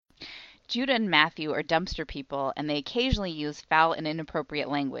Judah and Matthew are dumpster people, and they occasionally use foul and inappropriate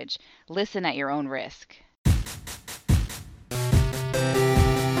language. Listen at your own risk.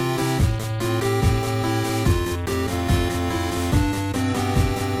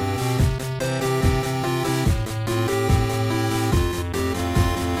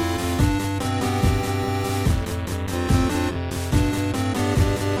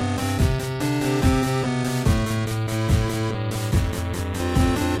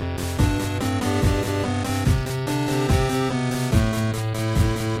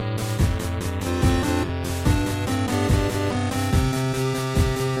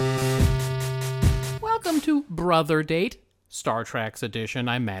 Brother Date, Star Trek's edition.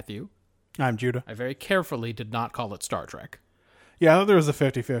 I'm Matthew. I'm Judah. I very carefully did not call it Star Trek. Yeah, I thought there was a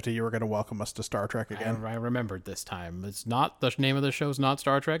 50-50 you were going to welcome us to Star Trek again. I remembered this time. It's not, the name of the show's not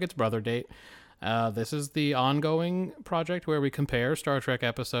Star Trek, it's Brother Date. This is the ongoing project where we compare Star Trek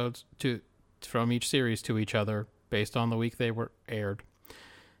episodes from each series to each other based on the week they were aired.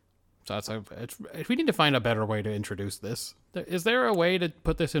 So we need to find a better way to introduce this. Is there a way to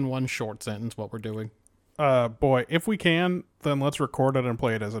put this in one short sentence, what we're doing? Boy, if we can, then let's record it and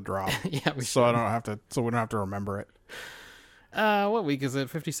play it as a drop. Yeah, we so we don't have to remember it. What week is it?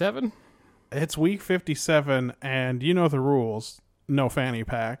 57? It's week 57, and you know the rules. No fanny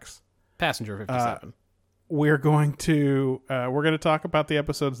packs. Passenger 57. We're going to talk about the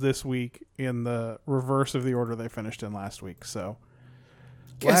episodes this week in the reverse of the order they finished in last week. So,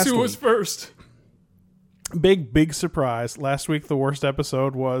 guess who was first? Big surprise. Last week, the worst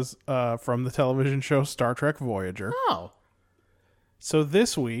episode was from the television show Star Trek Voyager. Oh. So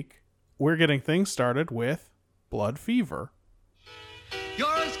this week, we're getting things started with Blood Fever. You're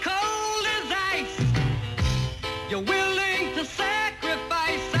as cold as ice. You're willing to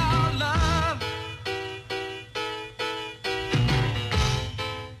sacrifice our love.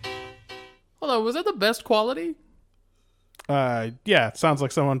 Hold on, was that the best quality? Yeah, it sounds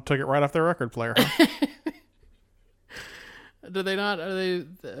like someone took it right off their record player. Do they not? Are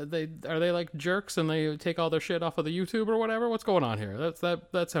they like jerks and they take all their shit off of the YouTube or whatever? What's going on here?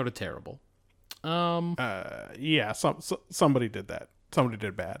 That sounded terrible. Yeah, somebody did that. Somebody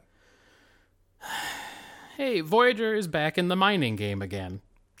did bad. Hey, Voyager is back in the mining game again.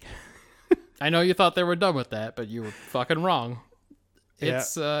 I know you thought they were done with that, but you were fucking wrong.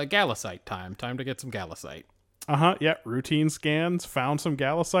 It's Galasite time. Time to get some Galasite. Yeah, routine scans, found some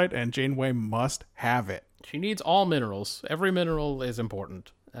Galasite, and Janeway must have it. She needs all minerals. Every mineral is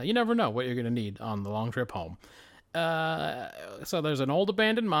important. You never know what you're going to need on the long trip home. So there's an old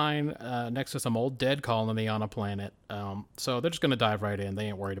abandoned mine next to some old dead colony on a planet. So they're just going to dive right in. They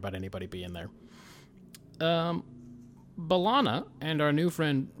ain't worried about anybody being there. B'Elanna and our new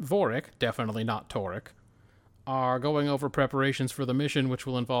friend Vorik, definitely not Torik, are going over preparations for the mission, which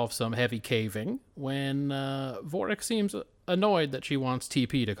will involve some heavy caving, when Vorik seems annoyed that she wants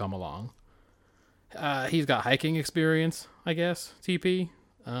TP to come along. He's got hiking experience, I guess, TP.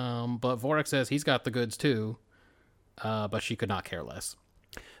 But Vorik says he's got the goods too, but she could not care less.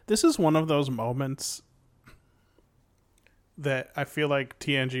 This is one of those moments that I feel like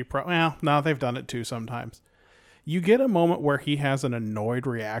TNG no, they've done it too sometimes. You get a moment where he has an annoyed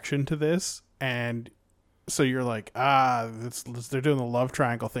reaction to this, and so you're like, they're doing the love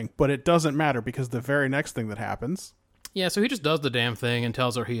triangle thing, but it doesn't matter because the very next thing that happens... Yeah, so he just does the damn thing and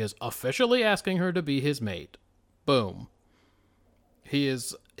tells her he is officially asking her to be his mate. Boom.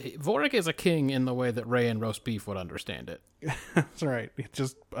 Vorik is a king in the way that Ray and Roast Beef would understand it. That's right. He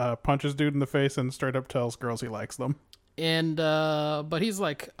just punches dude in the face and straight up tells girls he likes them. And, but he's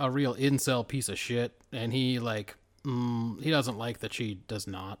like a real incel piece of shit, and he doesn't like that she does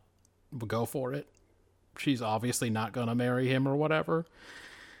not go for it. She's obviously not gonna marry him or whatever.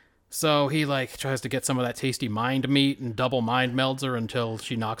 So he tries to get some of that tasty mind meat and double mind melds her until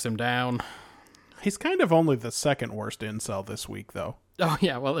she knocks him down. He's kind of only the second worst incel this week, though. Oh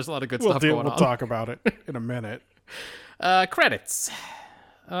yeah, well there's a lot of good stuff going on. We'll talk about it in a minute. Credits.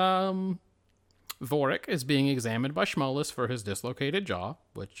 Vorik is being examined by Schmollus for his dislocated jaw,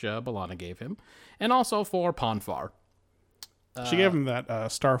 which B'Elanna gave him, and also for Ponfar. She gave him that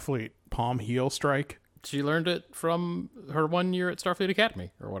Starfleet palm heel strike. She learned it from her 1 year at Starfleet Academy,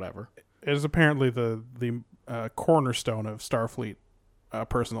 or whatever. It is apparently the cornerstone of Starfleet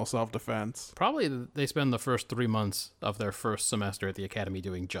personal self-defense. Probably they spend the first 3 months of their first semester at the Academy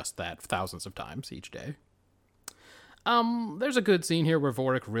doing just that thousands of times each day. There's a good scene here where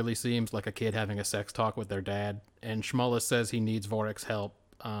Vorik really seems like a kid having a sex talk with their dad, and Schmollus says he needs Vorik's help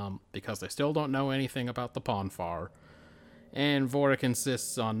because they still don't know anything about the Ponfar. And Vorik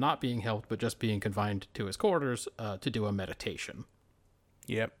insists on not being helped, but just being confined to his quarters to do a meditation.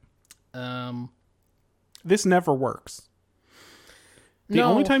 Yep. This never works. The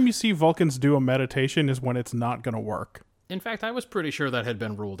only time you see Vulcans do a meditation is when it's not going to work. In fact, I was pretty sure that had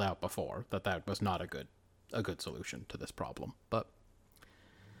been ruled out before, that was not a good solution to this problem. But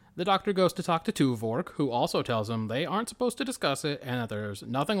the doctor goes to talk to Tuvork, who also tells him they aren't supposed to discuss it and that there's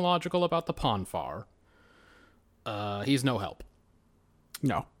nothing logical about the Ponfar. He's no help.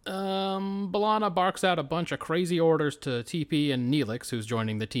 No. B'Elanna barks out a bunch of crazy orders to TP and Neelix, who's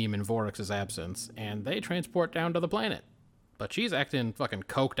joining the team in Vorix's absence, and they transport down to the planet. But she's acting fucking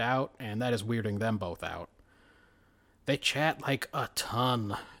coked out, and that is weirding them both out. They chat like a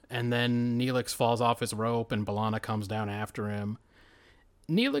ton, and then Neelix falls off his rope and B'Elanna comes down after him.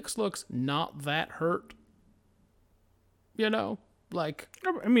 Neelix looks not that hurt. You know, like...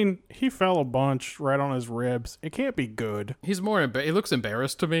 I mean, he fell a bunch right on his ribs. It can't be good. He's he looks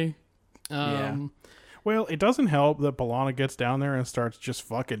embarrassed to me. Yeah. Well, it doesn't help that B'Elanna gets down there and starts just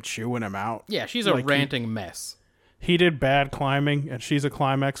fucking chewing him out. Yeah, she's a ranting mess. He did bad climbing, and she's a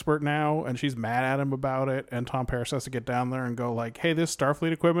climb expert now, and she's mad at him about it, and Tom Paris has to get down there and go like, hey, this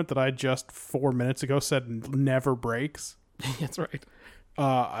Starfleet equipment that I just 4 minutes ago said never breaks. That's right.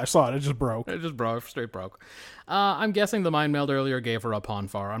 I saw it. It just broke. It just broke. Straight broke. I'm guessing the mind meld earlier gave her a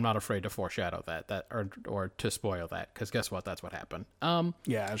Ponfar. I'm not afraid to foreshadow that or to spoil that, because guess what? That's what happened.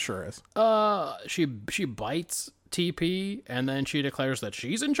 Yeah, it sure is. She bites TP, and then she declares that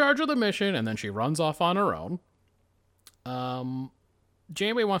she's in charge of the mission, and then she runs off on her own.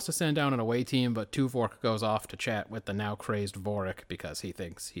 Janeway wants to send down an away team, but Tuvork goes off to chat with the now crazed Vorik because he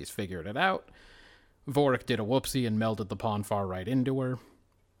thinks he's figured it out. Vorik did a whoopsie and melded the Ponfar right into her.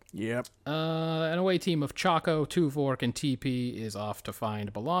 Yep. An away team of Chaco, Tuvork, and TP is off to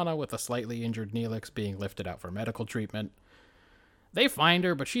find B'Elanna with a slightly injured Neelix being lifted out for medical treatment. They find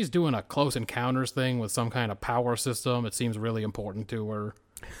her, but she's doing a close encounters thing with some kind of power system. It seems really important to her.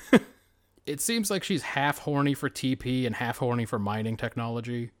 It seems like she's half horny for TP and half horny for mining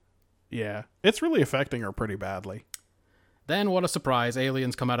technology. Yeah. It's really affecting her pretty badly. Then, what a surprise,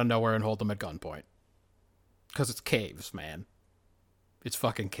 aliens come out of nowhere and hold them at gunpoint. Because it's caves, man. It's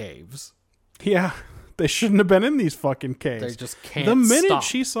fucking caves. Yeah. They shouldn't have been in these fucking caves. They just can't The minute stop.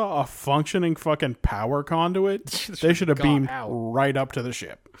 she saw a functioning fucking power conduit, they should have beamed out. right up to the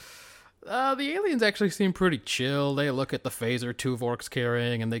ship. The aliens actually seem pretty chill. They look at the phaser Tuvork's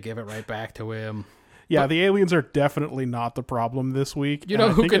carrying and they give it right back to him. Yeah, the aliens are definitely not the problem this week. You know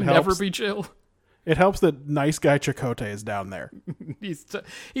and I who think can it never helps- be chill? It helps that nice guy Chakotay is down there.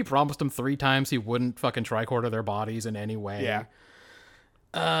 He promised them 3 times he wouldn't fucking tricorder their bodies in any way. Yeah.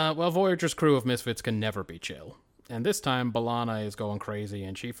 Well, Voyager's crew of misfits can never be chill. And this time, B'Elanna is going crazy,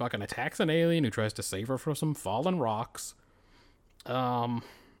 and she fucking attacks an alien who tries to save her from some fallen rocks.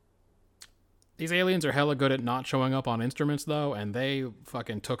 These aliens are hella good at not showing up on instruments, though, and they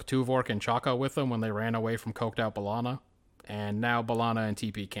fucking took Tuvork and Chaco with them when they ran away from coked out B'Elanna. And now B'Elanna and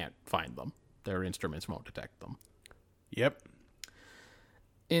TP can't find them. Their instruments won't detect them. Yep.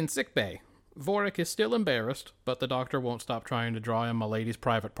 In sickbay, Vorik is still embarrassed, but the doctor won't stop trying to draw him a lady's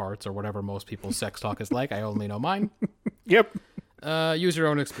private parts, or whatever most people's sex talk is like. I only know mine. Yep. Use your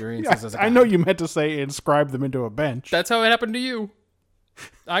own experiences as a guide. I know you meant to say inscribe them into a bench. That's how it happened to you.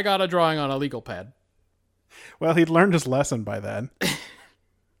 I got a drawing on a legal pad. Well, he'd learned his lesson by then.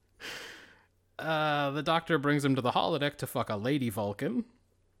 The doctor brings him to the holodeck to fuck a lady Vulcan.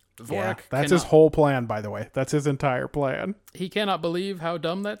 Vorik that's his whole plan, by the way. That's his entire plan. He cannot believe how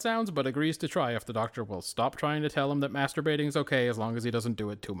dumb that sounds, but agrees to try if the doctor will stop trying to tell him that masturbating is okay as long as he doesn't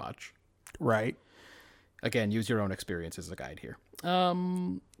do it too much. Right. Again, use your own experience as a guide here.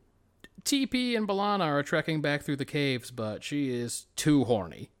 TP and B'Elanna are trekking back through the caves, but she is too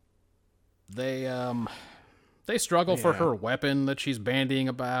horny. They struggle for her weapon that she's bandying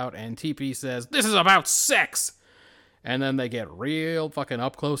about, and TP says, "This is about sex!" And then they get real fucking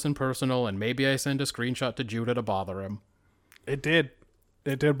up close and personal, and maybe I send a screenshot to Judah to bother him. It did.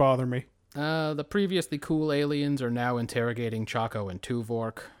 It did bother me. The previously cool aliens are now interrogating Chaco and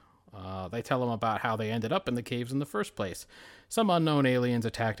Tuvork. They tell them about how they ended up in the caves in the first place. Some unknown aliens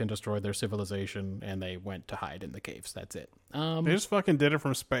attacked and destroyed their civilization, and they went to hide in the caves. That's it. They just fucking did it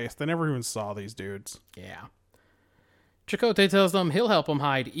from space. They never even saw these dudes. Yeah. Chakotay tells them he'll help them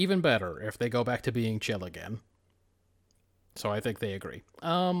hide even better if they go back to being chill again. So I think they agree.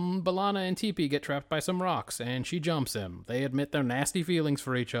 B'Elanna and TP get trapped by some rocks, and she jumps him. They admit their nasty feelings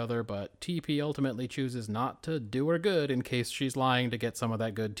for each other, but TP ultimately chooses not to do her good in case she's lying to get some of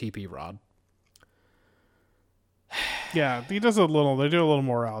that good TP rod. Yeah, they do a little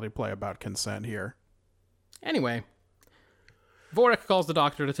morality play about consent here. Anyway, Vorik calls the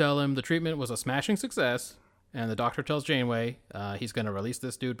doctor to tell him the treatment was a smashing success, and the doctor tells Janeway he's going to release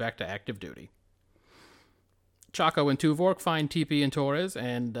this dude back to active duty. Chaco and Tuvok find TP and Torres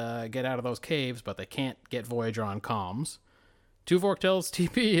and get out of those caves, but they can't get Voyager on comms. Tuvok tells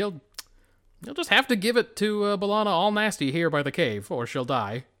TP he'll just have to give it to B'Elanna all nasty here by the cave, or she'll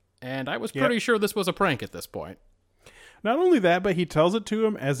die. And I was pretty sure this was a prank at this point. Not only that, but he tells it to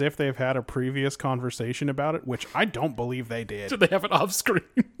him as if they've had a previous conversation about it, which I don't believe they did. Did they have it off screen?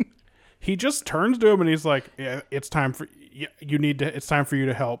 He just turns to him and he's like, yeah, it's time for you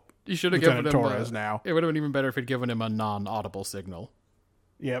to help. You should have given him Torres now. It would have been even better if he'd given him a non-audible signal.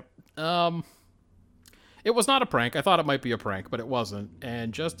 Yep. It was not a prank. I thought it might be a prank, but it wasn't.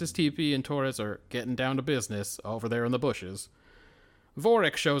 And just as TP and Torres are getting down to business over there in the bushes,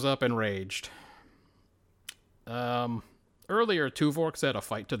 Vorik shows up enraged. Earlier, Tuvok said a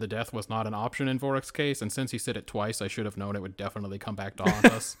fight to the death was not an option in Vorik's case, and since he said it twice, I should have known it would definitely come back to haunt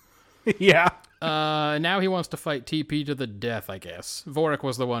us. Yeah. Now he wants to fight TP to the death, I guess. Vorik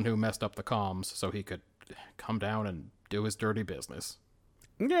was the one who messed up the comms, so he could come down and do his dirty business.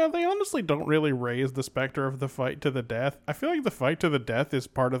 Yeah, they honestly don't really raise the specter of the fight to the death. I feel like the fight to the death is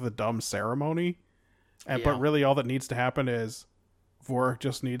part of the dumb ceremony, but really all that needs to happen is Vorik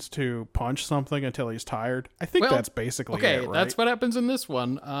just needs to punch something until he's tired. I think that's basically it, right? That's what happens in this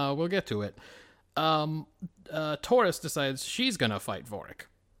one. We'll get to it. Torres decides she's gonna fight Vorik,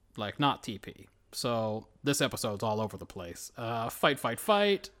 like not TP. So this episode's all over the place.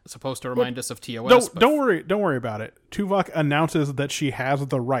 Fight. Supposed to remind us of TOS. Don't worry about it. Tuvok announces that she has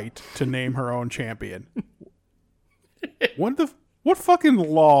the right to name her own champion. What fucking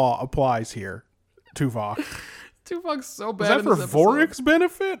law applies here, Tuvok? Tuvok's so bad. Is that in for this episode. Vorik's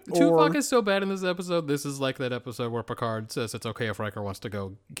benefit? Tuvok is so bad in this episode. This is like that episode where Picard says it's okay if Riker wants to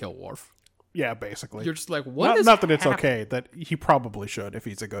go kill Worf. Yeah, basically. You're just like, not that it's okay, that he probably should if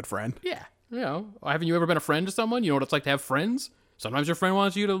he's a good friend. Yeah. You know, haven't you ever been a friend to someone? You know what it's like to have friends? Sometimes your friend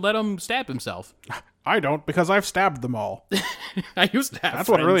wants you to let him stab himself. I don't, because I've stabbed them all. I used to have That's friends.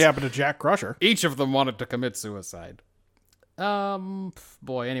 what really happened to Jack Crusher. Each of them wanted to commit suicide.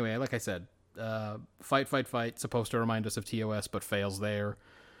 Boy, anyway, like I said, fight, supposed to remind us of TOS, but fails there.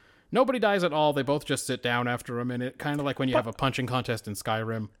 Nobody dies at all. They both just sit down after a minute, kind of like when you have a punching contest in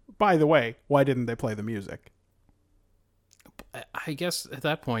Skyrim. By the way, why didn't they play the music? I guess at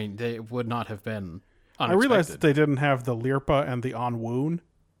that point, they would not have been unexpected. I realized that they didn't have the Lirpa and the On Woon,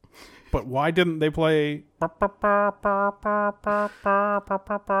 but why didn't they play...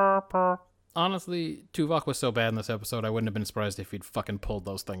 Honestly, Tuvok was so bad in this episode, I wouldn't have been surprised if he'd fucking pulled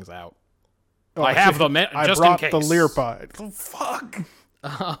those things out. Oh, I have them just in case. I brought the Lirpa. Fuck!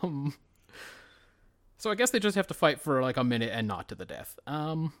 So I guess they just have to fight for like a minute and not to the death.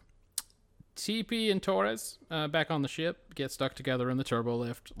 TP and Torres back on the ship get stuck together in the turbo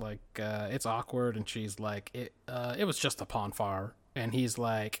lift. Like it's awkward, and she's like, "It was just a Ponfar," and he's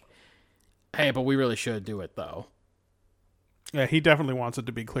like, "Hey, but we really should do it though." Yeah, he definitely wants it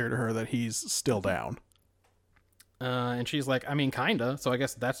to be clear to her that he's still down. And she's like, "I mean, kinda." So I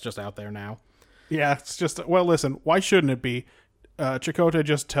guess that's just out there now. Yeah, it's just, well, listen, why shouldn't it be? Chakotay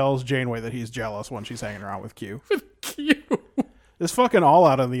just tells Janeway that he's jealous when she's hanging around with Q. Q. It's fucking all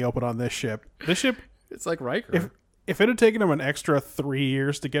out in the open on this ship. This ship, It's like Riker. if it had taken him an extra 3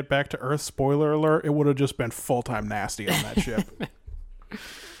 years to get back to Earth, spoiler alert, it would have just been full-time nasty on that ship.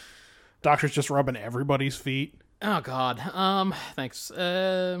 Doctor's just rubbing everybody's feet. Oh, God. Thanks.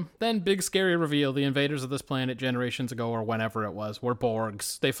 Then big scary reveal. The invaders of this planet generations ago, or whenever it was, were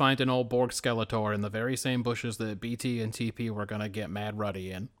Borgs. They find an old Borg Skeletor in the very same bushes that BT and TP were gonna get mad ruddy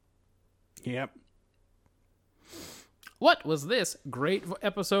in. Yep. What was this great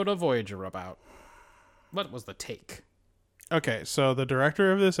episode of Voyager about? What was the take? Okay, so the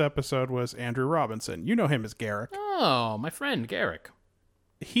director of this episode was Andrew Robinson. You know him as Garrick. Oh, my friend Garrick.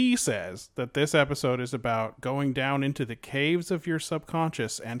 He says that this episode is about going down into the caves of your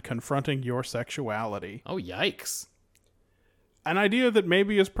subconscious and confronting your sexuality. Oh, yikes. An idea that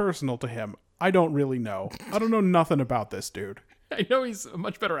maybe is personal to him. I don't really know. I don't know nothing about this dude. I know he's a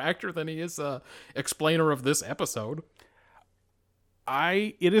much better actor than he is a explainer of this episode.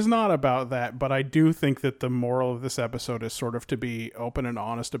 It is not about that, but I do think that the moral of this episode is sort of to be open and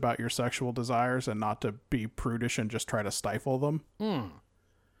honest about your sexual desires and not to be prudish and just try to stifle them.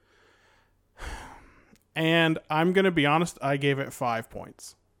 And I'm going to be honest, I gave it 5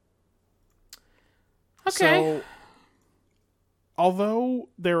 points. Okay. So, although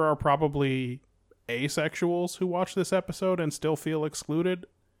there are probably asexuals who watch this episode and still feel excluded,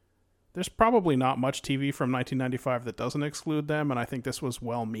 there's probably not much TV from 1995 that doesn't exclude them, and I think this was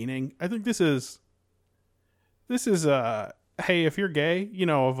well-meaning. I think this is hey, if you're gay, you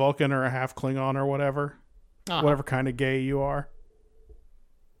know, a Vulcan or a half Klingon or whatever, Uh-huh. whatever kind of gay you are.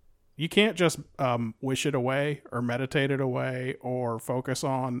 You can't just wish it away or meditate it away or focus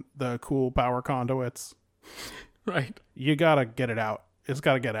on the cool power conduits. Right. You gotta get it out. It's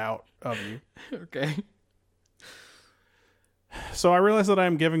gotta get out of you. Okay. So I realize that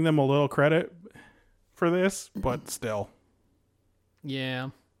I'm giving them a little credit for this, but still. Yeah.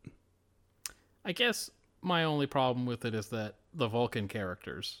 I guess my only problem with it is that the Vulcan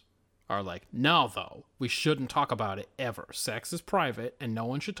characters are like, no, though, we shouldn't talk about it ever. Sex is private, and no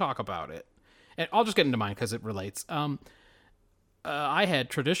one should talk about it. And I'll just get into mine because it relates. I had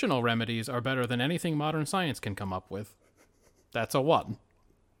traditional remedies are better than anything modern science can come up with. That's a one.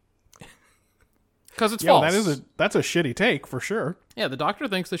 Because it's false. That's a shitty take for sure. Yeah, the doctor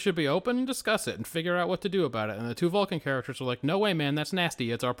thinks they should be open and discuss it and figure out what to do about it. And the two Vulcan characters are like, no way, man, that's nasty.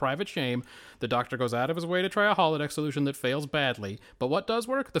 It's our private shame. The doctor goes out of his way to try a holodeck solution that fails badly. But what does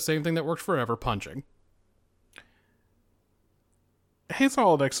work? The same thing that worked forever, punching. His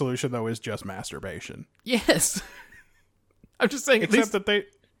holodeck solution, though, is just masturbation. Yes. I'm just saying, Except that they...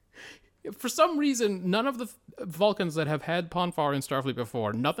 for some reason, none of the Vulcans that have had Ponfar in Starfleet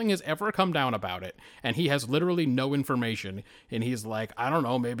before, nothing has ever come down about it. And he has literally no information. And he's like, I don't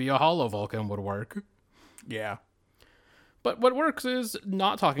know, maybe a holo Vulcan would work. Yeah. But what works is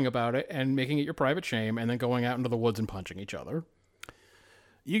not talking about it and making it your private shame and then going out into the woods and punching each other.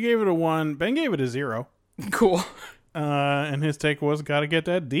 You gave it a 1. Ben gave it a 0. Cool. And his take was, gotta get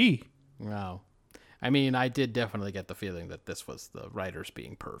that D. Wow. I mean, I did definitely get the feeling that this was the writers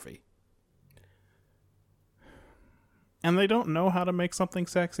being pervy. And they don't know how to make something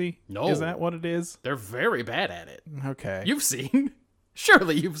sexy? No. Is that what it is? They're very bad at it. Okay. You've seen.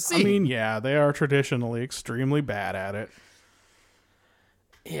 Surely you've seen. I mean, yeah, they are traditionally extremely bad at it.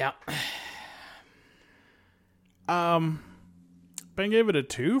 Yeah. Ben gave it a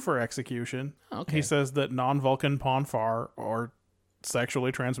 2 for execution. Okay. He says that non-Vulcan Ponfar or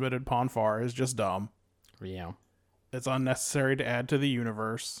sexually transmitted Ponfar is just dumb. Yeah. It's unnecessary to add to the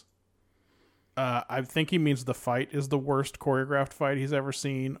universe. I think he means the fight is the worst choreographed fight he's ever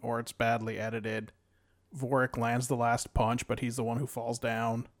seen, or it's badly edited. Vorik lands the last punch, but he's the one who falls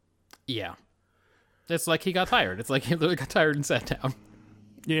down. Yeah. It's like he got tired. It's like he literally got tired and sat down.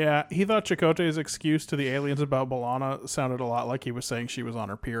 Yeah, he thought Chakotay's excuse to the aliens about B'Elanna sounded a lot like he was saying she was on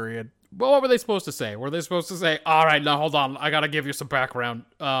her period. Well, what were they supposed to say? Were they supposed to say, all right, now hold on, I gotta give you some background.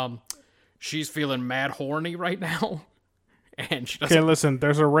 She's feeling mad horny right now. And she doesn't... Okay, listen,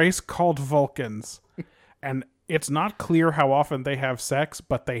 there's a race called Vulcans, and it's not clear how often they have sex,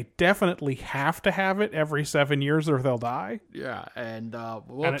 but they definitely have to have it every 7 years or they'll die. Yeah, and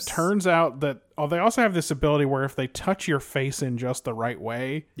whoops. And it turns out that they also have this ability where if they touch your face in just the right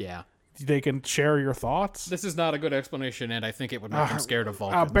way, Yeah. they can share your thoughts. This is not a good explanation, and I think it would make him scared of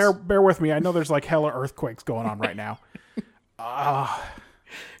Vulcans. Bear with me. I know there's like hella earthquakes going on right now.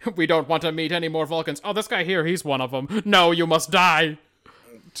 We don't want to meet any more Vulcans. Oh, this guy here, he's one of them. No, you must die.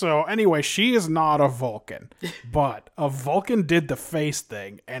 So anyway, she is not a Vulcan, but a Vulcan did the face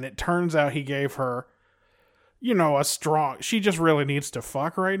thing, and it turns out he gave her, a strong... She just really needs to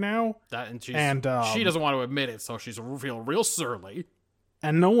fuck right now. She doesn't want to admit it, so she's feeling real surly.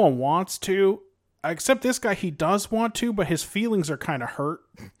 And no one wants to, except this guy. He does want to, but his feelings are kind of hurt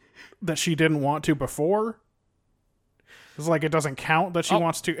that she didn't want to before. It's like it doesn't count that she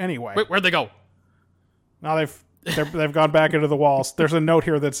wants to anyway. Wait, where'd they go? Now they've gone back into the walls. There's a note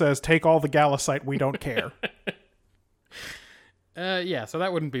here that says, "Take all the Galasite. We don't care." Yeah, so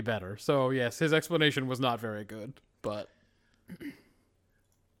that wouldn't be better. So yes, his explanation was not very good. But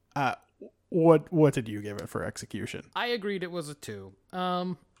what did you give it for execution? I agreed it was a 2.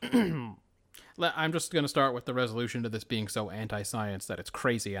 I'm just going to start with the resolution to this being so anti-science that it's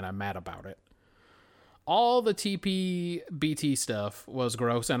crazy and I'm mad about it. All the TP-BT stuff was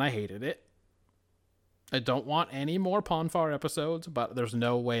gross and I hated it. I don't want any more Ponfar episodes, but there's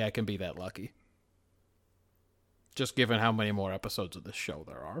no way I can be that lucky. Just given how many more episodes of this show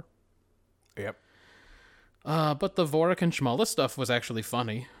there are. Yep. But the Vorik and Shmullis stuff was actually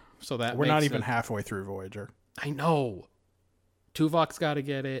funny. So that We're makes not even it... halfway through Voyager. I know. Tuvok's got to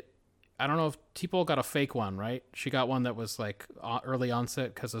get it. I don't know if T'Pol got a fake one, right? She got one that was like early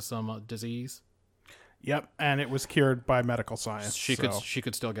onset because of some disease. Yep, and it was cured by medical science. She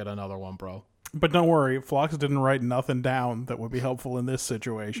could still get another one, bro. But don't worry, Phlox didn't write nothing down that would be helpful in this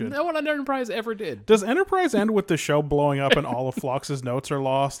situation. No one on Enterprise ever did. Does Enterprise end with the show blowing up and all of Phlox's notes are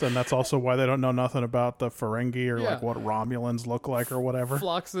lost, and that's also why they don't know nothing about the Ferengi or like what Romulans look like or whatever?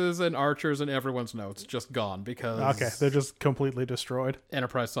 Phlox's and Archer's and everyone's notes just gone because... Okay, they're just completely destroyed.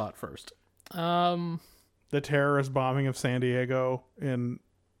 Enterprise saw it first. The terrorist bombing of San Diego in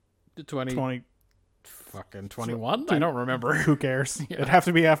 20... fucking 21? I don't remember. Who cares? It'd have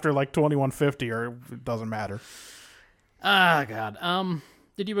to be after like 2150 or it doesn't matter. Ah, God.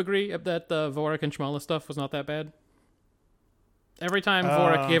 Did you agree that the Vorik and Schmala stuff was not that bad? Every time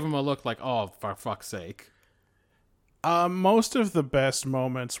Vorik gave him a look like, oh, for fuck's sake. Most of the best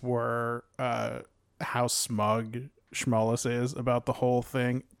moments were how smug Schmollis is about the whole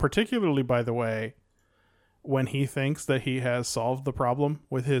thing. Particularly, by the way, when he thinks that he has solved the problem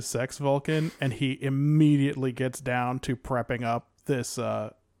with his sex Vulcan, and he immediately gets down to prepping up this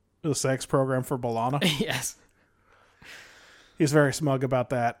the sex program for B'Elanna. Yes. He's very smug about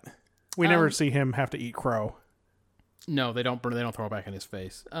that. We never see him have to eat crow. No, they don't throw it back in his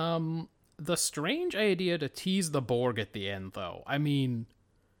face. The strange idea to tease the Borg at the end, though. I mean,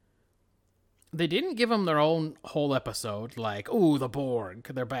 they didn't give them their own whole episode, like, ooh, the Borg,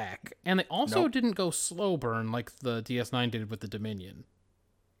 they're back. And they also didn't go slow burn like the DS9 did with the Dominion.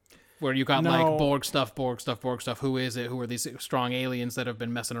 Where you got, like, Borg stuff, who is it? Who are these strong aliens that have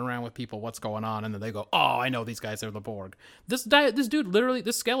been messing around with people? What's going on? And then they go, oh, I know these guys are the Borg. This dude, literally,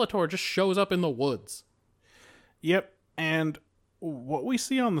 this Skeletor just shows up in the woods. Yep, and what we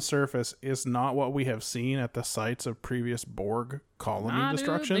see on the surface is not what we have seen at the sites of previous Borg colony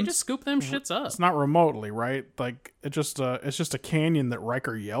destructions. They just scoop them shits up. It's not remotely, right? Like, it's just a canyon that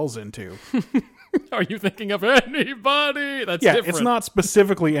Riker yells into. Are you thinking of anybody? That's yeah, different. it's not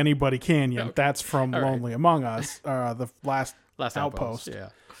specifically Anybody Canyon. Okay. That's from All right. Lonely Among Us, the last outpost. Yeah.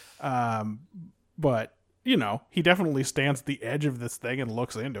 But, you know, he definitely stands at the edge of this thing and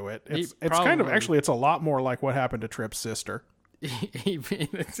looks into it. It's kind of, probably- actually, it's a lot more like what happened to Trip's sister.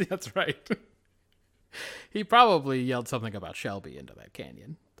 That's right. He probably yelled something about Shelby into that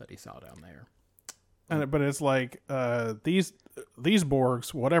canyon that he saw down there. But it's like these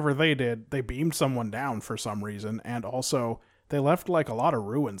Borgs, whatever they did, they beamed someone down for some reason, and also they left like a lot of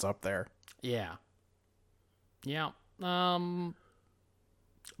ruins up there. Yeah. Yeah. But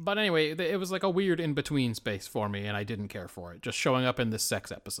anyway, it was like a weird in-between space for me, and I didn't care for it. Just showing up in this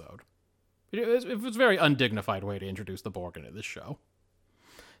sex episode. It was a very undignified way to introduce the Borg into this show.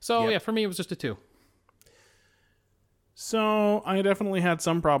 So, Yep. yeah, for me, it was just a 2. So I definitely had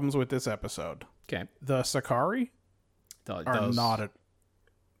some problems with this episode. Okay. The Sakari are Those- not at...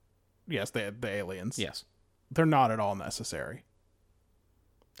 Yes, the aliens. Yes. They're not at all necessary.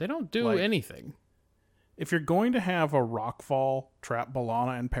 They don't do Like- anything. If you're going to have a rockfall trap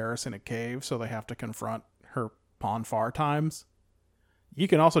B'Elanna and Paris in a cave so they have to confront her Ponfar times, you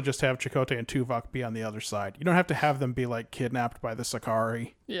can also just have Chakotay and Tuvok be on the other side. You don't have to have them be like kidnapped by the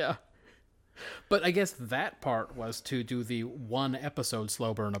Sakari. Yeah. But I guess that part was to do the one episode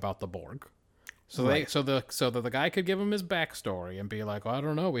slow burn about the Borg. So Right. so that the guy could give him his backstory and be like, well, I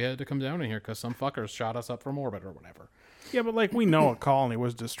don't know, we had to come down in here because some fuckers shot us up from orbit or whatever. Yeah, but like we know a colony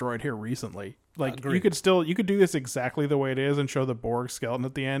was destroyed here recently. Like Agreed. you could do this exactly the way it is and show the Borg skeleton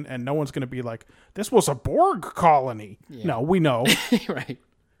at the end, and no one's going to be like, "This was a Borg colony." Yeah. No, we know. Right.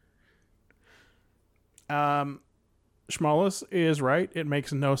 Schmollis is right. It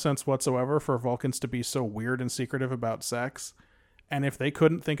makes no sense whatsoever for Vulcans to be so weird and secretive about sex. And if they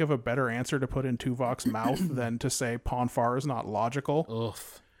couldn't think of a better answer to put in Tuvok's mouth than to say Ponfar is not logical,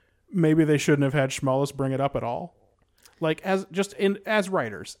 Oof. maybe they shouldn't have had Schmollis bring it up at all. Like, as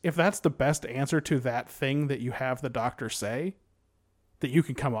writers, if that's the best answer to that thing that you have the Doctor say that you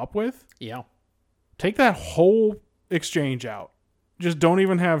can come up with, Yeah. take that whole exchange out. Just don't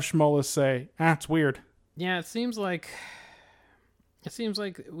even have Schmollis say, it's weird. Yeah, it seems like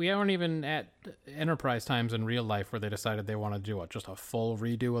we aren't even at Enterprise times in real life where they decided they want to do just a full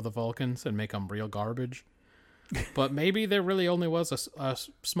redo of the Vulcans and make them real garbage. But maybe there really only was a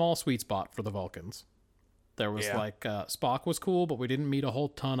small sweet spot for the Vulcans. There was Spock was cool, but we didn't meet a whole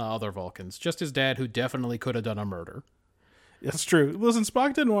ton of other Vulcans. Just his dad, who definitely could have done a murder. That's true. Listen,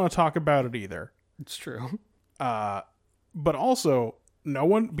 Spock didn't want to talk about it either. It's true. But also, no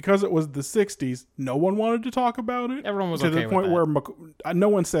one, because it was the 60s, no one wanted to talk about it. Everyone was to okay the point with where no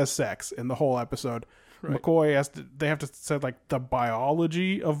one says sex in the whole episode. Right. McCoy they have to say like the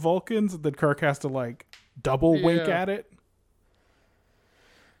biology of Vulcans. Then Kirk has to like double wink Yeah. at it.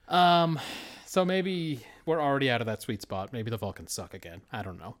 So maybe we're already out of that sweet spot. Maybe the Vulcans suck again. I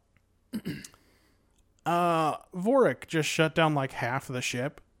don't know. Vorik just shut down like half of the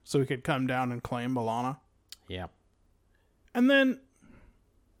ship so he could come down and claim B'Elanna. Yeah. And then,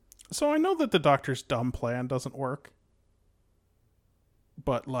 so I know that the Doctor's dumb plan doesn't work,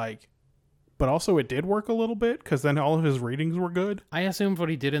 but also it did work a little bit because then all of his readings were good. I assumed what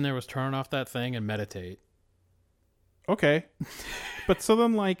he did in there was turn off that thing and meditate. Okay, but so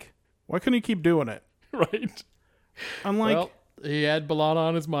then why couldn't he keep doing it? Right. I'm like, Well, he had B'Elanna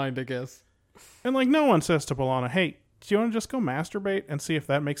on his mind, I guess. And, like, no one says to B'Elanna, hey, do you want to just go masturbate and see if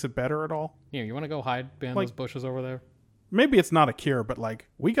that makes it better at all? Yeah, you want to go hide behind Like- those bushes over there? Maybe it's not a cure, but, like,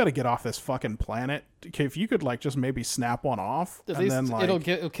 we got to get off this fucking planet. Okay, if you could, like, just maybe snap one off, At and least then, like,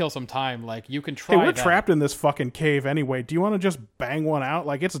 it'll kill some time. Like, you can try hey, we're that. trapped in this fucking cave anyway. Do you want to just bang one out?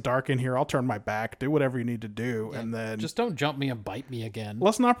 Like, it's dark in here. I'll turn my back. Do whatever you need to do, and then Just don't jump me and bite me again.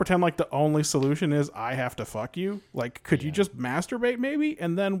 let's not pretend like the only solution is I have to fuck you. Like, could you just masturbate maybe,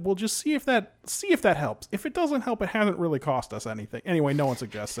 and then we'll just see if that helps. If it doesn't help, it hasn't really cost us anything. Anyway, no one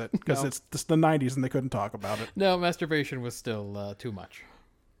suggests it because No. it's just the '90s and they couldn't talk about it. No, masturbation was still too much.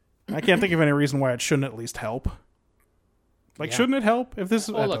 I can't think of any reason why it shouldn't at least help. Like, Yeah. shouldn't it help? If this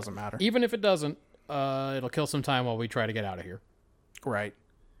Well, that look, doesn't matter, Even if it doesn't, it'll kill some time while we try to get out of here. right?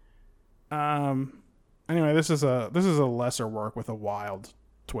 Anyway, this is a lesser work with a wild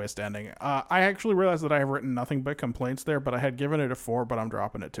twist ending. I actually realized that I have written nothing but complaints there, but I had given it a 4, but I'm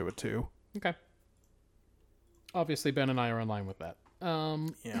dropping it to a 2. Okay. Obviously, Ben and I are in line with that.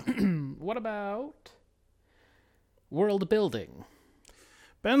 Yeah. What about world building?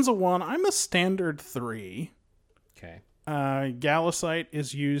 Ben's a 1. I'm a standard 3. Okay. Galasite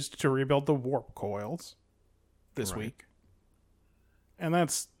is used to rebuild the warp coils this Right. week. And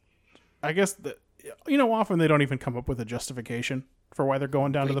that's, I guess, often they don't even come up with a justification for why they're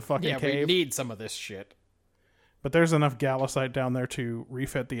going down to the fucking we cave. need some of this shit. But there's enough Galasite down there to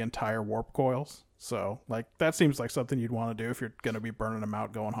refit the entire warp coils. So, like, that seems like something you'd want to do if you're going to be burning them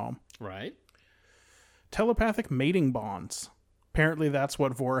out going home. Right. Telepathic mating bonds. Apparently that's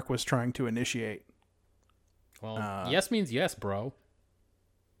what Vorik was trying to initiate. Well, yes means yes, bro.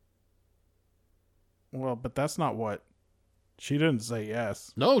 Well, but that's not what... She didn't say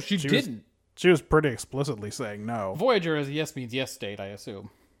yes. No, she was- didn't. She was pretty explicitly saying no. Voyager is a yes means yes state, I assume.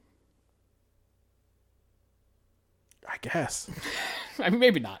 I guess. I mean,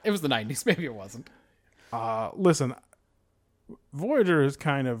 maybe not. It was the 90s. Maybe it wasn't. Listen, Voyager is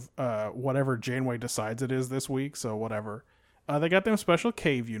kind of whatever Janeway decides it is this week, so whatever. They got them special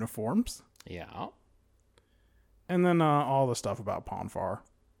cave uniforms, Yeah. and then all the stuff about Ponfar.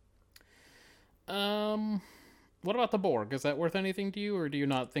 What about the Borg? Is that worth anything to you, or do you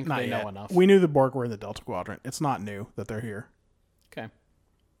not think Not they yet. know enough? We knew the Borg were in the Delta Quadrant. It's not new that they're here. Okay.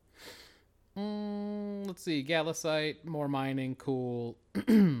 Let's see. Galasite, more mining, cool.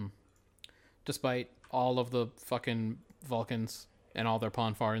 Despite all of the fucking Vulcans and all their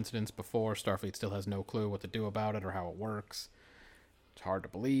Ponfar incidents before, Starfleet still has no clue what to do about it or how it works. It's hard to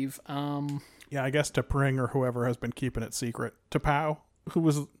believe. Yeah, I guess T'Pring or whoever has been keeping it secret. T'Pau, who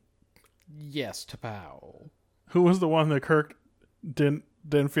was Yes, T'Pau. the one that Kirk didn't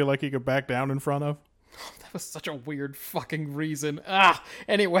feel like he could back down in front of? That was such a weird fucking reason.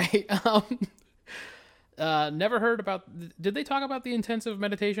 Anyway, never heard about... Did they talk about the intensive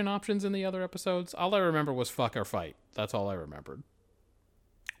meditation options in the other episodes? All I remember was fuck or fight. That's all I remembered.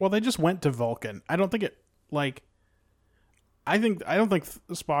 Well, they just went to Vulcan. I don't think it, like... I don't think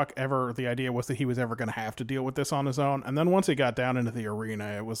Spock ever, the idea was that he was ever going to have to deal with this on his own. And then once he got down into the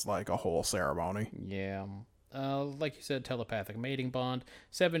arena, it was like a whole ceremony. Yeah. Like you said, telepathic mating bond.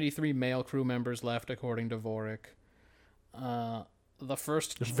 73 male crew members left, according to Vorik. The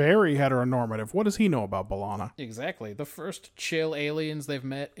first... Very heteronormative. What does he know about B'Elanna? Exactly. The first chill aliens they've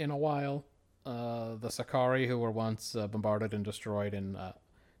met in a while. The Sakari, who were once bombarded and destroyed in...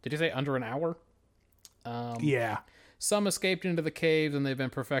 did you say under an hour? Yeah. Some escaped into the caves, and they've been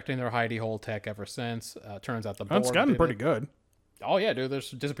perfecting their hidey hole tech ever since. Turns out the Borg It's gotten did pretty it. good. Oh, yeah, dude. They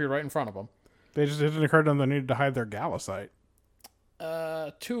just disappeared right in front of them. It didn't occur to them they needed to hide their Galasite.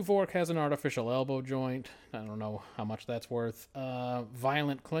 2 Vork has an artificial elbow joint. I don't know how much that's worth.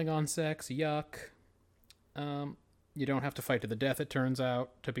 Violent Klingon sex. Yuck. You don't have to fight to the death, it turns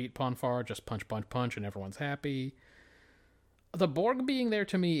out, to beat Ponfar. Just punch, punch, punch, and everyone's happy. The Borg being there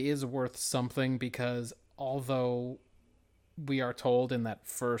to me is worth something because although we are told in that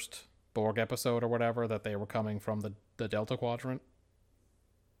first Borg episode or whatever that they were coming from the Delta Quadrant,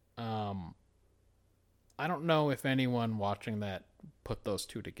 I don't know if anyone watching that put those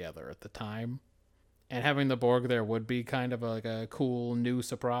two together at the time. And having the Borg there would be kind of like a cool new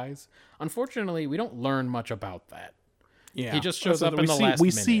surprise. Unfortunately, we don't learn much about that. Yeah. He just shows That's up it. in the last We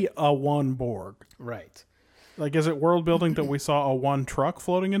minute. see a one Borg. Right. Like, is it world building that we saw a one truck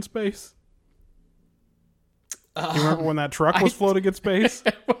floating in space? Do you remember when that truck was floating in space?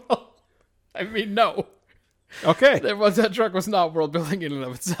 Well, I mean, no. Okay. That truck was not world building in and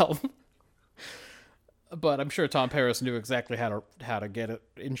of itself. But I'm sure Tom Paris knew exactly how to get it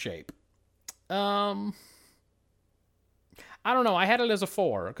in shape. I don't know. I had it as a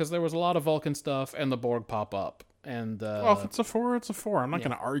 4 because there was a lot of Vulcan stuff and the Borg pop up. And Well, if it's a 4, it's a 4. I'm not Yeah.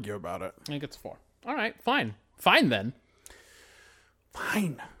 going to argue about it. I think it's 4. All right, fine. Fine then.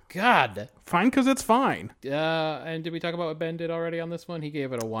 Fine. God. Fine because it's fine. And did we talk about what Ben did already on this one? He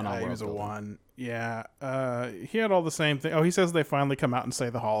gave it a 1 on He world was a building. 1. Yeah. He had all the same thing. Oh, he says they finally come out and say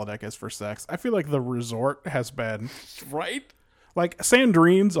the holodeck is for sex. I feel like the resort has been... Right? Like,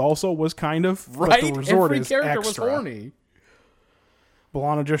 Sandrine's also was kind of... Right? But the resort Every is character extra. was horny.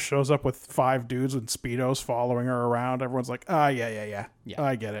 B'Elanna just shows up with 5 dudes with Speedos following her around. Everyone's like, yeah.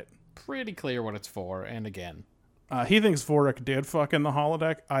 I get it. Pretty clear what it's for, and again. He thinks Vorik did fuck in the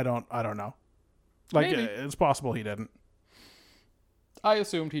holodeck. I don't know. Like, Maybe. it's possible he didn't. I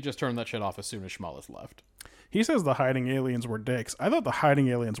assumed he just turned that shit off as soon as Schmullis left. He says the hiding aliens were dicks. I thought the hiding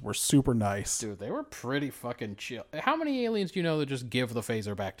aliens were super nice. Dude, they were pretty fucking chill. How many aliens do you know that just give the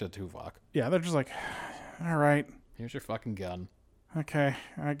phaser back to Tuvok? Yeah, they're just like, all right, Here's your fucking gun. okay,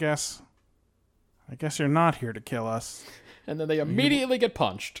 I guess you're not here to kill us. And then they immediately get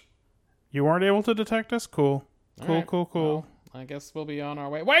punched. You weren't able to detect us? Cool. All right, Cool. well, I guess we'll be on our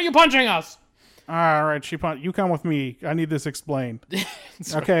way. Why are you punching us? All right, you come with me. I need this explained.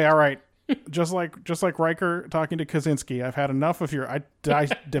 Okay, all right. Just like Riker talking to Kaczynski, I've had enough of your. I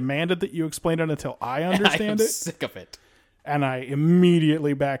demanded that you explain it until I understand I'm it, sick of it. and I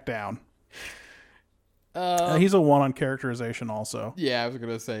immediately back down. He's a 1 on characterization. Also, Yeah, I was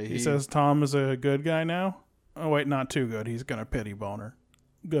gonna say he says Tom is a good guy now. Oh wait, not too good. He's gonna pity boner.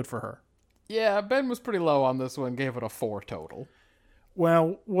 Good for her. Yeah, Ben was pretty low on this one. Gave it a 4 total.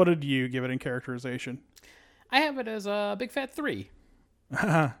 Well, what did you give it in characterization? I have it as a big fat 3.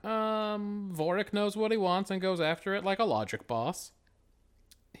 Vorik knows what he wants and goes after it like a logic boss.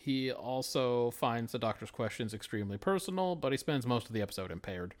 He also finds the Doctor's questions extremely personal, but he spends most of the episode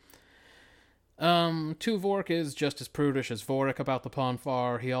impaired. Tuvok is just as prudish as Vorik about the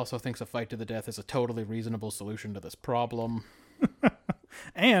Ponfar. He also thinks a fight to the death is a totally reasonable solution to this problem.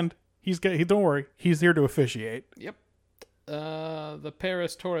 And don't worry, he's here to officiate. Yep. The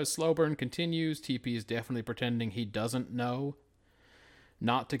Paris Torres slow burn continues. TP is definitely pretending he doesn't know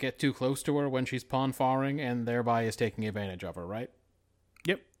not to get too close to her when she's pawn-farring, and thereby is taking advantage of her, right?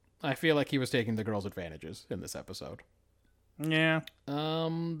 Yep. I feel like he was taking the girl's advantages in this episode. Yeah.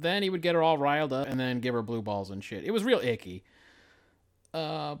 Then he would get her all riled up and then give her blue balls and shit. It was real icky.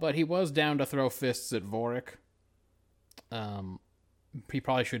 But he was down to throw fists at Vorik. He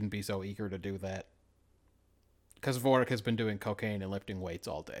probably shouldn't be so eager to do that. Because Vorik has been doing cocaine and lifting weights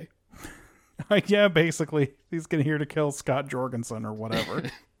all day. Yeah, basically. He's here to kill Scott Jorgensen or whatever.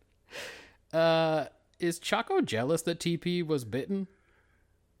 Is Chaco jealous that TP was bitten?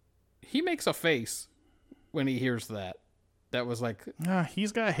 He makes a face when he hears that. That was like...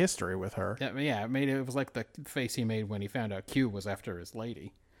 He's got history with her. Yeah, it was like the face he made when he found out Q was after his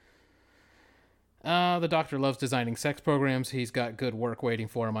lady. The Doctor loves designing sex programs. He's got good work waiting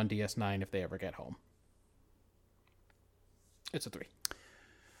for him on DS9 if they ever get home. It's a 3.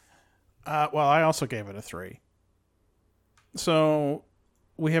 Well, I also gave it a 3. So,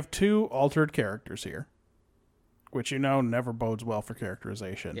 we have 2 altered characters here, which never bodes well for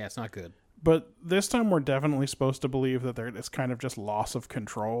characterization. Yeah, it's not good. But this time we're definitely supposed to believe that it's kind of just loss of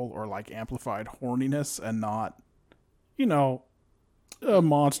control or like amplified horniness and not, a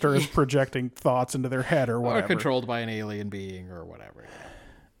monster is projecting thoughts into their head or whatever. Or controlled by an alien being or whatever.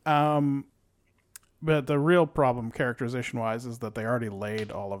 But the real problem characterization-wise is that they already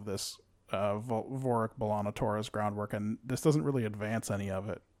laid all of this Vorik, B'Elanna, Torres groundwork, and this doesn't really advance any of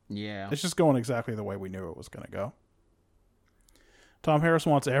it. Yeah. It's just going exactly the way we knew it was going to go. Tom Harris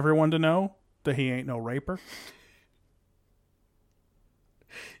wants everyone to know that he ain't no raper.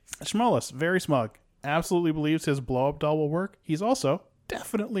 Schmullis, very smug, absolutely believes his blow-up doll will work. He's also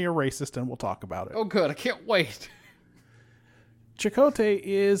definitely a racist, and we'll talk about it. Oh, good. I can't wait. Chakotay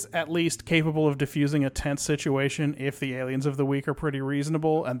is at least capable of diffusing a tense situation if the aliens of the week are pretty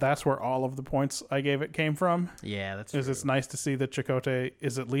reasonable, and that's where all of the points I gave it came from. Yeah, that's true. It's nice to see that Chakotay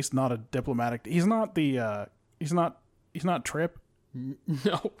is at least not a diplomatic... He's not Trip.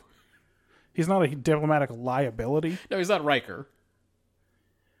 No. He's not a diplomatic liability. No, he's not Riker.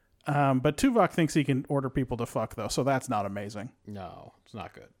 But Tuvok thinks he can order people to fuck, though, so that's not amazing. No, it's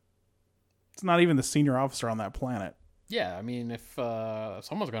not good. It's not even the senior officer on that planet. Yeah, I mean, if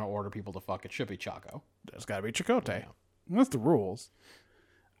someone's going to order people to fuck, it should be Chaco. There's got to be Chakotay. Yeah. That's the rules.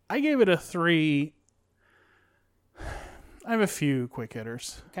 I gave it a 3. I have a few quick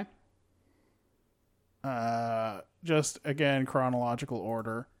hitters. Okay. Just, again, chronological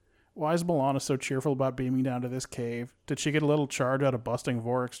order. Why is B'Elanna so cheerful about beaming down to this cave? Did she get a little charge out of busting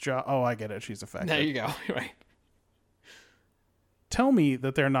Vorik's jaw? Oh, I get it. She's affected. There you go. Right. tell me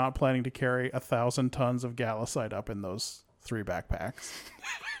that they're not planning to carry 1,000 tons of Galasite up in those 3 backpacks.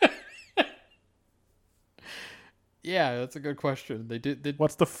 Yeah, that's a good question. They did.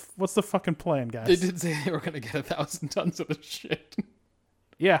 What's the fucking plan, guys? They did say they were going to get 1,000 tons of this shit.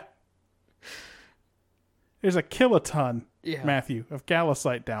 Yeah. There's a kiloton, Yeah. Matthew, of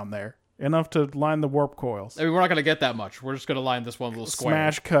Galasite down there. Enough to line the warp coils. I mean, we're not going to get that much. We're just going to line this one little square.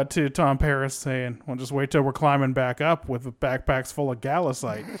 Smash cut to Tom Paris saying, well, just wait till we're climbing back up with the backpacks full of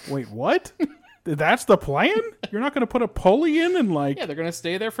Galasite. Wait, what? That's the plan? You're not going to put a pulley in and like... Yeah, they're going to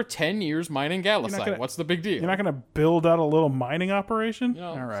stay there for 10 years mining Galasite. What's the big deal? You're not going to build out a little mining operation? You know,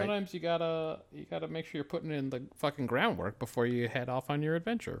 All right. sometimes you gotta make sure you're putting in the fucking groundwork before you head off on your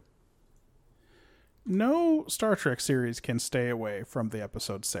adventure. No Star Trek series can stay away from the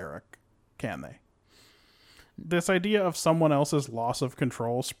episode Sarek, can they? This idea of someone else's loss of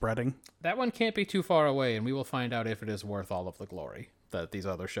control spreading. That one can't be too far away, and we will find out if it is worth all of the glory that these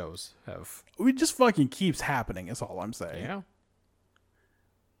other shows have. It just fucking keeps happening, is all I'm saying.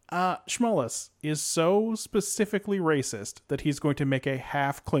 Yeah. Schmullis is so specifically racist that he's going to make a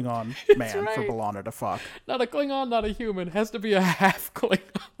half Klingon man for right. B'Elanna to fuck. Not a Klingon, not a human. It has to be a half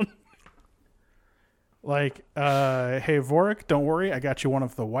Klingon. Like, hey, Vorik, don't worry. I got you one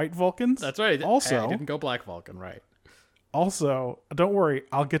of the white Vulcans. That's right. Also, I didn't go Black Vulcan, right. Also, don't worry.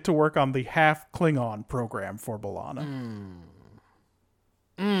 I'll get to work on the half Klingon program for B'Elanna.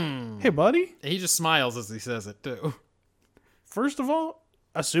 Hey, buddy. He just smiles as he says it, too. First of all,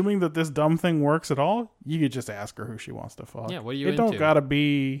 assuming that this dumb thing works at all, you could just ask her who she wants to fuck. Yeah, what are you It don't into? gotta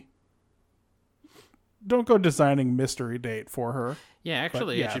be... Don't go designing mystery date for her. Yeah,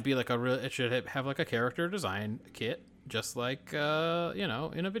 actually, yeah. it should be like it should have like a character design kit, just like, in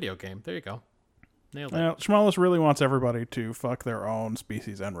a video game. There you go. Nailed it. Well, Schmullis really wants everybody to fuck their own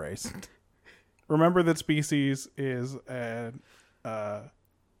species and race. Remember that species is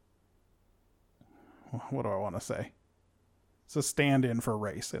what do I want to say? It's a stand-in for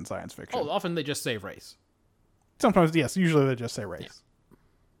race in science fiction. Oh, often they just say race. Sometimes, yes. Usually they just say race. Yeah.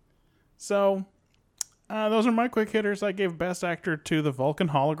 So, those are my quick hitters. I gave Best Actor to the Vulcan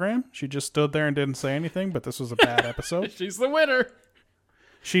hologram. She just stood there and didn't say anything, but this was a bad episode. She's the winner.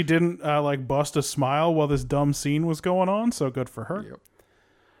 She didn't, bust a smile while this dumb scene was going on, so good for her. Yep.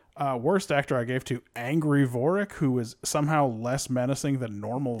 Worst actor I gave to Angry Vorik, who is somehow less menacing than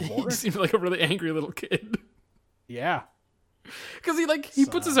normal He Vorik. seemed like a really angry little kid. Yeah. Because he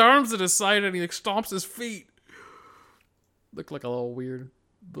puts his arms at his side and he stomps his feet. Looked like a little weird,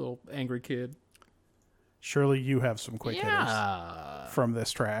 little angry kid. Surely you have some quick hitters Yeah. from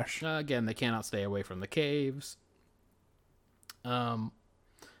this trash. Again, they cannot stay away from the caves.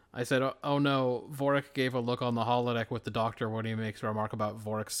 I said, oh no, Vorik gave a look on the holodeck with the doctor when he makes a remark about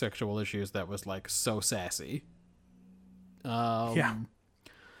Vorik's sexual issues that was, so sassy. Yeah.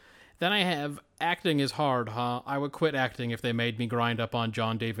 Then I have, acting is hard, huh? I would quit acting if they made me grind up on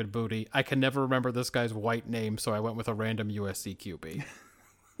John David Booty. I can never remember this guy's white name, so I went with a random USC QB.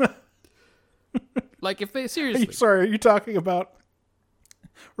 If they, seriously. Sorry, are you talking about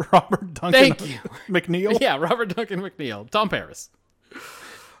Robert Duncan Thank you. McNeil? Yeah, Robert Duncan McNeil. Tom Paris.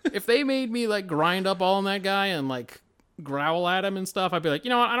 If they made me, grind up all on that guy and, growl at him and stuff, I'd be like,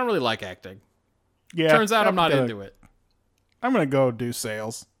 you know what? I don't really like acting. Yeah. Turns out I'm not into it. I'm going to go do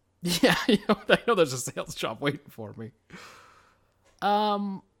sales. Yeah, I know there's a sales job waiting for me.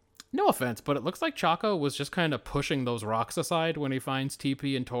 No offense, but it looks like Chaco was just kind of pushing those rocks aside when he finds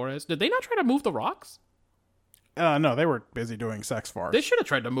TP and Torres. Did they not try to move the rocks? No, they were busy doing sex farce. They should have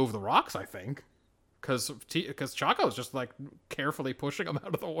tried to move the rocks, I think. Because Chaco's just, carefully pushing them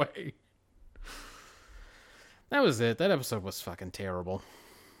out of the way. That was it. That episode was fucking terrible.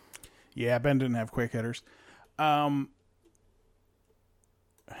 Yeah, Ben didn't have quick hitters. In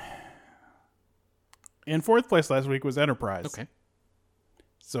fourth place last week was Enterprise. Okay.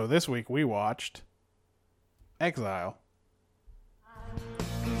 So this week we watched Exile.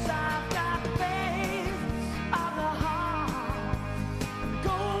 Cause I've got faith of the heart. Go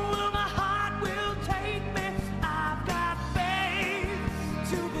where my heart will take me. I've got faith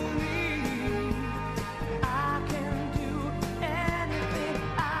to believe I can do anything.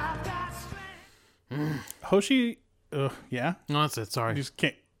 I've got strength. Hoshi, yeah, No, that's it. Sorry. you just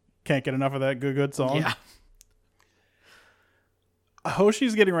can't get enough of that good song. Yeah.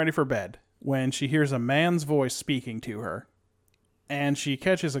 Hoshi's getting ready for bed when she hears a man's voice speaking to her, and she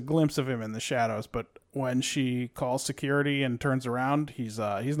catches a glimpse of him in the shadows. But when she calls security and turns around, he's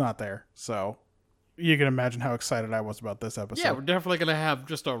not there. So you can imagine how excited I was about this episode. Yeah, we're definitely going to have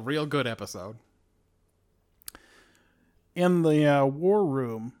just a real good episode. In the war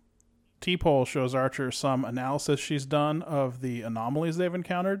room, T-Pole shows Archer some analysis she's done of the anomalies they've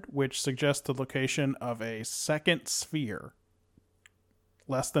encountered, which suggests the location of a second sphere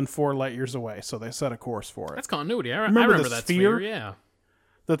less than 4 light years away. So they set a course for it. That's continuity. I Remember remember the that sphere? sphere. Yeah.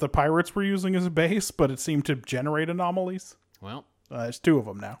 That the pirates were using as a base, but it seemed to generate anomalies. Well, There's 2 of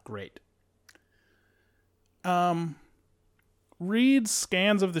them now. great. Reed's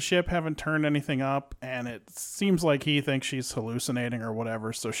scans of the ship haven't turned anything up, and it seems like he thinks she's hallucinating or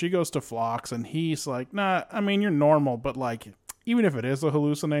whatever. So she goes to Phlox, and he's like, nah, I mean, you're normal, but like, even if it is a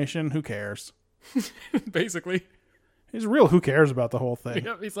hallucination, who cares? Basically. He's real who cares about the whole thing.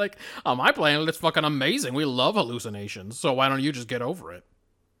 Yeah, he's like, on my planet, it's fucking amazing. We love hallucinations. So why don't you just get over it?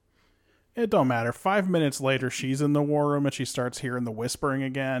 It don't matter. 5 minutes later, she's in the war room, and she starts hearing the whispering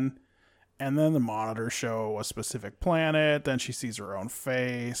again. And then the monitors show a specific planet. Then she sees her own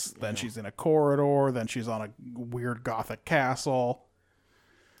face. Then she's in a corridor. Then she's on a weird gothic castle.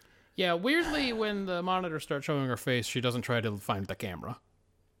 Yeah, weirdly, when the monitor starts showing her face, she doesn't try to find the camera.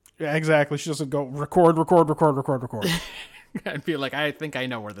 Yeah, exactly. She doesn't go record. I'd be like, I think I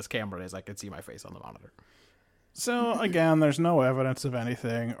know where this camera is. I can see my face on the monitor. So, again, there's no evidence of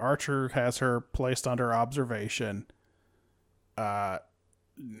anything. Archer has her placed under observation.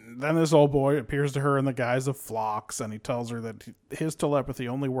 Then this old boy appears to her in the guise of Phlox, and he tells her that his telepathy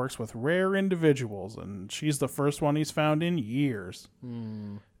only works with rare individuals, and she's the first one he's found in years.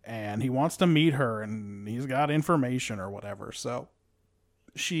 And he wants to meet her, and he's got information or whatever. So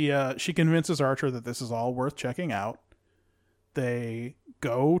she convinces Archer that this is all worth checking out. They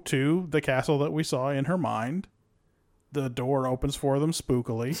go to the castle that we saw in her mind. The door opens for them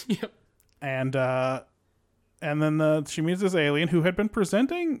spookily. Yep. And then she meets this alien who had been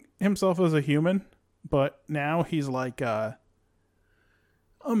presenting himself as a human, but now he's like a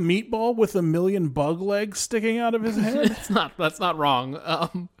meatball with a million bug legs sticking out of his head. That's not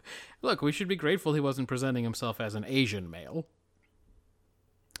wrong. Look, we should be grateful he wasn't presenting himself as an Asian male.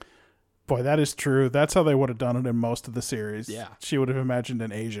 Boy, that is true. That's how they would have done it in most of the series. Yeah. She would have imagined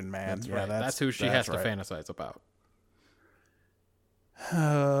an Asian man. That's Yeah, right. That's who she has to right. fantasize about.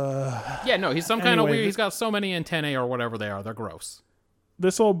 Yeah, no, he's some kind of Anyway, weird. He's got so many antennae or whatever they are. They're gross.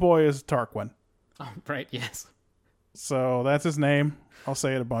 This old boy is Tarquin. Oh, right, yes. So that's his name. I'll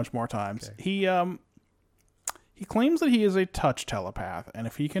say it a bunch more times. Okay. He claims that he is a touch telepath, and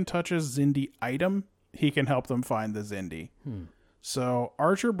if he can touch a Xindi item, he can help them find the Xindi. So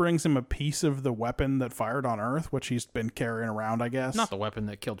Archer brings him a piece of the weapon that fired on Earth, which he's been carrying around, I guess. Not the weapon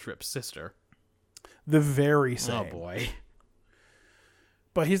that killed Trip's sister. The very same. Oh, boy.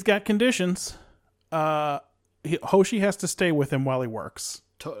 But he's got conditions. Hoshi has to stay with him while he works.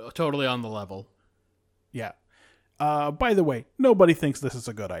 Totally on the level. Yeah. By the way, nobody thinks this is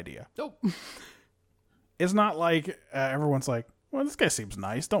a good idea. Nope. It's not like everyone's like, well, this guy seems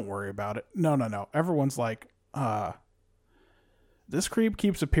nice. Don't worry about it. No. Everyone's like, this creep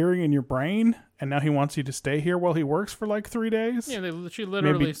keeps appearing in your brain, and now he wants you to stay here while he works for like 3 days? Yeah, she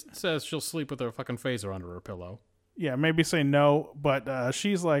literally says she'll sleep with her fucking phaser under her pillow. Yeah, maybe say no, but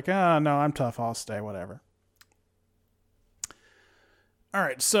she's like, no, I'm tough. I'll stay, whatever. All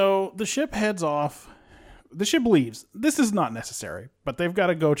right, so the ship heads off. The ship leaves. This is not necessary, but they've got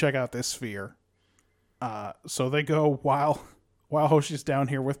to go check out this sphere. So they go while Hoshi's down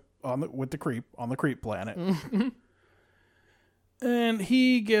here with the creep on the creep planet. And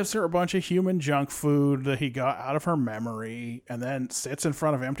he gives her a bunch of human junk food that he got out of her memory, and then sits in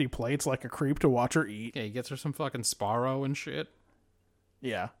front of empty plates like a creep to watch her eat. Yeah, he gets her some fucking Sparrow and shit.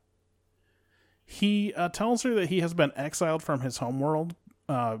 Yeah. He tells her that he has been exiled from his homeworld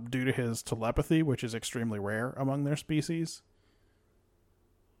due to his telepathy, which is extremely rare among their species.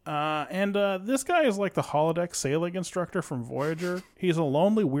 And this guy is like the holodeck sailing instructor from Voyager. He's a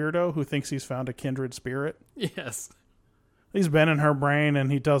lonely weirdo who thinks he's found a kindred spirit. Yes. He's been in her brain,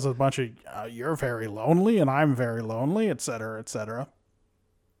 and he does a bunch of, you're very lonely, and I'm very lonely, etc., etc.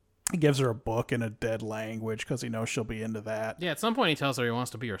 He gives her a book in a dead language, because he knows she'll be into that. Yeah, at some point he tells her he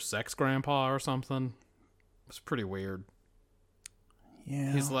wants to be her sex grandpa or something. It's pretty weird.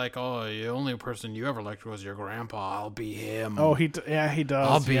 Yeah. He's like, oh, the only person you ever liked was your grandpa. I'll be him. Oh, he does.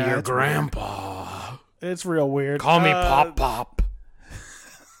 I'll be your it's grandpa. Weird. It's real weird. Call me Pop Pop.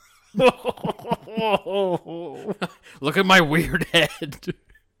 Look at my weird head.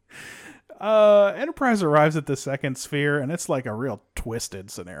 Enterprise arrives at the second sphere, and it's like a real twisted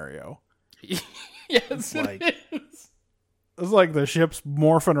scenario. Yes, like- it is. It's like the ship's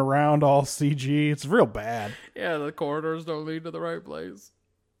morphing around all CG. It's real bad. Yeah, the corridors don't lead to the right place.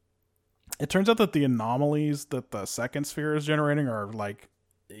 It turns out that the anomalies that the second sphere is generating are like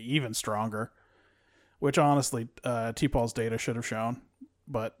even stronger, which honestly, T-Paul's data should have shown.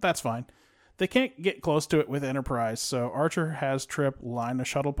 but that's fine. They can't get close to it with Enterprise, so Archer has Trip line a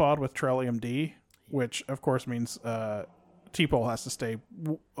shuttle pod with Trellium-D, which of course means T-Pole has to stay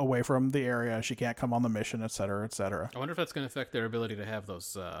away from the area. She can't come on the mission, etc., etc. I wonder if that's going to affect their ability to have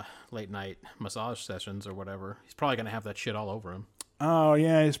those late-night massage sessions or whatever. He's probably going to have that shit all over him. Oh,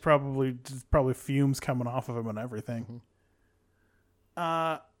 yeah, he's probably fumes coming off of him and everything.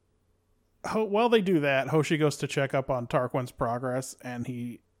 While they do that, Hoshi goes to check up on Tarquin's progress, and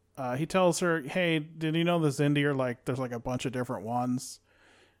he tells her, hey, did you know the Xindi are like, there's like a bunch of different ones?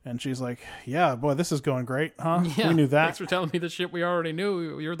 And she's like, yeah, boy, this is going great, huh? Yeah, we knew that. Thanks for telling me the shit we already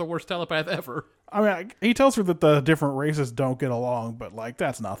knew. You're the worst telepath ever. I mean, he tells her that the different races don't get along, but like,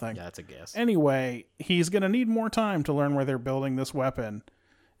 that's nothing. Yeah, that's a guess. Anyway, he's going to need more time to learn where they're building this weapon.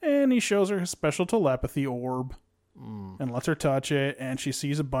 And he shows her his special telepathy orb and lets her touch it. And she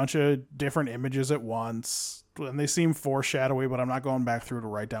sees a bunch of different images at once. And they seem foreshadowy, but I'm not going back through to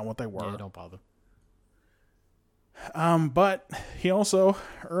write down what they were. Yeah, don't bother. But he also,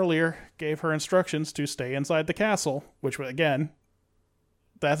 earlier, gave her instructions to stay inside the castle, which, again,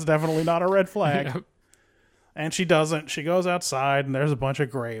 that's definitely not a red flag. Yep. And she doesn't. She goes outside, and there's a bunch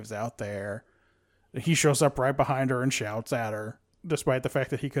of graves out there. He shows up right behind her and shouts at her, despite the fact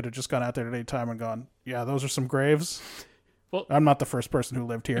that he could have just gone out there at any time and gone, yeah, those are some graves. Well, I'm not the first person who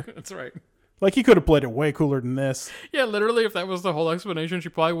lived here. that's right. Like, he could have played it way cooler than this. Yeah, literally, if that was the whole explanation, she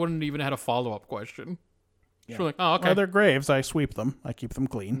probably wouldn't even had a follow-up question. She's like, oh, okay. Well, they're graves. I sweep them. I keep them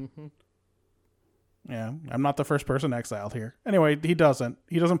clean. Yeah, I'm not the first person exiled here. Anyway, he doesn't.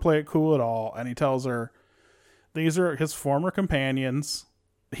 He doesn't play it cool at all, and he tells her these are his former companions.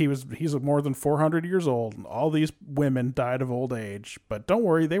 He's more than 400 years old, and all these women died of old age. But don't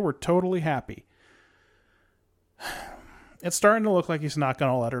worry, they were totally happy. It's starting to look like he's not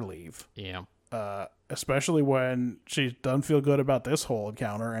going to let her leave. Yeah. Especially when she doesn't feel good about this whole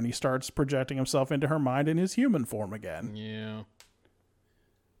encounter, and he starts projecting himself into her mind in his human form again. Yeah.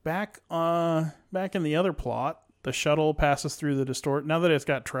 Back in the other plot, the shuttle passes through the distort. Now that it's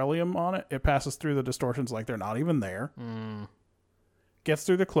got Trellium on it, it passes through the distortions like they're not even there. Gets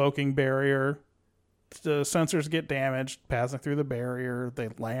through the cloaking barrier. The sensors get damaged passing through the barrier. They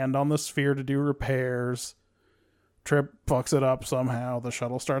land on the sphere to do repairs. Trip fucks it up somehow. The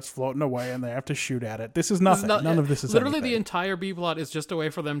shuttle starts floating away, and they have to shoot at it. This is nothing. None of this is literally anything. The entire B plot is just a way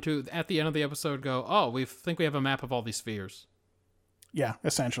for them to, at the end of the episode, go, "Oh, we think we have a map of all these spheres." Yeah,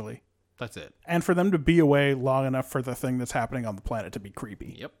 essentially. That's it. And for them to be away long enough for the thing that's happening on the planet to be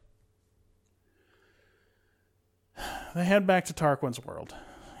creepy. Yep. They head back to Tarquin's world.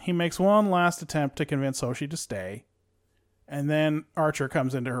 He makes one last attempt to convince Hoshi to stay, and then Archer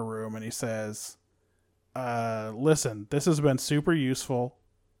comes into her room and he says, listen, this has been super useful.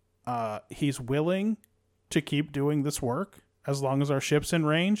 He's willing to keep doing this work as long as our ship's in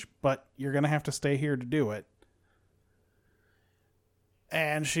range, but you're going to have to stay here to do it.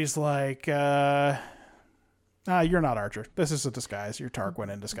 And she's like, you're not Archer. This is a disguise. You're Tarquin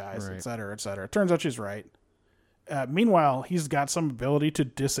in disguise, Right. etc., etc. Turns out she's right. Meanwhile, he's got some ability to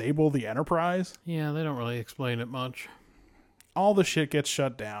disable the Enterprise. Yeah, they don't really explain it much. All the shit gets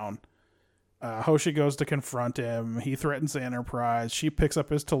shut down. Hoshi goes to confront him. He threatens the Enterprise. She picks up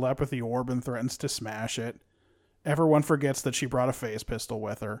his telepathy orb and threatens to smash it. Everyone forgets that she brought a phase pistol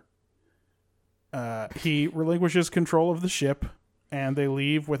with her. He relinquishes control of the ship, and they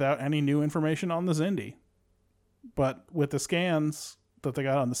leave without any new information on the Xindi. But with the scans that they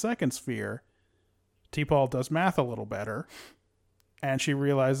got on the second sphere, T-Paul does math a little better, and she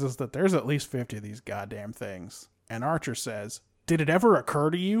realizes that there's at least 50 of these goddamn things. And Archer says, did it ever occur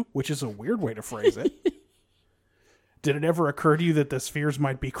to you, which is a weird way to phrase it, did it ever occur to you that the spheres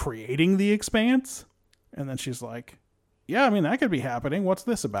might be creating the expanse? And then she's like, yeah, I mean, that could be happening. What's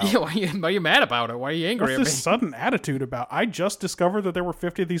this about? Yeah, why are you mad about it? Why are you angry What's at me? this sudden attitude about? I just discovered that there were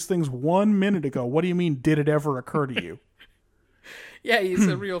 50 of these things 1 minute ago. What do you mean, did it ever occur to you? Yeah, he's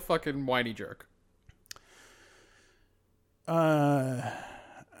a real fucking whiny jerk.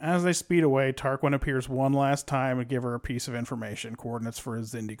 As they speed away, Tarquin appears one last time and give her a piece of information, coordinates for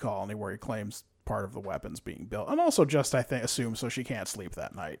his Xindi colony where he claims part of the weapon's being built. And also just, I think, assume so she can't sleep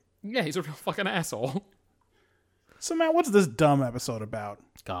that night. Yeah, he's a real fucking asshole. So, Matt, what's this dumb episode about?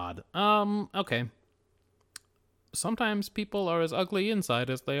 God. Okay. Sometimes people are as ugly inside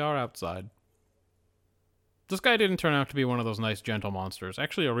as they are outside. This guy didn't turn out to be one of those nice, gentle monsters.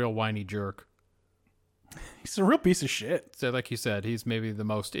 Actually, a real whiny jerk. He's a real piece of shit. So, like you said, he's maybe the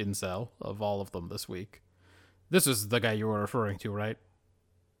most incel of all of them this week. This is the guy you were referring to, right?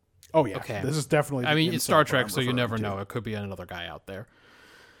 Oh, yeah. Okay. This is definitely I mean, the it's Star incel Trek, I'm so you referring never to. know. It could be another guy out there.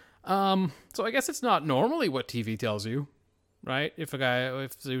 So I guess it's not normally what TV tells you. right? If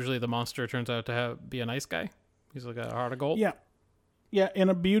usually the monster turns out to be a nice guy, he's like a heart of gold. Yeah. Yeah, in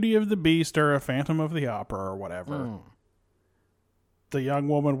a Beauty of the Beast or a Phantom of the Opera or whatever, the young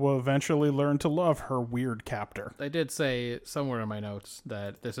woman will eventually learn to love her weird captor. They did say somewhere in my notes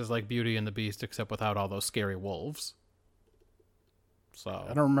that this is like Beauty and the Beast, except without all those scary wolves. So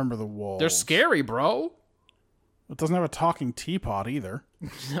I don't remember the wolves. they're scary, bro. It doesn't have a talking teapot either.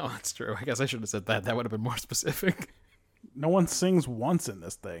 No, that's true. I guess I should have said that. That would have been more specific. No one sings once in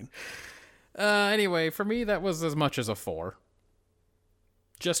this thing. Anyway, for me, that was as much as a 4.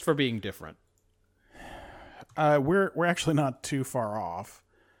 Just for being different. We're actually not too far off.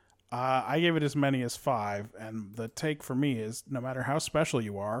 I gave it as many as 5, and the take for me is no matter how special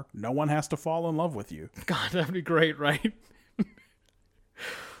you are, no one has to fall in love with you. God, that'd be great, right?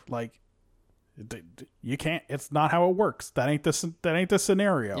 Like, you can't. It's not how it works. That ain't the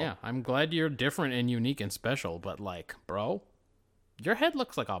scenario. Yeah, I'm glad you're different and unique and special, but like, bro, your head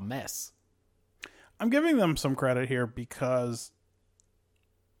looks like a mess. I'm giving them some credit here because,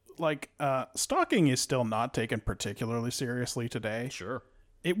 like, stalking is still not taken particularly seriously today. Sure.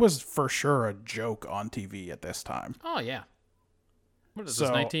 It was for sure a joke on TV at this time. Oh yeah. What is So,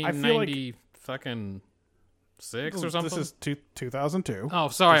 this? I feel 1990 fucking 6 or something? This is 2002. Oh,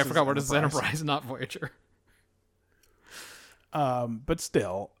 sorry, I This forgot. is What is Enterprise, not Voyager? But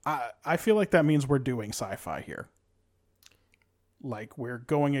still, I feel like that means we're doing sci-fi here. Like, we're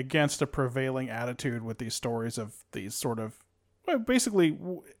going against a prevailing attitude with these stories of these sort of, well, basically,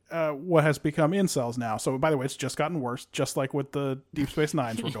 what has become incels now. So, by the way, it's just gotten worse, just like with the Deep Space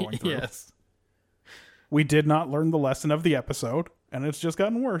Nines we're going through. Yes. We did not learn the lesson of the episode, and it's just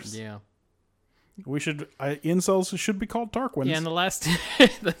gotten worse. Yeah. Incels should be called Tarquins. Yeah, in the last...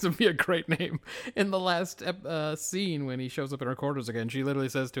 that would be a great name. In the last scene, when he shows up in her quarters again, she literally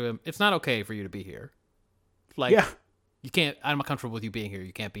says to him, "It's not okay for you to be here. Like, Yeah. you can't... I'm not comfortable with you being here.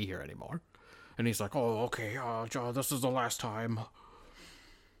 You can't be here anymore." And he's like, "Oh, okay, this is the last time."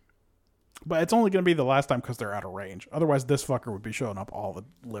 But it's only going to be the last time because they're out of range. Otherwise, this fucker would be showing up all the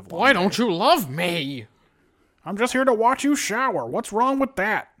live long. Why don't you love me? I'm just here to watch you shower. What's wrong with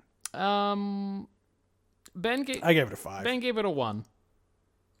that? Ben gave I gave it a 5. Ben gave it a 1.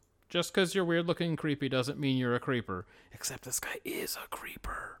 Just because you're weird looking and creepy doesn't mean you're a creeper. Except this guy is a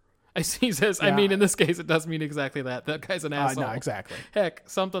creeper. He says, I Yeah. mean, in this case, it does mean exactly that. That guy's an asshole. No, exactly. Heck,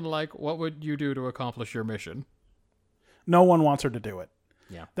 something like, what would you do to accomplish your mission? No one wants her to do it.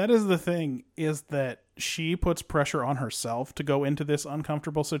 Yeah. That is the thing, is that she puts pressure on herself to go into this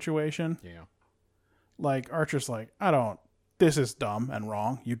uncomfortable situation. Yeah. Like, Archer's like, this is dumb and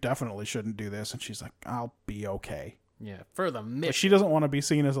wrong. You definitely shouldn't do this. And she's like, I'll be okay. Yeah, for the mission. Like, she doesn't want to be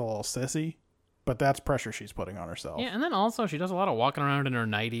seen as a little sissy, but that's pressure she's putting on herself. Yeah, and then also she does a lot of walking around in her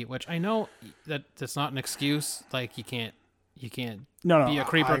nightie, which I know that's not an excuse. Like, you can't No, be a I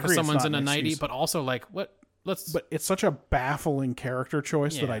creeper agree, because it's someone's not in a an nightie, excuse. but also, like, what? But it's such a baffling character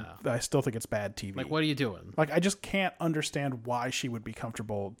choice Yeah. that I still think it's bad TV. Like, what are you doing? Like, I just can't understand why she would be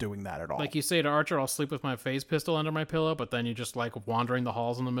comfortable doing that at all. Like, you say to Archer, "I'll sleep with my phase pistol under my pillow," but then you're just, like, wandering the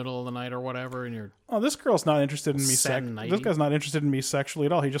halls in the middle of the night or whatever, and you're... Oh, this girl's not interested in me. Satin This nightie. guy's not interested in me sexually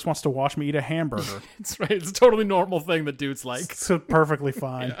at all. He just wants to watch me eat a hamburger. It's right. It's a totally normal thing that dudes like. It's perfectly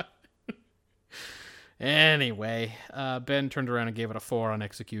fine. Anyway, Ben turned around and gave it a 4 on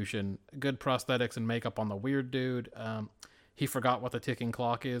execution. Good prosthetics and makeup on the weird dude. He forgot what the ticking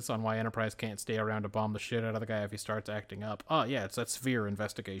clock is on why Enterprise can't stay around to bomb the shit out of the guy if he starts acting up. Oh, yeah, it's that sphere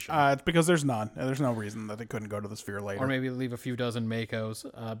investigation. It's because there's none. There's no reason that they couldn't go to the sphere later. Or maybe leave a few dozen Makos.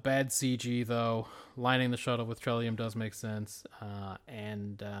 Bad CG, though. Lining the shuttle with Trillium does make sense.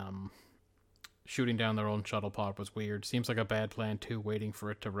 And shooting down their own shuttle pod was weird. Seems like a bad plan, too, waiting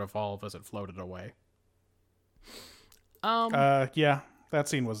for it to revolve as it floated away. Yeah, that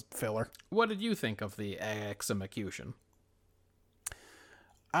scene was filler. What did you think of the execution?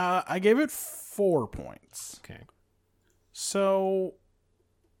 I gave it 4 points. Okay. So,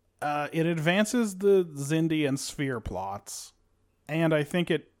 it advances the Xindi and Sphere plots, and I think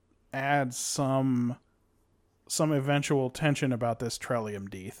it adds some eventual tension about this Trillium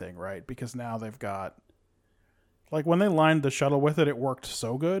D thing, right? Because now they've got, like, when they lined the shuttle with it, it worked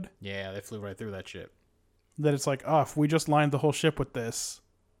so good Yeah, they flew right through that shit. that it's like, oh, if we just lined the whole ship with this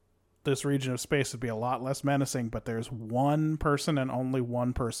region of space, would be a lot less menacing. But there's one person and only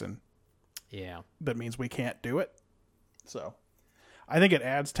one person. Yeah. That means we can't do it. So I think it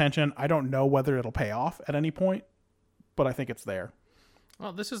adds tension. I don't know whether it'll pay off at any point, but I think it's there.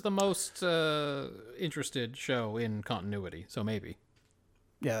 Well, this is the most interested show in continuity, so maybe.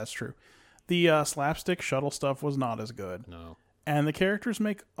 Yeah, that's true. The slapstick shuttle stuff was not as good. No. And the characters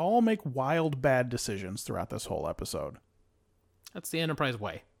make wild bad decisions throughout this whole episode. That's the Enterprise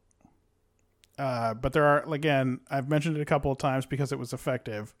way. But there are, again, I've mentioned it a couple of times because it was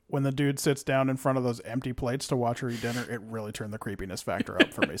effective. When the dude sits down in front of those empty plates to watch her eat dinner, it really turned the creepiness factor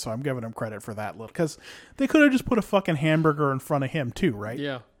up for me. So I'm giving him credit for that little, because they could have just put a fucking hamburger in front of him too, right?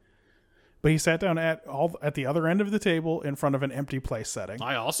 Yeah. But he sat down at the other end of the table in front of an empty place setting,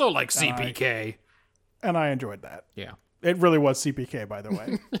 I also like CPK. and I enjoyed that. Yeah. It really was CPK, by the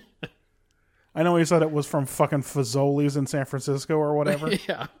way. I know he said it was from fucking Fazoli's in San Francisco or whatever.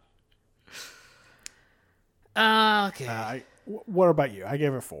 Yeah. Okay. What about you? I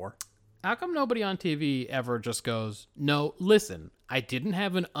gave it 4. How come nobody on TV ever just goes, no, listen, I didn't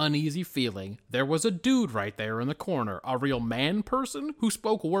have an uneasy feeling. There was a dude right there in the corner, a real man person who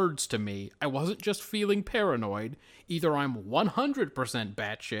spoke words to me. I wasn't just feeling paranoid. Either I'm 100%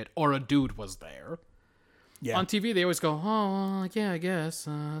 batshit or a dude was there. Yeah. On TV, they always go, oh, yeah, I guess.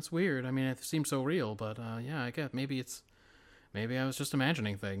 That's weird. I mean, it seems so real, but yeah, I guess maybe I was just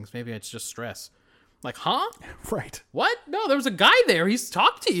imagining things. Maybe it's just stress. Like, huh? Right. What? No, there was a guy there. He's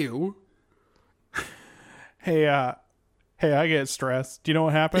talked to you. Hey, I get stressed. Do you know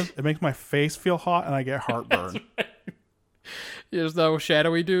what happens? It makes my face feel hot and I get heartburn. There's those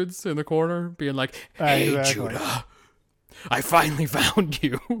shadowy dudes in the corner being like, hey, Exactly. Judah, I finally found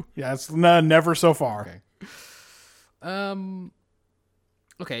you. Yeah, it's never so far. Okay.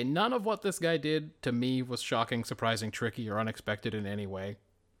 Okay, none of what this guy did to me was shocking, surprising, tricky, or unexpected in any way.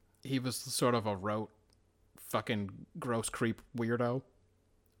 He was sort of a rote, fucking gross creep weirdo.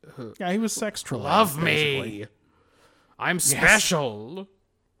 Yeah, he was sex trolling. Love basically. me. I'm special.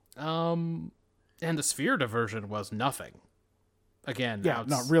 And the sphere diversion was nothing. Again, Yeah,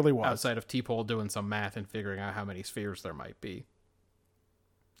 no, it really was. outside of T-Pole doing some math and figuring out how many spheres there might be.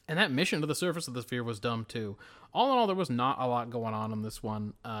 And that mission to the surface of the sphere was dumb too. All in all, there was not a lot going on in this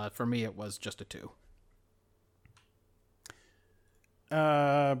one. For me, it was just a 2.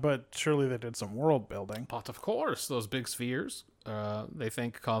 But surely they did some world building. But of course, those big spheres, they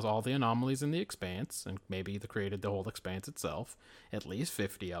think cause all the anomalies in the expanse, and maybe they created the whole expanse itself. At least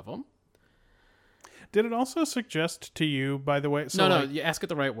 50 of them. Did it also suggest to you, by the way? So No, you ask it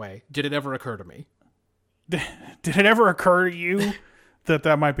the right way. Did it ever occur to me? Did it ever occur to you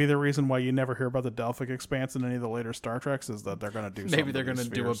that might be the reason why you never hear about the Delphic expanse in any of the later Star Treks? Is that they're going to do something? Maybe they're going to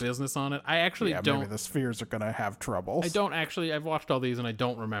do a business on it. I actually Yeah, don't. maybe the spheres are going to have troubles. I don't actually. I've watched all these and I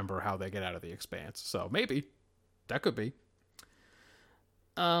don't remember how they get out of the expanse. So maybe that could be.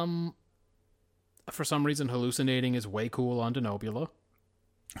 For some reason, hallucinating is way cool on Denobula.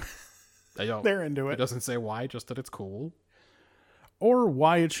 I don't. They're into It it. doesn't say why, just that it's cool. Or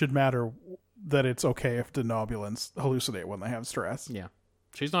why it should matter that it's okay if denobulans hallucinate when they have stress. Yeah,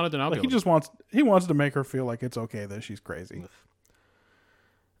 she's not a Denobula. Like he wants to make her feel like it's okay that she's crazy.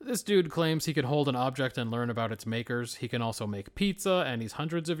 This dude claims he can hold an object and learn about its makers. He can also make pizza, and he's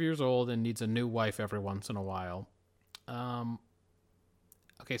hundreds of years old and needs a new wife every once in a while.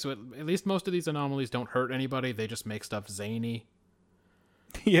 Okay, so at least most of these anomalies don't hurt anybody. They just make stuff zany.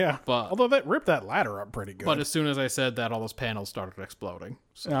 Yeah, But- although that ripped that ladder up pretty good. But as soon as I said that, all those panels started exploding.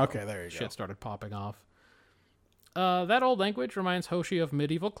 So Okay, there you go. shit started popping off. That old language reminds Hoshi of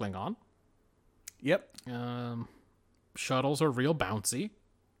medieval Klingon. Yep. Shuttles are real bouncy.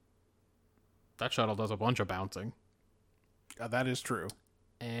 That shuttle does a bunch of bouncing. That is true.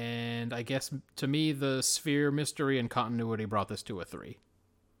 And I guess, to me, the sphere, mystery, and continuity brought this to a 3.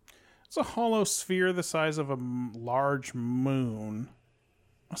 It's a hollow sphere the size of a large moon.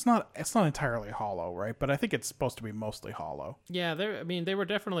 It's not entirely hollow, right? But I think it's supposed to be mostly hollow. Yeah, they were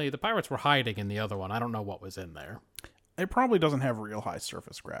definitely... The pirates were hiding in the other one. I don't know what was in there. It probably doesn't have real high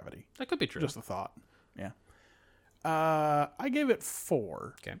surface gravity. That could be true. Just a thought. Yeah. I gave it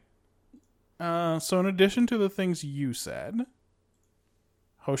 4. Okay. So in addition to the things you said,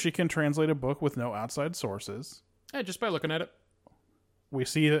 Hoshi can translate a book with no outside sources. Hey, just by looking at it. We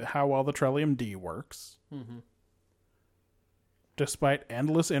see how well the Trellium D works. Mm-hmm. Despite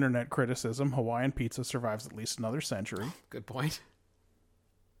endless internet criticism, Hawaiian pizza survives at least another century. Good point.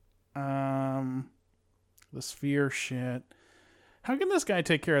 The sphere shit. How can this guy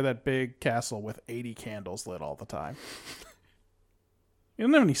take care of that big castle with 80 candles lit all the time? He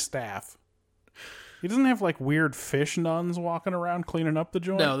doesn't have any staff. He doesn't have like weird fish nuns walking around cleaning up the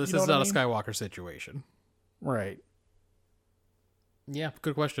joint. No, this You know is what I not mean? a Skywalker situation. Right. Yeah,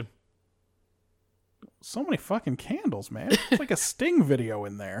 good question. So many fucking candles, man. It's like a Sting video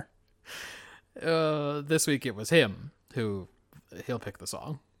in there. This week it was him who... He'll pick the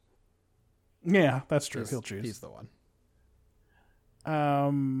song. Yeah, that's true. He's- He'll choose. He's the one.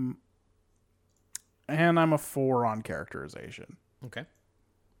 And I'm a 4 on characterization. Okay.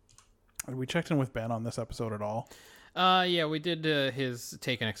 Have we checked in with Ben on this episode at all? Yeah, we did his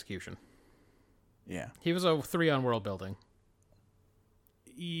take and execution. Yeah. He was a 3 on world building.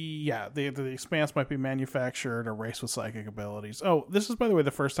 Yeah, the Expanse might be manufactured, a race with psychic abilities. Oh, this is, by the way, the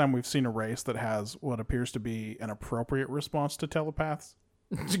first time we've seen a race that has what appears to be an appropriate response to telepaths.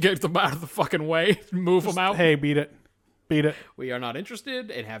 To get them out of the fucking way, move them out. Hey, beat it. Beat it. We are not interested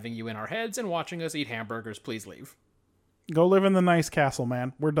in having you in our heads and watching us eat hamburgers. Please leave. Go live in the nice castle,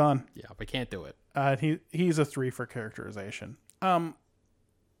 man. We're done. Yeah, we can't do it. He's a 3 for characterization.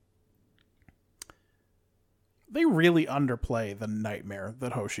 They really underplay the nightmare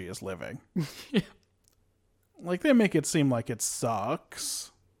that Hoshi is living. Like, they make it seem like it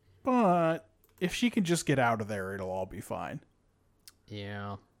sucks, but if she can just get out of there, it'll all be fine.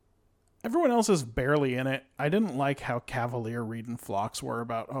 Yeah. Everyone else is barely in it. I didn't like how cavalier Reed and Phlox were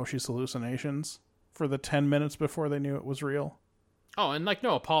about Hoshi's hallucinations for the 10 minutes before they knew it was real. Oh, and like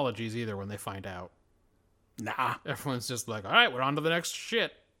no apologies either when they find out. Nah. Everyone's just like, all right, we're on to the next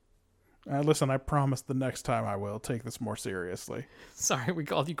shit. Listen, I promise the next time I will take this more seriously. Sorry, we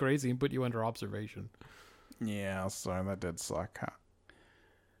called you crazy and put you under observation. Yeah, sorry, that did suck.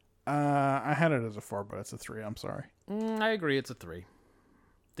 I had it as a 4, but it's a 3. I'm sorry. I agree, it's a 3.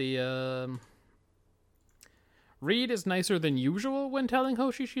 The Reed is nicer than usual when telling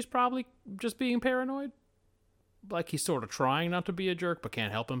Hoshi she's probably just being paranoid. Like he's sort of trying not to be a jerk, but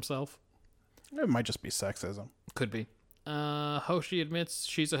can't help himself. It might just be sexism. Could be. Hoshi admits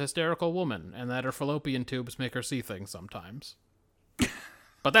she's a hysterical woman and that her fallopian tubes make her see things sometimes.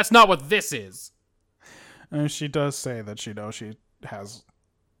 But that's not what this is. She does say that she knows she has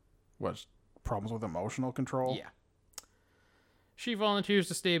problems with emotional control. Yeah. She volunteers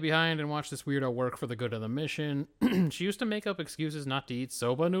to stay behind and watch this weirdo work for the good of the mission. She used to make up excuses not to eat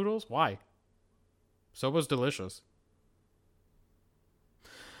soba noodles. Why? Soba's delicious.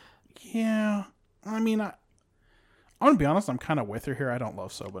 Yeah. I mean, I'm going to be honest, I'm kind of with her here. I don't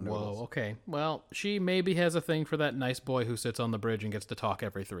love soba noodles. Whoa, okay. Well, she maybe has a thing for that nice boy who sits on the bridge and gets to talk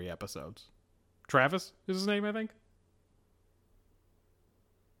every 3 episodes. Travis is his name, I think.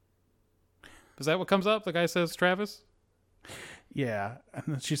 Is that what comes up? The guy says Travis? Yeah. And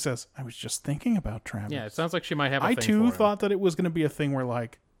then she says, I was just thinking about Travis. Yeah, it sounds like she might have a I thing too for him. thought that it was going to be a thing where,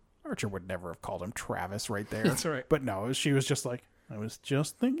 like, Archer would never have called him Travis right there. That's right. But no, she was just like, I was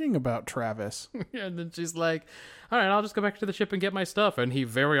just thinking about Travis. And then she's like, all right, I'll just go back to the ship and get my stuff. And he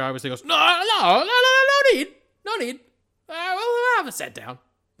very obviously goes, no need. We'll have a sit down.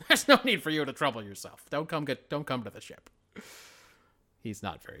 There's no need for you to trouble yourself. Don't come to the ship. He's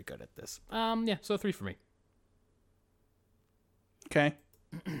not very good at this. Yeah, so 3 for me. Okay.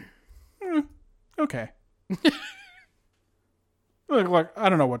 Okay. Look, I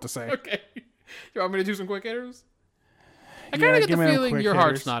don't know what to say. Okay. You want me to do some quick hitters? I kind of get give the me them feeling quick your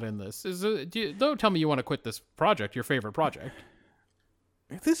heart's hitters. not in this. Don't tell me you want to quit this project, your favorite project.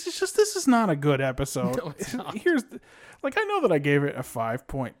 This is not a good episode. No, it's not. I know that I gave it a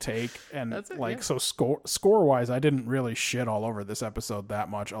 5-point take, and That's it, yeah. so score wise, I didn't really shit all over this episode that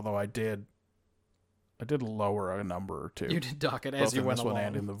much. Although I did lower a number or 2. You did dock it both as you in went this along. one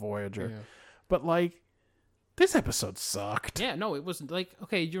and in the Voyager. Yeah. But this episode sucked. Yeah, no, it was like,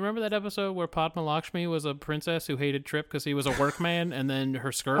 okay, do you remember that episode where Padma Lakshmi was a princess who hated Trip because he was a workman and then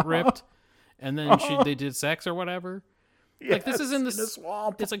her skirt ripped and then they did sex or whatever? Like, this is in the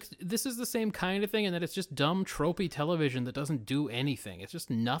swamp. It's like, this is the same kind of thing in that it's just dumb, tropey television that doesn't do anything. It's just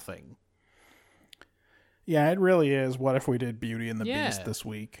nothing. Yeah, it really is. What if we did Beauty and the Yeah. Beast this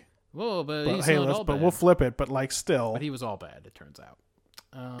week? Whoa, but But he's hey, not all but bad. we'll flip it. But still, But he was all bad, it turns out.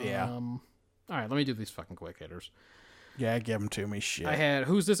 Yeah. All right, let me do these fucking quick hitters. yeah, give them to me. Shit. I had,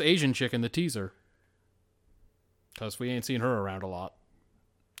 who's this Asian chick in the teaser? Because we ain't seen her around a lot.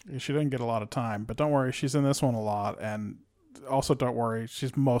 She didn't get a lot of time, but don't worry, she's in this one a lot, and also don't worry,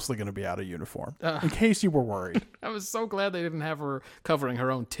 she's mostly going to be out of uniform. In case you were worried. I was so glad they didn't have her covering her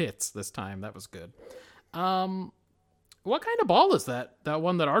own tits this time. That was good. What kind of ball is that? That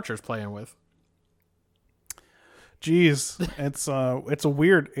one that Archer's playing with? Jeez,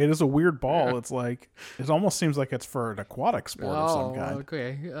 it is a weird ball. It's like, it almost seems like it's for an aquatic sport of some kind.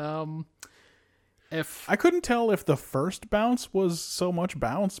 Okay. If I couldn't tell if the first bounce was so much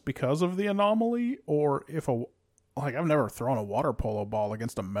bounce because of the anomaly, or if I've never thrown a water polo ball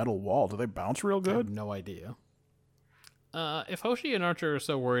against a metal wall. Do they bounce real I have good? no idea. If Hoshi and Archer are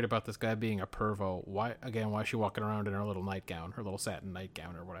so worried about this guy being a pervo, why is she walking around in her little nightgown, her little satin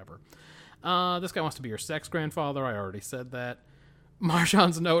nightgown or whatever? This guy wants to be her sex grandfather. I already said that.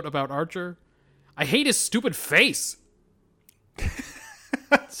 Marjan's note about Archer. I hate his stupid face.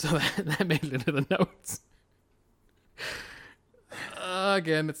 So that made it into the notes.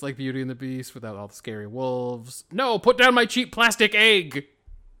 Again, it's like Beauty and the Beast without all the scary wolves. No, put down my cheap plastic egg!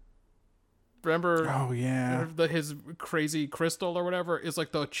 Remember? Oh, yeah. His crazy crystal or whatever is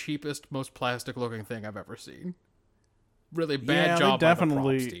like the cheapest, most plastic-looking thing I've ever seen. Really bad job by the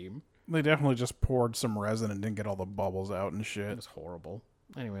props team. They definitely just poured some resin and didn't get all the bubbles out and It shit. was horrible.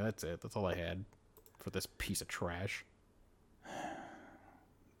 Anyway, that's it. That's all I had for this piece of trash.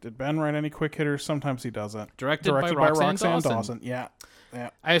 Did Ben write any quick hitters? Sometimes he doesn't. Directed by Roxanne Dawson. Yeah.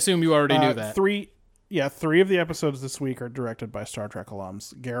 I assume you already knew that. Three of the episodes this week are directed by Star Trek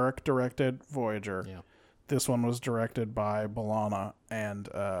alums. Garrick directed Voyager. Yeah. This one was directed by B'Elanna, and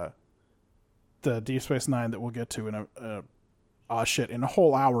the Deep Space Nine that we'll get to in in a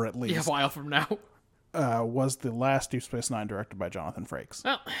whole hour at Yeah, least, a while from now. was the last Deep Space Nine directed by Jonathan Frakes.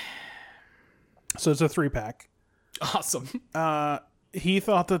 Well, So it's a 3-pack. awesome. He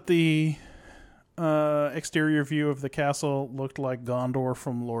thought that the exterior view of the castle looked like Gondor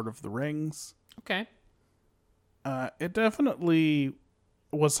from Lord of the Rings. Okay. It definitely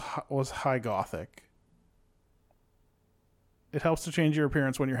was high gothic. It helps to change your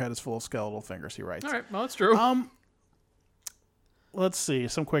appearance when your head is full of skeletal fingers, he writes. All right. Well, that's true. Let's see,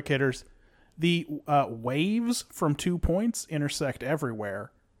 some quick hitters. The waves from 2 points intersect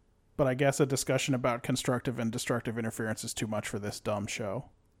everywhere, but I guess a discussion about constructive and destructive interference is too much for this dumb show.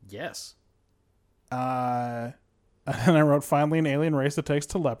 Yes. And I wrote, finally an alien race that takes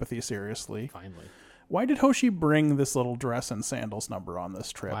telepathy seriously. Finally. Why did Hoshi bring this little dress and sandals number on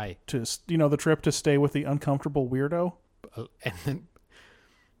this trip? Why? The trip to stay with the uncomfortable weirdo? And then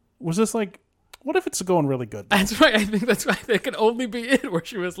Was this like, what if it's going really good? that's right. I think that's right. That could only be it, where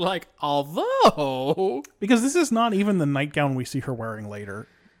she was like, although. Because this is not even the nightgown we see her wearing later.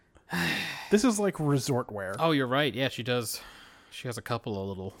 This is like resort wear. Oh, you're right. Yeah, she does. She has a couple of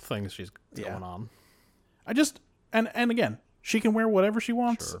little things she's going on. I just, and again, she can wear whatever she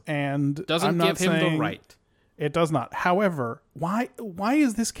wants, Sure. and Doesn't I'm not give him the saying right. It does not. However, why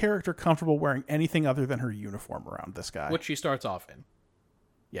is this character comfortable wearing anything other than her uniform around this guy? Which she starts off in.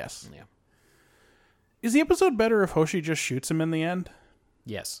 Yes. Yeah. Is the episode better if Hoshi just shoots him in the end?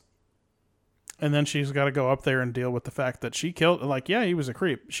 Yes. And then she's got to go up there and deal with the fact that she killed, like, yeah, he was a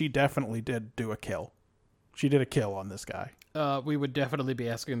creep. She definitely did do a kill. She did a kill on this guy. We would definitely be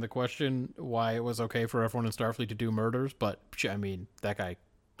asking the question why it was okay for everyone in Starfleet to do murders, but I mean, that guy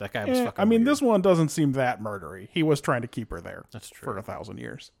was fucking I mean, weird. this one doesn't seem that murdery. He was trying to keep her there. That's true. For 1,000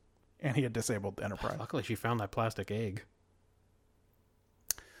 years. And he had disabled the Enterprise. Luckily, she found that plastic egg.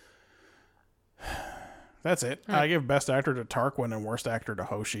 That's it. I give best actor to Tarquin and worst actor to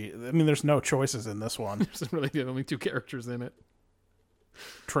Hoshi. I mean, there's no choices in this one. There's really the only two characters in it.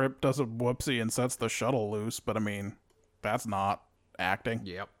 Trip does a whoopsie and sets the shuttle loose, but I mean, that's not acting.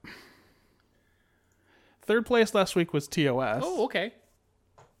 Yep. Third place last week was TOS. Oh, okay.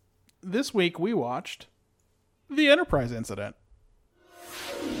 This week we watched The Enterprise Incident.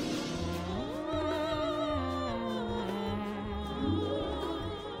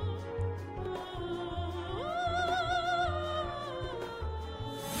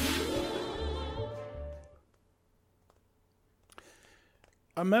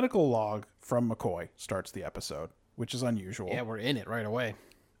 A medical log from McCoy starts the episode, which is unusual. Yeah, we're in it right away.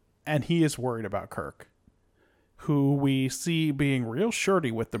 And he is worried about Kirk, who we see being real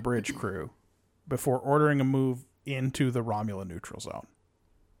shirty with the bridge crew before ordering a move into the Romulan neutral zone.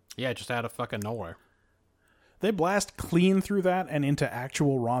 Yeah, just out of fucking nowhere. They blast clean through that and into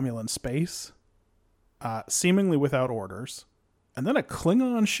actual Romulan space, seemingly without orders. And then a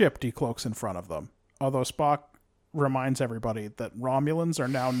Klingon ship decloaks in front of them, although Spock reminds everybody that Romulans are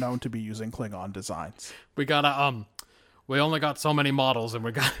now known to be using Klingon designs. We gotta, we only got so many models, and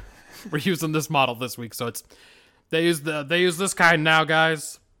we're using this model this week, so they use this kind now,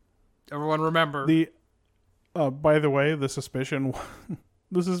 guys. Everyone remember. By the way, the suspicion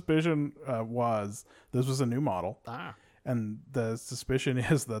was this was a new model. And the suspicion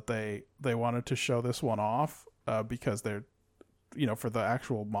is that they wanted to show this one off because they're, for the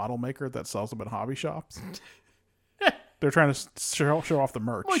actual model maker that sells them in hobby shops. They're trying to show off the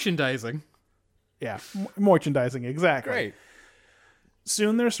merch. Merchandising. Yeah, merchandising, exactly. Great.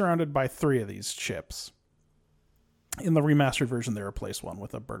 Soon they're surrounded by 3 of these ships. In the remastered version, they replaced one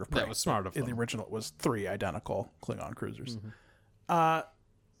with a bird of prey. That was smart of In the them. original, it was 3 identical Klingon cruisers. A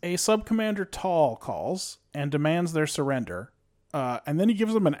sub-commander Tall calls and demands their surrender. And then he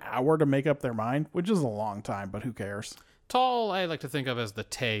gives them an hour to make up their mind, which is a long time, but who cares? Tall, I like to think of as the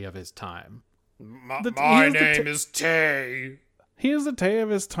Tay of his time. My name is Tay. He is the Tay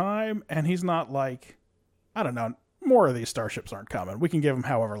of his time, and he's not like, I don't know, more of these starships aren't coming. We can give him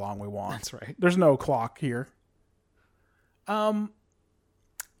however long we want. That's right. There's no clock here.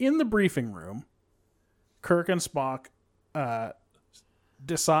 in the briefing room, Kirk and Spock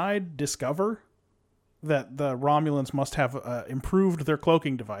discover that the Romulans must have improved their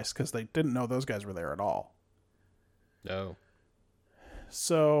cloaking device because they didn't know those guys were there at all. No.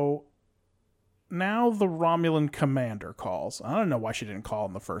 So now the Romulan commander calls. I don't know why she didn't call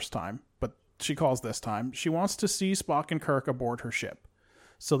him the first time, but she calls this time. She wants to see Spock and Kirk aboard her ship.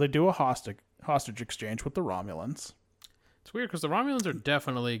 So they do a hostage exchange with the Romulans. It's weird because the Romulans are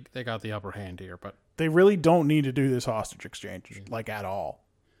definitely, they got the upper hand here, but They really don't need to do this hostage exchange, like, at all.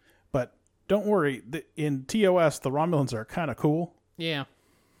 But don't worry. In TOS, the Romulans are kind of cool. yeah.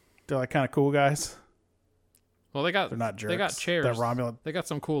 They're, like, kind of cool guys. Well, they got They're not jerks. They got chairs. They're Romulan. They got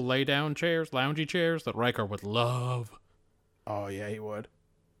some cool lay down chairs, loungy chairs that Riker would love. Oh, yeah, he would.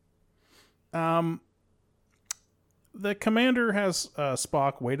 The commander has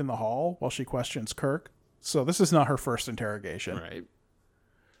Spock wait in the hall while she questions Kirk. So this is not her first interrogation. Right.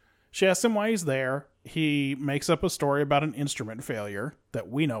 She asks him why he's there. He makes up a story about an instrument failure that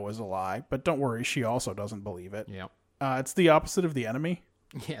we know is a lie, but don't worry, she also doesn't believe it. Yeah. It's the opposite of the enemy,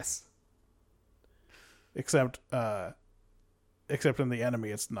 Yes. except in the enemy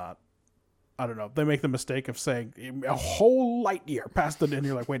it's not. I don't know. They make the mistake of saying a whole light year past the, and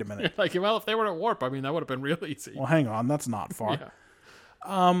you're like, wait a minute. Like, well, if they were at warp, I mean, that would have been real easy. Well, hang on, that's not far.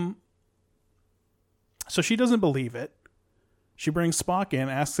 Yeah. So she doesn't believe it. She brings Spock in,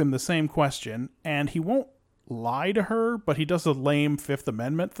 asks him the same question, and he won't lie to her, but he does a lame Fifth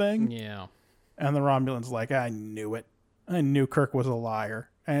Amendment thing. Yeah. And the Romulan's like, I knew it. I knew Kirk was a liar.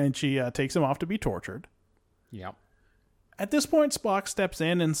 And she takes him off to be tortured. Yeah. At this point, Spock steps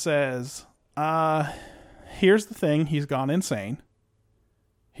in and says, here's the thing. He's gone insane.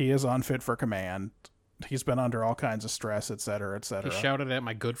 He is unfit for command. He's been under all kinds of stress, etc., etc. He shouted at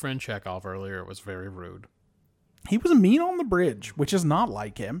my good friend Chekhov earlier. It was very rude. He was mean on the bridge, which is not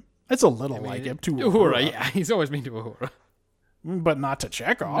like him. It's a little like him to Uhura. Yeah, he's always mean to Uhura. but not to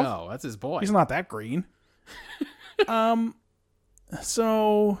Chekhov. No, that's his boy. He's not that green.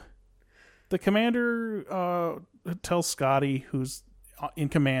 So the commander tells Scotty, who's in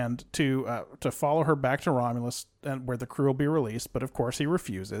command, to follow her back to Romulus, and where the crew will be released. But of course, he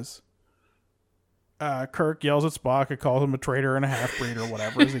refuses. Kirk yells at Spock and calls him a traitor and a half-breed or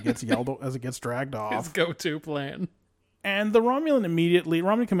whatever as it gets dragged His off. go-to plan. And the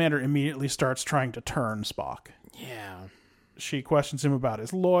Romulan commander immediately starts trying to turn Spock. Yeah. She questions him about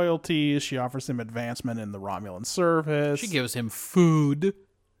his loyalties. She offers him advancement in the Romulan service. She gives him food.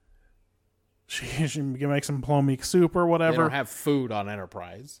 She makes him plomeek soup or They whatever. don't have food on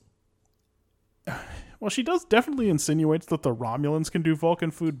Enterprise. Well, she does definitely insinuates that the Romulans can do Vulcan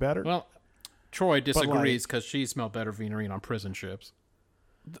food better. Well, Troy disagrees because she smelled better veneering on prison ships.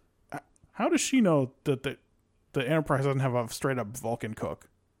 How does she know that the Enterprise doesn't have a straight up Vulcan cook?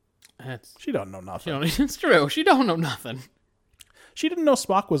 That's, She don't know nothing. it's true. She don't know nothing. She didn't know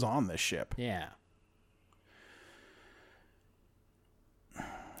Spock was on this ship. Yeah.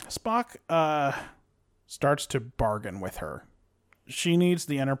 Spock starts to bargain with her. She needs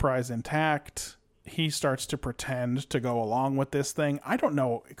the Enterprise intact. He starts to pretend to go along with this thing. I don't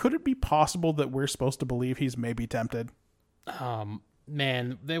know. Could it be possible that we're supposed to believe he's maybe tempted?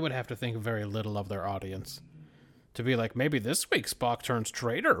 Man, they would have to think very little of their audience to be like, maybe this week Spock turns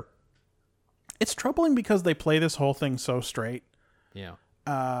traitor. It's troubling because they play this whole thing so straight. Yeah.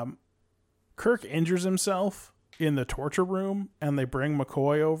 Kirk injures himself in the torture room, and they bring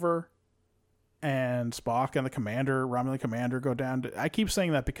McCoy over, and Spock and the commander, Romulan commander, go down to... I keep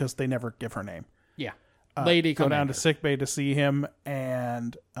saying that because they never give her name. Yeah. Lady Go down Commander. to sickbay to see him,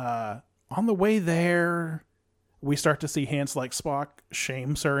 and on the way there, we start to see hints like Spock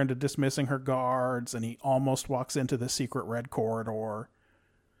shames her into dismissing her guards, and he almost walks into the secret red corridor.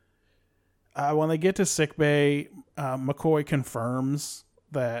 When they get to sickbay, McCoy confirms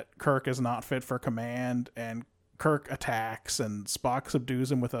that Kirk is not fit for command, and Kirk attacks, and Spock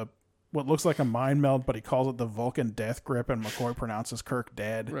subdues him with what looks like a mind meld, but he calls it the Vulcan death grip, and McCoy pronounces Kirk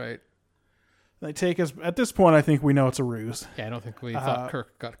dead. Right. They take us... At this point, I think we know it's a ruse. Yeah, I don't think we thought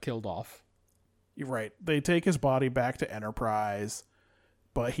Kirk got killed off. You're right. They take his body back to Enterprise,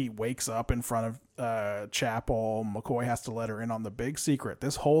 but he wakes up in front of Chapel. McCoy has to let her in on the big secret.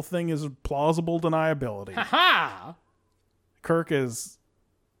 This whole thing is plausible deniability. Ha! Kirk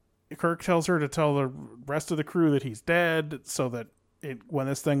tells her to tell the rest of the crew that he's dead, so that when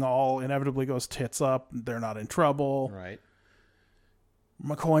this thing all inevitably goes tits up, they're not in trouble. Right.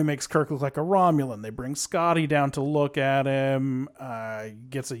 McCoy makes Kirk look like a Romulan. They bring Scotty down to look at him.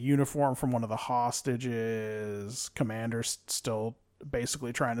 Gets a uniform from one of the hostages. Commander's still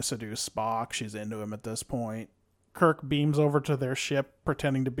basically trying to seduce Spock. She's into him at this point. Kirk beams over to their ship,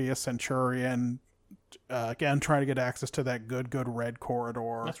 pretending to be a Centurion. Again, trying to get access to that good red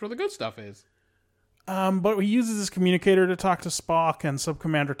corridor. That's where the good stuff is. But he uses his communicator to talk to Spock, and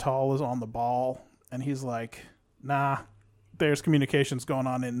Subcommander Tall is on the ball. And he's like, nah, there's communications going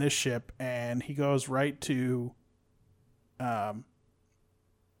on in this ship. And he goes right to... I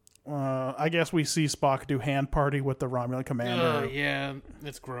guess we see Spock do hand party with the Romulan commander. Yeah,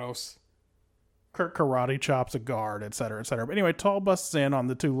 it's gross. Kirk karate chops a guard, etc., etc. But anyway, Tall busts in on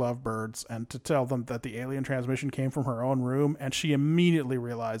the two lovebirds and to tell them that the alien transmission came from her own room, and she immediately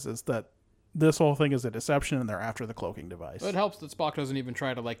realizes that this whole thing is a deception and they're after the cloaking device. It helps that Spock doesn't even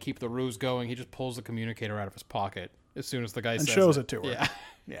try to like keep the ruse going. He just pulls the communicator out of his pocket as soon as the guy and says shows it to her. Yeah.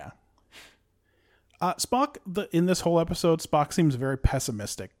 Yeah. Spock, in this whole episode, Spock seems very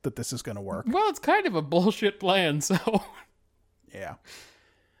pessimistic that this is going to work. Well, it's kind of a bullshit plan, so... Yeah.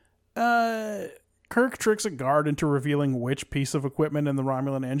 Kirk tricks a guard into revealing which piece of equipment in the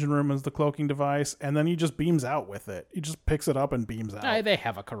Romulan engine room is the cloaking device, and then he just beams out with it. He just picks it up and beams out. They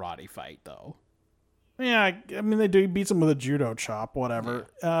have a karate fight, though. Yeah, I mean, they do. He beats him with a judo chop, whatever.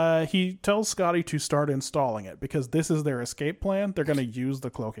 Yeah. He tells Scotty to start installing it, because this is their escape plan. They're going to use the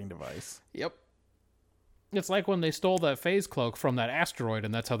cloaking device. Yep. It's like when they stole that phase cloak from that asteroid,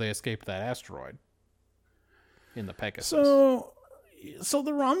 and that's how they escaped that asteroid. In the Pegasus. So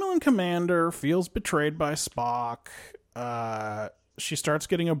the Romulan commander feels betrayed by Spock. She starts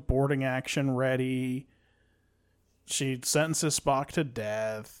getting a boarding action ready. She sentences Spock to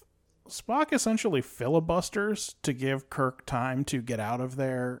death. Spock essentially filibusters to give Kirk time to get out of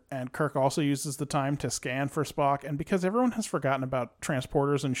there, and Kirk also uses the time to scan for Spock, and because everyone has forgotten about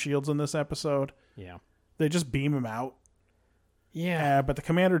transporters and shields in this episode, yeah, they just beam him out. Yeah. But the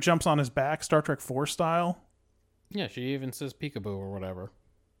commander jumps on his back, Star Trek 4 style. Yeah, she even says peekaboo or whatever.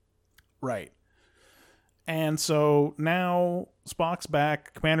 Right. And so now Spock's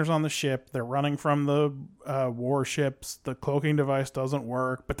back, commander's on the ship, they're running from the warships, the cloaking device doesn't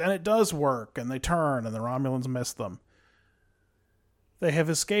work, but then it does work, and they turn, and the Romulans miss them. They have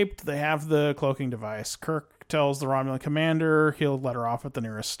escaped, they have the cloaking device. Kirk tells the Romulan commander he'll let her off at the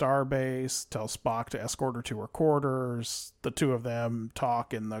nearest starbase, tells Spock to escort her to her quarters. The two of them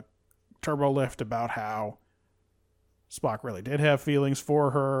talk in the turbo lift about how Spock really did have feelings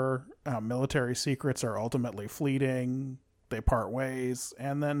for her. Military secrets are ultimately fleeting. They part ways.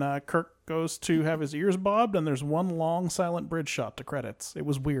 And then Kirk goes to have his ears bobbed, and there's one long silent bridge shot to credits. It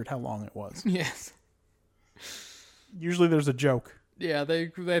was weird how long it was. Yes. Usually there's a joke. Yeah,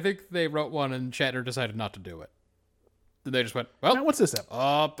 I think they wrote one and Shatner decided not to do it. Then they just went, well, now, what's this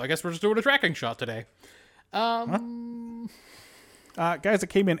episode? I guess we're just doing a tracking shot today. Guys, it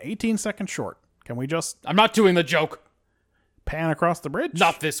came in 18 seconds short. Can we just I'm not doing the joke. pan across the bridge?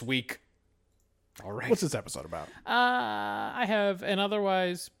 Not this week. All right. What's this episode about? I have an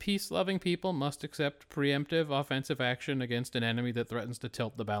otherwise peace-loving people must accept preemptive offensive action against an enemy that threatens to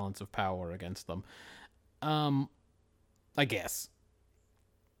tilt the balance of power against them. I guess.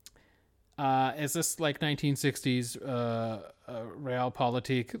 Is this like 1960s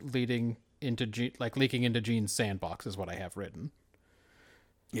realpolitik leaking into Gene's sandbox is what I have written.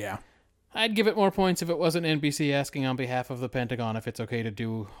 Yeah. I'd give it more points if it wasn't NBC asking on behalf of the Pentagon if it's okay to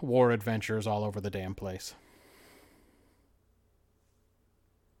do war adventures all over the damn place.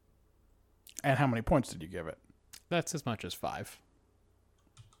 And how many points did you give it? That's as much as 5.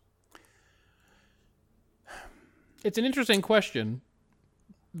 It's an interesting question.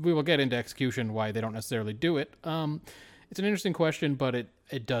 We will get into execution, why they don't necessarily do it. It's an interesting question, but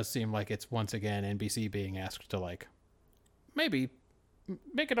it does seem like it's once again NBC being asked to like maybe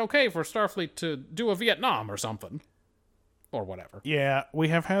make it okay for Starfleet to do a Vietnam or something. Or whatever. Yeah, we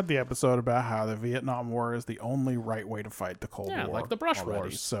have had the episode about how the Vietnam War is the only right way to fight the Cold War. Yeah, like the brush already.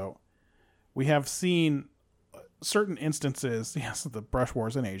 wars. So we have seen certain instances, yes, the brush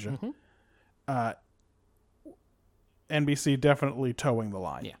wars in Asia. Mm-hmm. NBC definitely towing the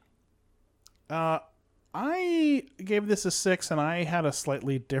line. Yeah. I gave this a 6, and I had a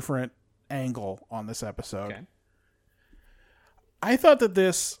slightly different angle on this episode. Okay. I thought that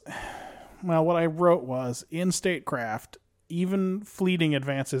this, well, what I wrote was, in statecraft, even fleeting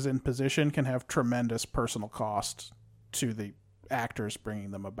advances in position can have tremendous personal cost to the actors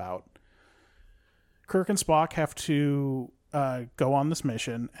bringing them about. Kirk and Spock have to go on this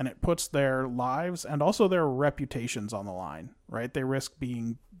mission, and it puts their lives and also their reputations on the line, right? They risk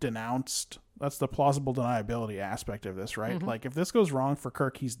being denounced. That's the plausible deniability aspect of this, right? Mm-hmm. Like, if this goes wrong for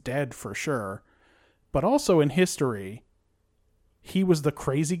Kirk, he's dead for sure. But also in history, he was the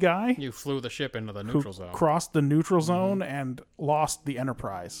crazy guy You flew the ship into the who neutral zone. crossed the neutral zone and lost the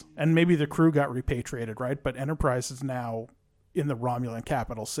Enterprise. And maybe the crew got repatriated, right? But Enterprise is now in the Romulan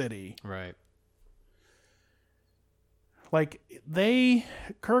capital city. Right. Like,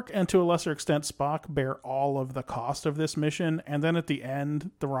 Kirk and to a lesser extent Spock bear all of the cost of this mission, and then at the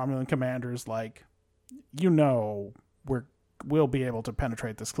end, the Romulan commander's like, we'll be able to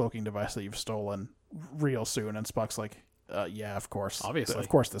penetrate this cloaking device that you've stolen real soon. And Spock's like, yeah, of course. Obviously. Of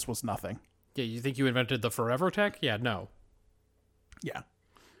course this was nothing. Yeah, you think you invented the forever tech? Yeah, no. Yeah.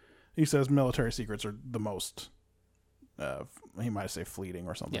 He says military secrets are the most, he might say fleeting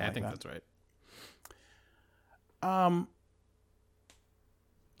or something Yeah, I like think that. that's right.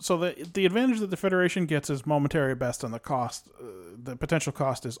 So the advantage that the Federation gets is momentary at best, and the potential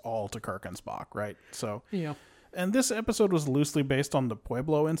cost is all to Kirk and Spock, right? So, Yeah. and this episode was loosely based on the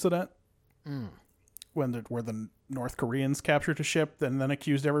Pueblo incident, where the North Koreans captured a ship and then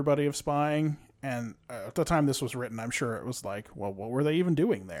accused everybody of spying. And at the time this was written, I'm sure it was like, well, what were they even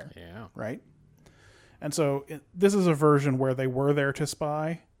doing there, Yeah. right? And so this is a version where they were there to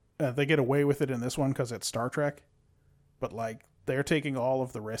spy. They get away with it in this one because it's Star Trek, but like, they're taking all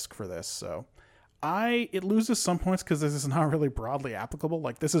of the risk for this. So it loses some points because this is not really broadly applicable.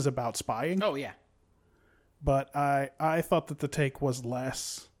 Like, this is about spying. Oh, yeah. But I thought that the take was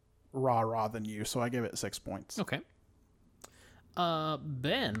less rah-rah than you, so I give it 6 points. Okay.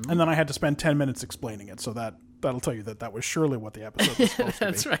 Ben. And then I had to spend 10 minutes explaining it, so that'll tell you that was surely what the episode was supposed to be.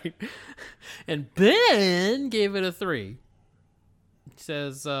 That's right. And Ben gave it a 3. He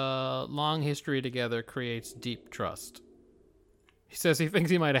says, long history together creates deep trust. He says he thinks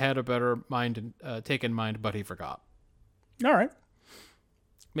he might have had a better take in mind, but he forgot. All right.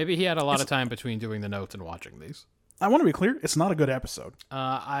 Maybe he had a lot of time between doing the notes and watching these. I want to be clear, it's not a good episode.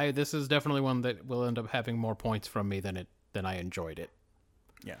 This is definitely one that will end up having more points from me than I enjoyed it.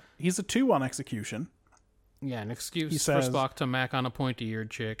 Yeah. He's a 2 on execution. Yeah, an excuse He for says- Spock to mac on a pointy-eared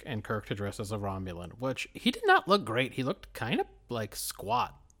chick and Kirk to dress as a Romulan, which he did not look great. He looked kind of like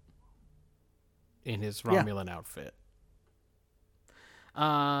squat in his Romulan outfit.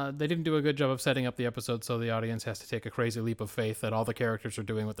 They didn't do a good job of setting up the episode, so the audience has to take a crazy leap of faith that all the characters are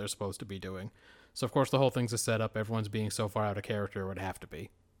doing what they're supposed to be doing. So, of course, the whole thing's a setup. Everyone's being so far out of character it would have to be.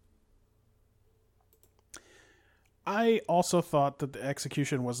 I also thought that the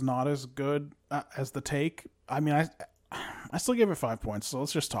execution was not as good as the take. I mean, I still give it 5 points, so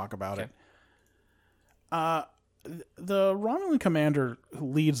let's just talk about it. The Romulan commander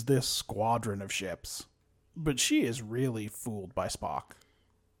leads this squadron of ships, but she is really fooled by Spock.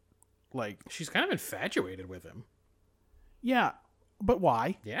 Like, She's kind of infatuated with him. yeah, but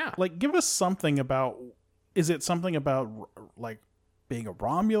why? Yeah. Like, give us something about... Is it something about, like, being a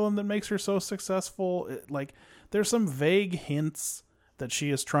Romulan that makes her so successful? Like, there's some vague hints that she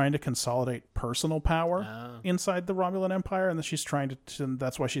is trying to consolidate personal power inside the Romulan Empire, and that she's trying to...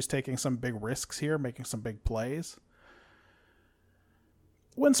 That's why she's taking some big risks here, making some big plays.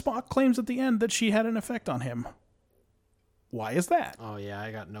 When Spock claims at the end that she had an effect on him, why is that? Oh, yeah,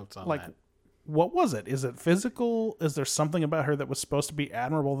 I got notes on Like, that. what was it? Is it physical? Is there something about her that was supposed to be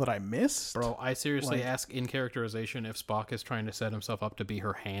admirable that I missed? Bro, I seriously like- ask in characterization if Spock is trying to set himself up to be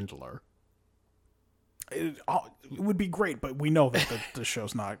her handler. It would be great, but we know that the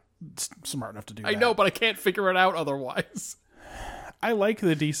show's not smart enough to do that. I know, but I can't figure it out otherwise. I like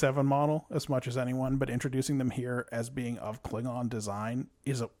the D7 model as much as anyone, but introducing them here as being of Klingon design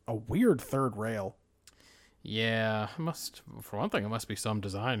is a weird third rail. Yeah, for one thing, it must be some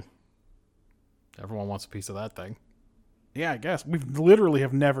design. Everyone wants a piece of that thing. Yeah, I guess. We literally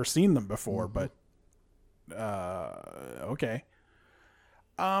have never seen them before, but okay.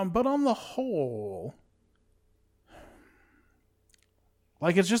 But on the whole,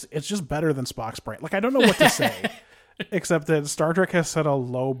 like, it's just better than Spock's brain. Like, I don't know what to say, except that Star Trek has set a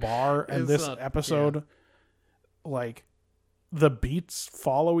low bar, and It's this not- episode, like, the beats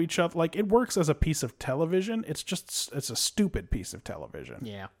follow each other. Like, it works as a piece of television. It's a stupid piece of television.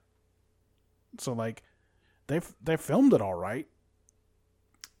 Yeah. So, like, they filmed it all right.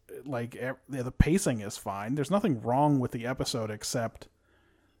 Like, the pacing is fine. There's nothing wrong with the episode except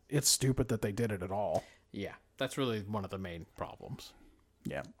it's stupid that they did it at all. Yeah, that's really one of the main problems.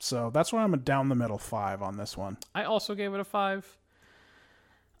 Yeah, so that's why I'm a down the middle 5 on this one. I also gave it a 5.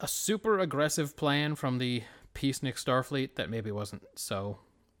 A super aggressive plan from the Peacenik Starfleet that maybe wasn't so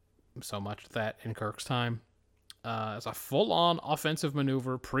much that in Kirk's time. It's a full-on offensive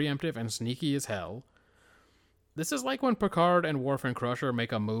maneuver, preemptive and sneaky as hell. This is like when Picard and Worf and Crusher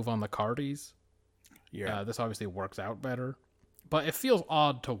make a move on the Cardies. Yeah. This obviously works out better, but it feels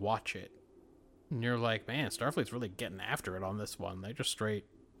odd to watch it. And you're like, man, Starfleet's really getting after it on this one. They just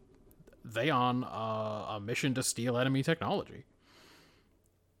they on a mission to steal enemy technology.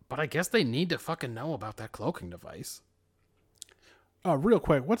 But I guess they need to fucking know about that cloaking device. Real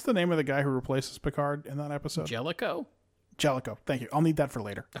quick, what's the name of the guy who replaces Picard in that episode? Jellicoe? Jellicoe. Thank you. I'll need that for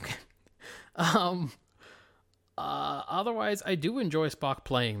later. Okay. Otherwise, I do enjoy Spock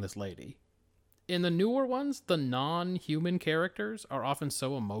playing this lady. In the newer ones, the non-human characters are often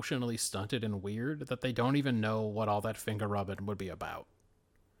so emotionally stunted and weird that they don't even know what all that finger rubbing would be about.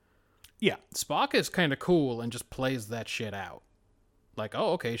 Yeah. Spock is kind of cool and just plays that shit out. Like,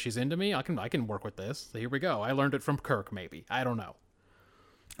 oh, okay, she's into me. I can work with this. Here we go. I learned it from Kirk, maybe. I don't know.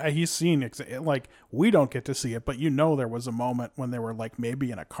 He's seen like we don't get to see it, but there was a moment when they were like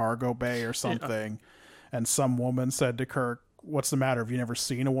maybe in a cargo bay or something, and some woman said to Kirk, "What's the matter? Have you never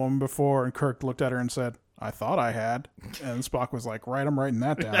seen a woman before?" And Kirk looked at her and said, "I thought I had." And Spock was like, "Right, I'm writing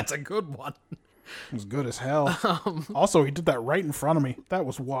that down." That's a good one. It was good as hell. Also, he did that right in front of me. That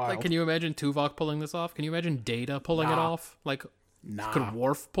was wild. Like, can you imagine Tuvok pulling this off? Can you imagine Data pulling it off? Like, could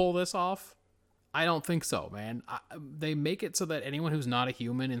Worf pull this off? I don't think so, man. They make it so that anyone who's not a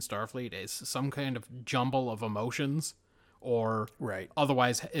human in Starfleet is some kind of jumble of emotions, or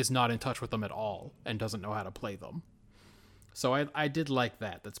otherwise is not in touch with them at all and doesn't know how to play them. So I did like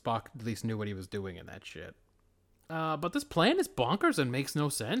that Spock at least knew what he was doing in that shit. But this plan is bonkers and makes no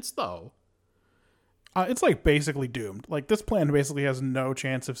sense, though. It's like basically doomed. Like, this plan basically has no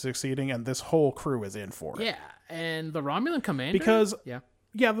chance of succeeding, and this whole crew is in for it. Yeah, and the Romulan commander... Because,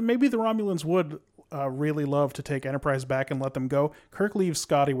 maybe the Romulans would really love to take Enterprise back and let them go. Kirk leaves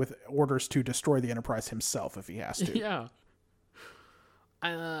Scotty with orders to destroy the Enterprise himself if he has to. Yeah.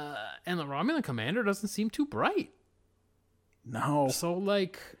 And the Romulan commander doesn't seem too bright. No. So,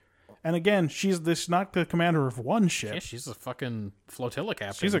 like... And again, she's not the commander of one ship. Yeah, she's a fucking flotilla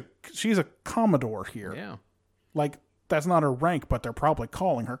captain. She's a Commodore here. Yeah. Like, that's not her rank, but they're probably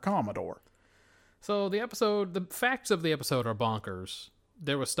calling her Commodore. So the facts of the episode are bonkers.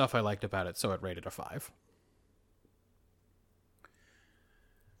 There was stuff I liked about it, so it rated a 5.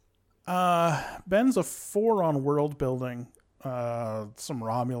 Ben's a 4 on world building. Some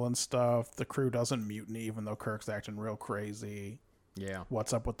Romulan stuff. The crew doesn't mutiny, even though Kirk's acting real crazy. Yeah.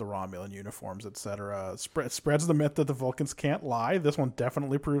 What's up with the Romulan uniforms, etc. Spreads the myth that the Vulcans can't lie. This one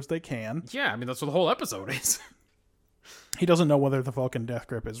definitely proves they can. Yeah, I mean, that's what the whole episode is. He doesn't know whether the Vulcan death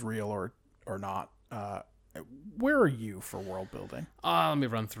grip is real or not. Where are you for world building? Let me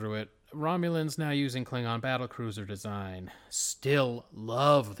run through it. Romulans now using Klingon battlecruiser design. Still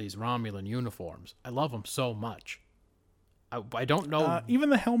love these Romulan uniforms. I love them so much. I don't know. Even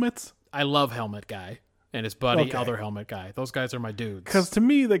the helmets? I love Helmet Guy and his buddy, other Helmet Guy. Those guys are my dudes. Because to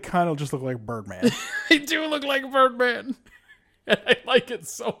me, they kind of just look like Birdman. They do look like Birdman. And I like it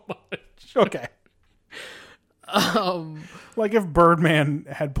so much. Okay. Like if Birdman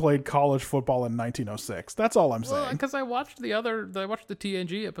had played college football in 1906. That's all I'm saying. Because I watched the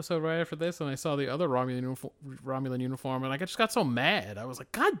TNG episode right after this, and I saw the other Romulan uniform, and I just got so mad. I was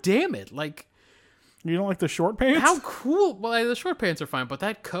like, God damn it! Like, you don't like the short pants? How cool! Well, the short pants are fine, but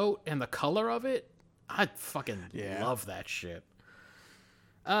that coat and the color of it, I fucking love that shit.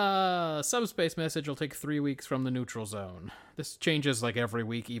 Subspace message will take 3 weeks from the neutral zone. This changes like every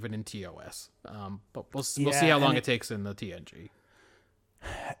week, even in TOS. But we'll see how long it takes in the TNG.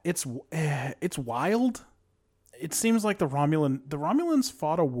 It's wild. It seems like the Romulans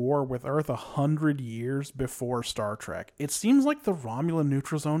fought a war with Earth 100 years before Star Trek. It seems like the Romulan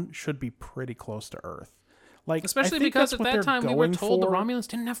neutral zone should be pretty close to Earth. Like, especially because at that time we were told the Romulans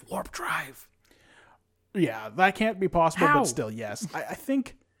didn't have warp drive. Yeah, that can't be possible, but still, yes. I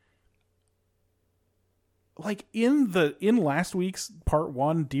think, like, in last week's Part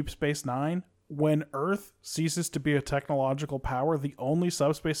 1, Deep Space Nine, when Earth ceases to be a technological power, the only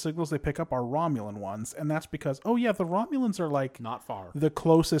subspace signals they pick up are Romulan ones, and that's because, the Romulans are, like, not far, the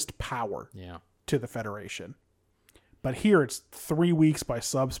closest power to the Federation. But here, it's 3 weeks by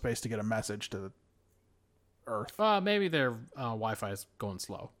subspace to get a message to Earth. Maybe their Wi-Fi is going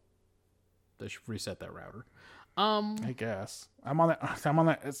slow. They should reset that router. I guess I'm on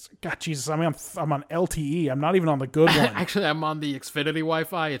that. God, Jesus, I'm on LTE. I'm not even on the good one. Actually, I'm on the Xfinity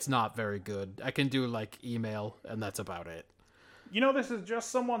Wi-Fi. It's not very good. I can do like email, and that's about it. You know, this is just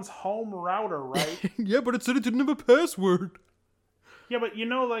someone's home router, right? Yeah, but it said it didn't have a password. Yeah, but you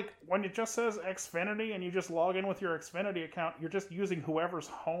know, like when it just says Xfinity and you just log in with your Xfinity account, you're just using whoever's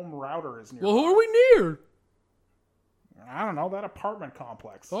home router is nearby. Well, who are we near? I don't know, that apartment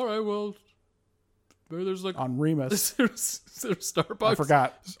complex. All right, well. There's like on Remus. Is there Starbucks? I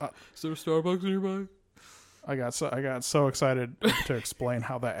forgot. Is there a Starbucks nearby? I got so excited to explain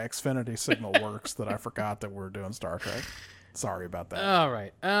how that Xfinity signal works that I forgot that we're doing Star Trek. Sorry about that. All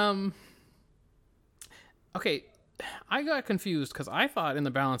right. Okay, I got confused because I thought in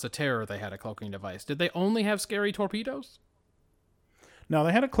the Balance of Terror they had a cloaking device. Did they only have scary torpedoes? No,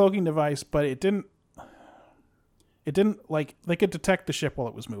 they had a cloaking device, but it didn't like they could detect the ship while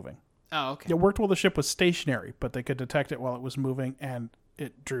it was moving. Oh, okay. It worked while the ship was stationary, but they could detect it while it was moving, and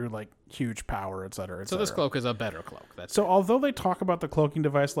it drew like huge power, et cetera, et So cetera. this cloak is a better cloak. That's So although they talk about the cloaking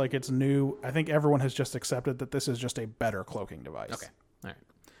device like it's new, I think everyone has just accepted that this is just a better cloaking device. okay. All right.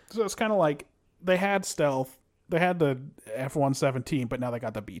 So it's kind of like they had stealth, they had the F-117, but now they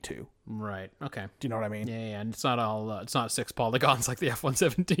got the B-2. Right. Okay. Do you know what I mean? Yeah, and it's not all. It's not 6 polygons like the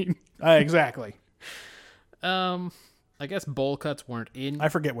F-117. Exactly. I guess bowl cuts weren't in. I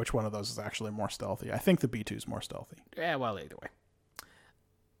forget which one of those is actually more stealthy. I think the B-2 is more stealthy. Yeah, well, either way.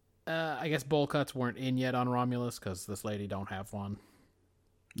 I guess bowl cuts weren't in yet on Romulus because this lady don't have one.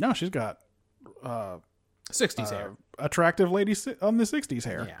 No, she's got 60s hair. attractive ladies on the 60s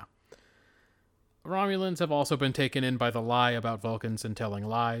hair. Yeah. Romulans have also been taken in by the lie about Vulcans and telling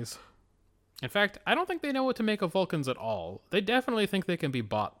lies. In fact, I don't think they know what to make of Vulcans at all. They definitely think they can be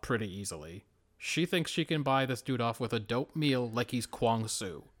bought pretty easily. She thinks she can buy this dude off with a dope meal like he's Kwang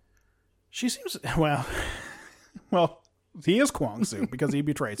Su. She seems well. Well, he is Kwang Su because he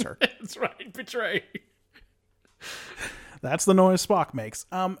betrays her. That's right, betray. That's the noise Spock makes.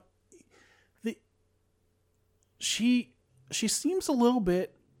 She seems a little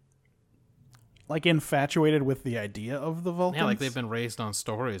bit like infatuated with the idea of the Vulcans. Yeah, like they've been raised on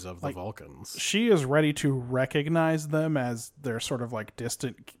stories of the Vulcans. She is ready to recognize them as their sort of like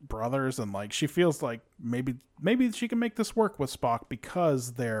distant brothers, and like she feels like maybe she can make this work with Spock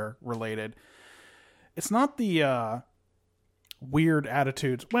because they're related. It's not the weird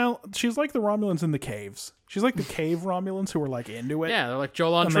attitudes. Well, she's like the Romulans in the caves. She's like the cave Romulans who are like into it. Yeah, they're like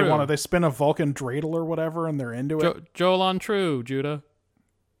Joel on and True. they spin a Vulcan dreidel or whatever, and they're into it. Joel on True, Judah.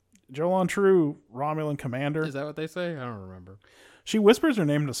 Joel on True, Romulan commander. Is that what they say? I don't remember. She whispers her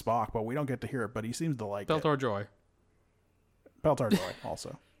name to Spock, but we don't get to hear it. But he seems to like it. Beltor Joy. Peltar Joy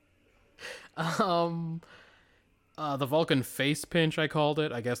also. The Vulcan face pinch, I called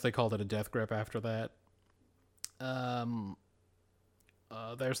it. I guess they called it a death grip after that.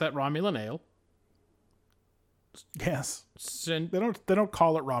 There's that Romulan ale. Yes. Cen- They don't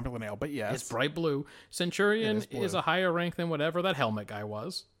call it Romulan ale, but yes. It's bright blue. Centurion It is blue. is a higher rank than whatever that helmet guy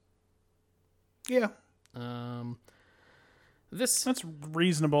was. Yeah. This That's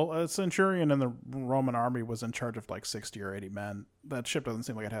reasonable. A Centurion in the Roman army was in charge of like 60 or 80 men. That ship doesn't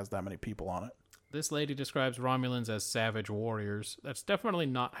seem like it has that many people on it. This lady describes Romulans as savage warriors. That's definitely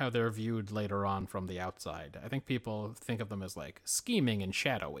not how they're viewed later on from the outside. I think people think of them as like scheming and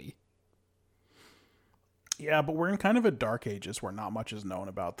shadowy. Yeah, but we're in kind of a dark ages where not much is known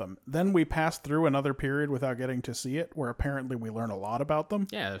about them. Then we pass through another period without getting to see it, where apparently we learn a lot about them.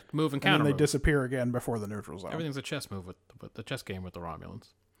 Yeah, move and And counter then they move. disappear again before the neutral zone. Everything's a chess move with the chess game with the Romulans.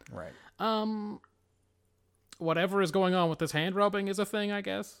 Right. Whatever is going on with this hand rubbing is a thing, I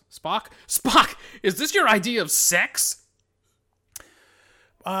guess. Spock, is this your idea of sex?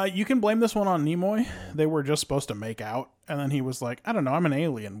 You can blame this one on Nimoy. They were just supposed to make out, and then he was like, I don't know, I'm an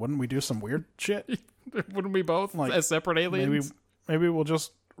alien. Wouldn't we do some weird shit? Wouldn't we both Like, as separate aliens? Maybe we'll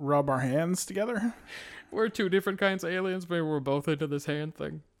just rub our hands together. We're two different kinds of aliens. Maybe we're both into this hand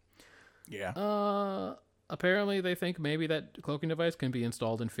thing. Yeah. Apparently they think maybe that cloaking device can be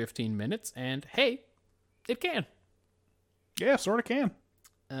installed in 15 minutes, and hey, it can. Yeah, sort of can.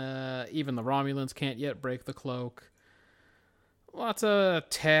 Even the Romulans can't yet break the cloak. Lots of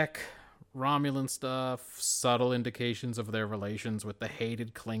tech, Romulan stuff, subtle indications of their relations with the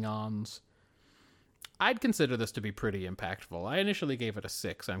hated Klingons. I'd consider this to be pretty impactful. I initially gave it a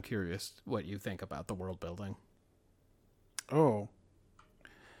 6. I'm curious what you think about the world building. Oh.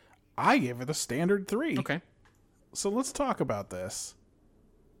 I gave it a standard 3. Okay. So let's talk about this.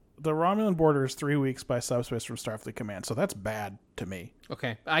 The Romulan border is 3 weeks by subspace from Starfleet Command, so that's bad to me.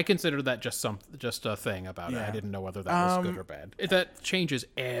 Okay. I considered that just a thing about it. Yeah. I didn't know whether that was good or bad. That changes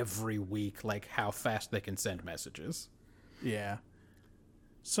every week, like how fast they can send messages. Yeah.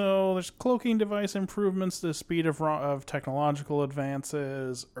 So there's cloaking device improvements, the speed of technological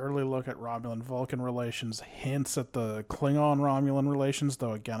advances, early look at Romulan-Vulcan relations, hints at the Klingon-Romulan relations,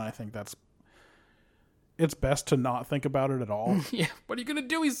 though again I think it's best to not think about it at all. Yeah. What are you going to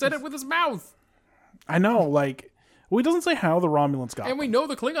do? He said it with his mouth. I know, like, well, he doesn't say how the Romulans got And we them. know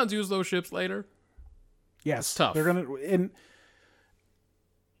the Klingons use those ships later. Yes, tough. They're gonna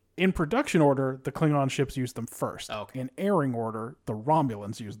In production order, the Klingon ships use them first. Okay. In airing order, the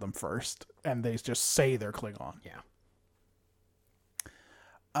Romulans use them first, and they just say they're Klingon. Yeah.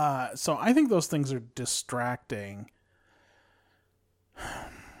 So I think those things are distracting.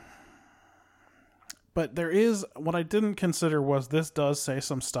 But there is, what I didn't consider was this does say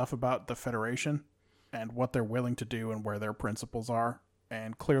some stuff about the Federation and what they're willing to do and where their principles are.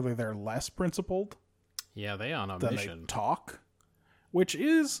 And clearly they're less principled Yeah, they on a than mission. they talk, which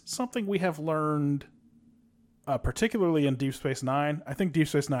is something we have learned, particularly in Deep Space Nine. I think Deep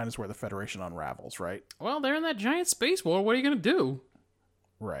Space Nine is where the Federation unravels, right? Well, they're in that giant space war. What are you going to do?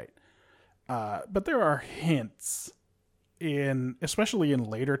 Right. But there are hints especially in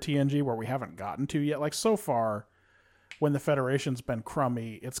later TNG where we haven't gotten to yet. Like so far, when the Federation's been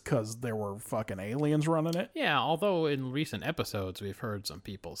crummy, it's because there were fucking aliens running it. Yeah, although in recent episodes we've heard some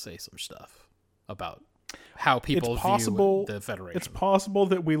people say some stuff about how people view the Federation. It's possible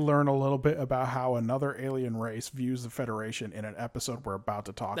that we learn a little bit about how another alien race views the Federation in an episode we're about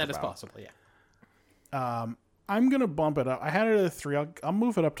to talk about. That is possible, yeah. I'm going to bump it up. I had it at 3. I'll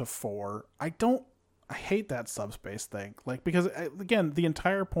move it up to 4. I hate that subspace thing. Like, because, again, the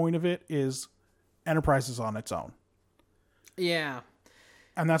entire point of it is Enterprise is on its own. Yeah.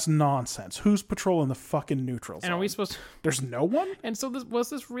 And that's nonsense. Who's patrolling the fucking neutral zone? And are we supposed to... There's no one? And so was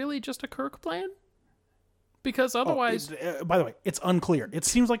this really just a Kirk plan? Because otherwise... By the way, it's unclear. It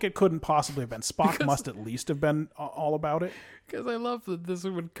seems like it couldn't possibly have been. Spock must at least have been all about it. Because I love that this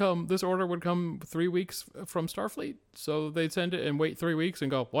order would come 3 weeks from Starfleet. So they'd send it and wait 3 weeks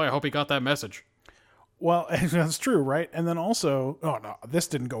and go, boy, I hope he got that message. Well, that's true, right? And then also, oh no, this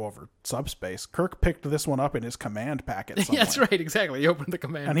didn't go over subspace. Kirk picked this one up in his command packet somewhere. Yeah, that's right, exactly. He opened the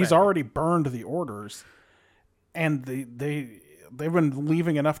command and he's packet. already burned the orders. And they've been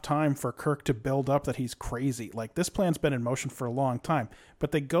leaving enough time for Kirk to build up that he's crazy. Like, this plan's been in motion for a long time.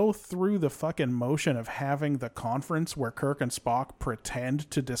 But they go through the fucking motion of having the conference where Kirk and Spock pretend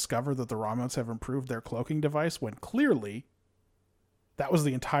to discover that the Romulans have improved their cloaking device when clearly that was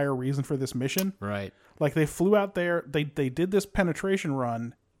the entire reason for this mission. Right. Like, they flew out there, they did this penetration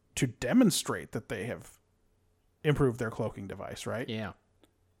run to demonstrate that they have improved their cloaking device, right? Yeah.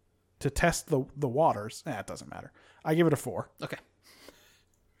 To test the waters. It doesn't matter. I give it a 4. Okay.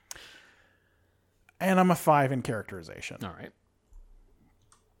 And I'm a 5 in characterization. All right.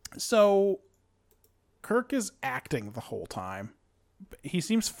 So, Kirk is acting the whole time. He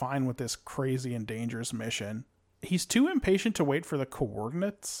seems fine with this crazy and dangerous mission. He's too impatient to wait for the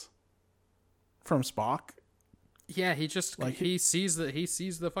coordinates from Spock. Yeah, he just Like, he sees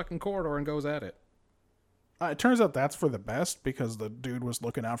the fucking corridor and goes at it. It turns out that's for the best because the dude was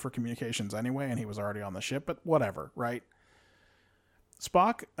looking out for communications anyway and he was already on the ship, but whatever, right?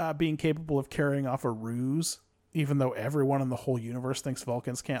 Spock being capable of carrying off a ruse, even though everyone in the whole universe thinks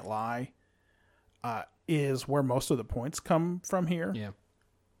Vulcans can't lie, is where most of the points come from here. Yeah.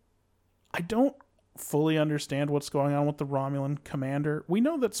 I don't fully understand what's going on with the Romulan commander. We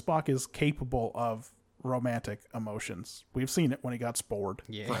know that Spock is capable of romantic emotions. We've seen it when he got spored,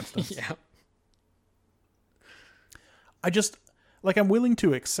 Yeah. for instance. Yeah. I'm willing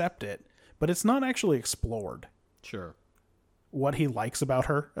to accept it, but it's not actually explored Sure. what he likes about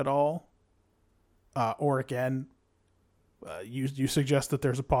her at all. Or again, you suggest that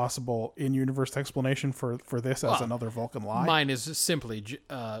there's a possible in-universe explanation for this as another Vulcan lie. Mine is simply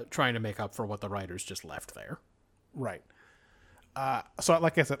trying to make up for what the writers just left there. Right. So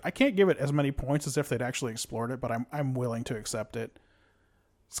like I said, I can't give it as many points as if they'd actually explored it, but I'm willing to accept it.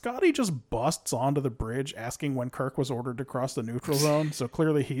 Scotty just busts onto the bridge asking when Kirk was ordered to cross the neutral zone, so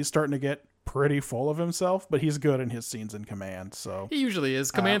clearly he's starting to get pretty full of himself, but he's good in his scenes in command, so... He usually is.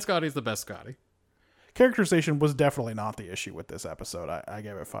 Command Scotty's the best Scotty. Characterization was definitely not the issue with this episode. I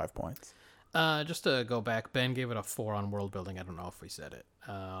gave it 5 points. Just to go back, Ben gave it a 4 on world building. I don't know if we said it.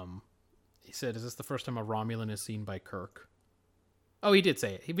 He said, is this the first time a Romulan is seen by Kirk? Oh, he did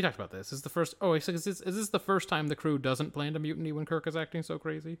say it. We talked about this. Is this the first time the crew doesn't plan to mutiny when Kirk is acting so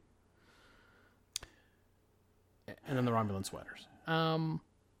crazy? And then the Romulan sweaters.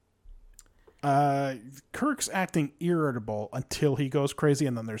 Kirk's acting irritable until he goes crazy,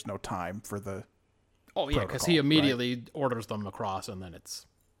 and then there's no time for the... Oh, yeah, because he immediately orders them across, and then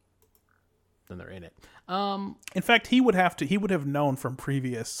they're in it. In fact, he would have known from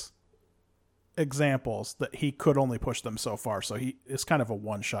previous examples that he could only push them so far, so it's kind of a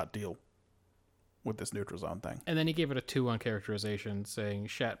one-shot deal with this neutral zone thing. And then he gave it a 2 on characterization, saying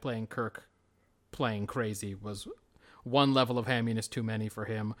Shat playing Kirk playing crazy was one level of hamminess too many for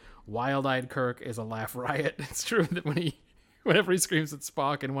him. Wild-eyed Kirk is a laugh riot. It's true that whenever he screams at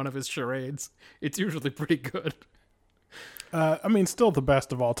Spock in one of his charades, it's usually pretty good. I mean, still the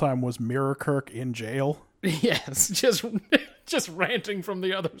best of all time was Mirror Kirk in jail. Yes, just ranting from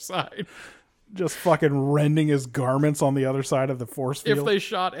the other side. Just fucking rending his garments on the other side of the force field. If they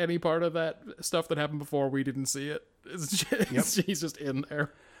shot any part of that stuff that happened before, we didn't see it. He's just in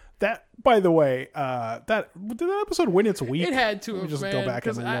there. That, by the way, did that episode win its week? It had to Let me have, just man, go back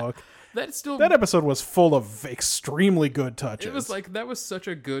and 'cause look. That episode was full of extremely good touches. It was like, that was such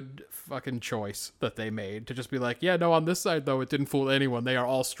a good fucking choice that they made to just be like, yeah, no, on this side, though, it didn't fool anyone. They are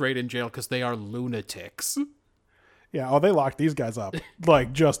all straight in jail because they are lunatics. yeah, oh, they locked these guys up.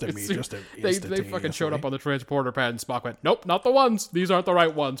 Like, just immediately. They fucking showed up on the transporter pad and Spock went, nope, not the ones. These aren't the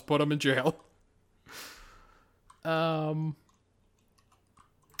right ones. Put them in jail.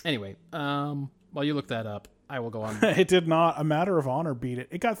 Anyway, while you look that up, I will go on. It did not. A Matter of Honor beat it.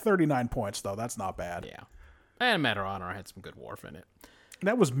 It got 39 points, though. That's not bad. Yeah. And Matter of Honor had some good Worf in it.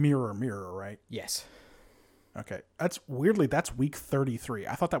 That was Mirror, right? Yes. Okay. That's week 33.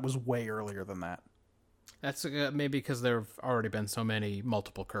 I thought that was way earlier than that. That's maybe because there have already been so many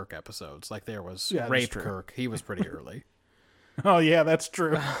multiple Kirk episodes. Like there was Yeah, that's Rape true. Kirk. He was pretty early. Oh, yeah, that's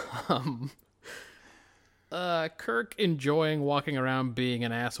true. Kirk enjoying walking around being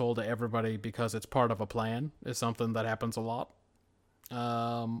an asshole to everybody because it's part of a plan is something that happens a lot.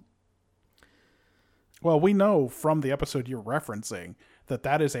 Well, we know from the episode you're referencing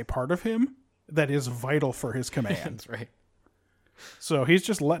that is a part of him that is vital for his command. That's right. So he's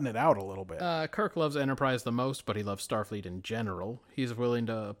just letting it out a little bit. Kirk loves Enterprise the most, but he loves Starfleet in general. He's willing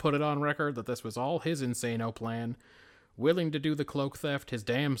to put it on record that this was all his insano plan, willing to do the cloak theft his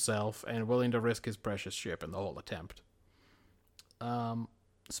damn self, and willing to risk his precious ship in the whole attempt.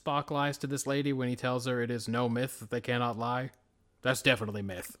 Spock lies to this lady when he tells her it is no myth that they cannot lie. That's definitely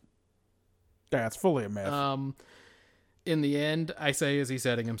myth. Yeah, it's fully a myth. In the end, I say, is he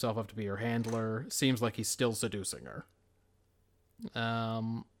setting himself up to be her handler? Seems like he's still seducing her.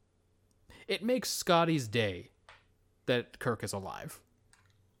 It makes Scotty's day that Kirk is alive.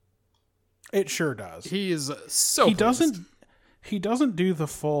 It sure does. He is so He pleased. doesn't do the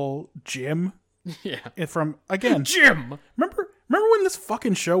full Jim Yeah. from again. Jim! Remember when this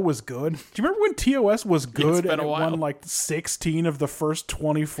fucking show was good? Do you remember when TOS was good been and a it while. won like 16 of the first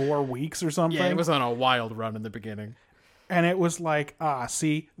 24 weeks or something? Yeah, it was on a wild run in the beginning. And it was like,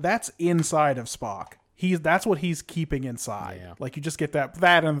 see, that's inside of Spock. That's what he's keeping inside. Yeah. Like you just get that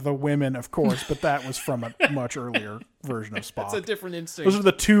and the women, of course, but that was from a much earlier version of Spock. It's a different instinct. Those are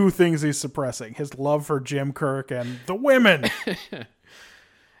the two things he's suppressing: his love for Jim Kirk and the women.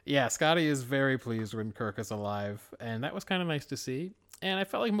 Yeah, Scotty is very pleased when Kirk is alive, and that was kind of nice to see. And I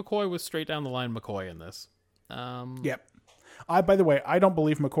felt like McCoy was straight down the line McCoy in this. Yep. By the way, I don't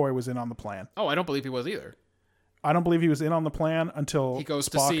believe McCoy was in on the plan. Oh, I don't believe he was either. I don't believe he was in on the plan until He goes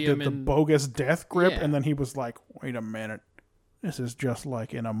to Spock see did him the in- bogus death grip, Yeah. and then he was like, "Wait a minute, this is just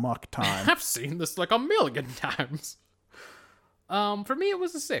like in a muck time." I've seen this like a million times. For me, it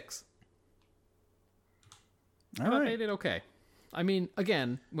was a 6. I All thought right. they did okay. I mean,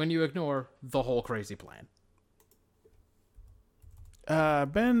 again, when you ignore the whole crazy plan.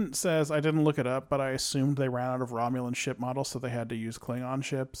 Ben says, I didn't look it up, but I assumed they ran out of Romulan ship models, so they had to use Klingon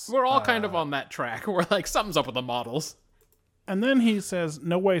ships. We're all kind of on that track. We're like, something's up with the models. And then he says,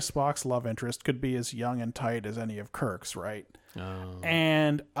 no way Spock's love interest could be as young and tight as any of Kirk's, right?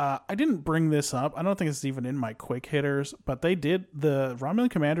 And I didn't bring this up. I don't think it's even in my quick hitters, but the Romulan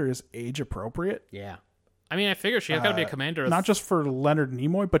commander is age appropriate. Yeah. I mean, I figure she's got to be a commander. Not just for Leonard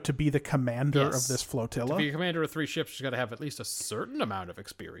Nimoy, but to be the commander Yes. of this flotilla. To be a commander of 3 ships, she's got to have at least a certain amount of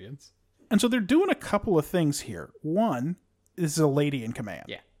experience. And so they're doing a couple of things here. One is a lady in command.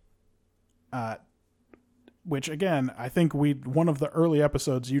 Yeah. Which again, I think one of the early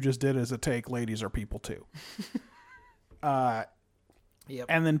episodes you just did as a take, ladies are people too. Yep.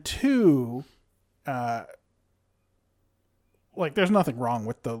 And then 2, like there's nothing wrong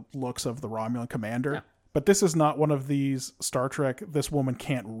with the looks of the Romulan commander, Yeah. but this is not one of these Star Trek this woman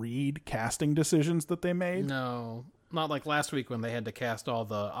can't read casting decisions that they made. No. Not like last week when they had to cast all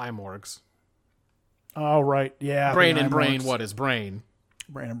the Imorgs. Oh right, yeah. Brain the and brain, Imorgs. what is brain?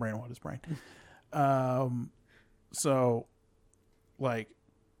 Brain and brain, what is brain? So like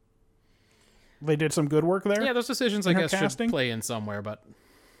they did some good work there. Yeah, those decisions, I In her guess, casting? should play in somewhere, but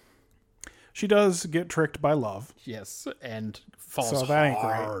She does get tricked by love. yes, and falls So that ain't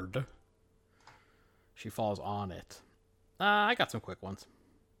great. hard. She falls on it. I got some quick ones.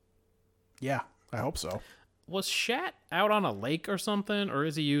 Yeah, I hope so. Was Shat out on a lake or something, or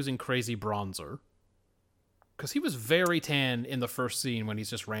is he using crazy bronzer? Because he was very tan in the first scene when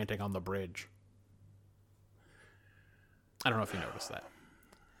he's just ranting on the bridge. I don't know if you noticed that.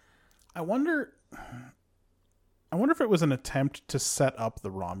 I wonder I wonder if it was an attempt to set up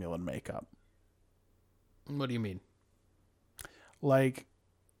the Romulan makeup. What do you mean? Like,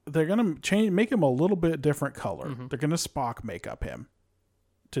 they're gonna make him a little bit different color. Mm-hmm. They're gonna Spock makeup him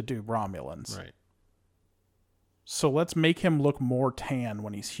to do Romulans. Right. So let's make him look more tan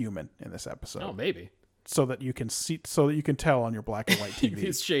when he's human in this episode. Oh, maybe. So that you can tell on your black and white TV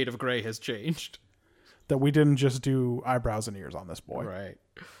His shade of gray has changed. that we didn't just do eyebrows and ears on this boy. Right.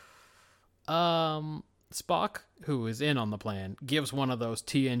 Spock, who is in on the plan, gives one of those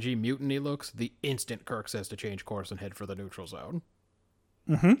TNG mutiny looks the instant Kirk says to change course and head for the neutral zone.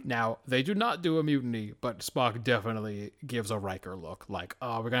 Mm-hmm. Now, they do not do a mutiny, but Spock definitely gives a Riker look. Like,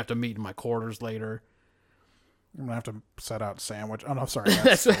 oh, we're going to have to meet in my quarters later. I'm gonna have to set out a sandwich. Oh no, sorry.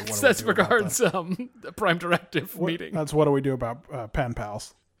 That's what do we do about Picard's that? Prime Directive What- meeting. That's what do we do about pen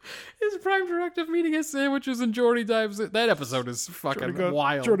pals? His Prime Directive meeting has sandwiches and Geordi dives in. That episode is fucking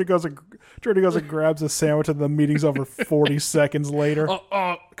wild. Jordy goes and grabs a sandwich, and the meeting's over 40 seconds later.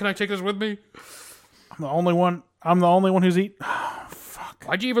 Oh, can I take this with me? I'm the only one who's eating. Fuck.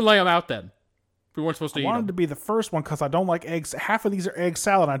 Why'd you even lay them out then? We weren't supposed to I eat wanted them. to be the first one because I don't like eggs. Half of these are egg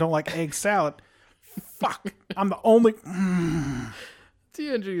salad. I don't like egg salad. Fuck. I'm the only.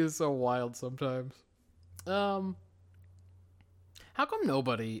 TNG is so wild sometimes. How come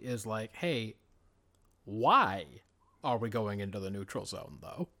nobody is like, hey, why are we going into the neutral zone,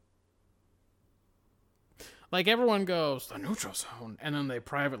 though? Like, everyone goes, the neutral zone, and then they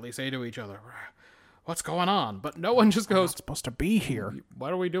privately say to each other, what's going on? But no one just I'm goes, not supposed to be here.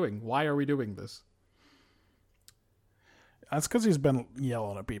 what are we doing? Why are we doing this? That's because he's been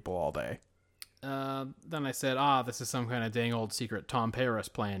yelling at people all day. Then I said, this is some kind of dang old secret Tom Paris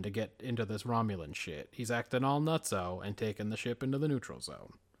plan to get into this Romulan shit. He's acting all nutso and taking the ship into the neutral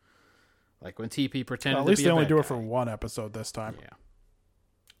zone. Like when TP pretended Well, at to least be they a only bad do guy. it for one episode this time.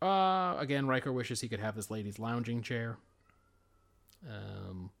 Yeah. Again, Riker wishes he could have this lady's lounging chair.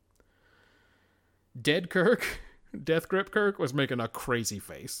 Dead Kirk, Death Grip Kirk was making a crazy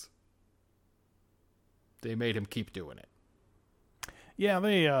face. They made him keep doing it. Yeah,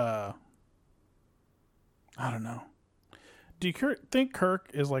 they. I don't know. Do you think Kirk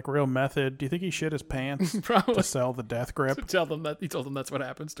is like real method? Do you think he shit his pants Probably. to sell the death grip? He told them that's what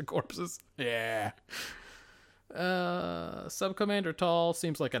happens to corpses. Yeah. Sub-Commander Tall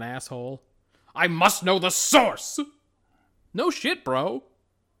seems like an asshole. I must know the source! No shit, bro.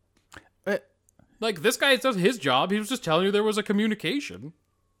 Like, this guy does his job. He was just telling you there was a communication.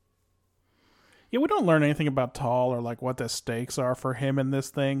 Yeah, we don't learn anything about Tall or like what the stakes are for him in this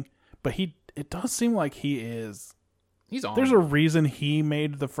thing, but it does seem like he is. He's on. There's a reason he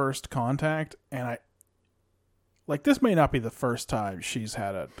made the first contact, and this may not be the first time she's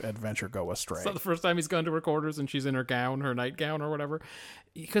had an adventure go astray. It's not the first time he's gone to her quarters and she's in her gown, her nightgown or whatever.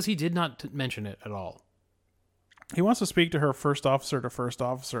 Because he did not mention it at all. He wants to speak to her first officer to first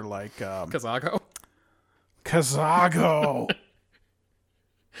officer like Kazago. Kazago.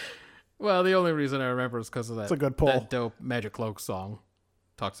 Well, the only reason I remember is because of that. That's a good pull. That dope Magic Cloak song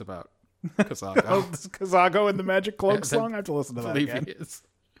talks about Kazago. Oh, this Kazago in the Magic Cloak Yeah, song? I have to listen to that believe again. he is.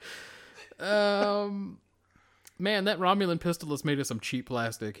 Man, that Romulan pistol is made of some cheap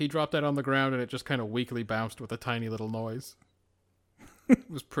plastic. He dropped that on the ground and it just kind of weakly bounced with a tiny little noise. It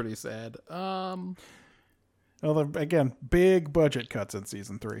was pretty sad. Well, again, big budget cuts in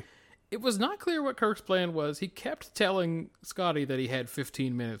season 3. It was not clear what Kirk's plan was. He kept telling Scotty that he had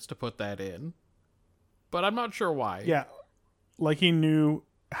 15 minutes to put that in. But I'm not sure why. Yeah, like he knew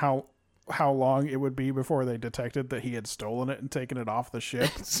how long it would be before they detected that he had stolen it and taken it off the ship.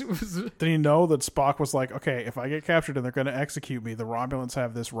 Did he know that Spock was like, okay, if I get captured and they're going to execute me, the Romulans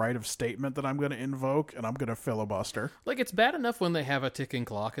have this right of statement that I'm going to invoke, and I'm going to filibuster. Like, it's bad enough when they have a ticking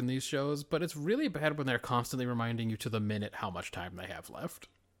clock in these shows, but it's really bad when they're constantly reminding you to the minute how much time they have left.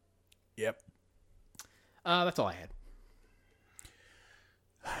 Yep. That's all I had.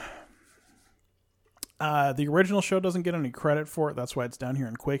 The original show doesn't get any credit for it. That's why it's down here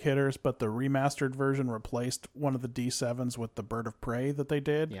in Quick Hitters, but the remastered version replaced one of the D7s with the Bird of Prey that they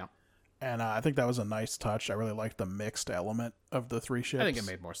did. Yeah. And I think that was a nice touch. I really liked the mixed element of the 3 ships. I think it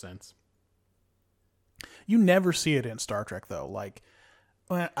made more sense. You never see it in Star Trek, though. Like,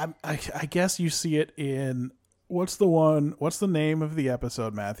 well, I guess you see it in... What's the name of the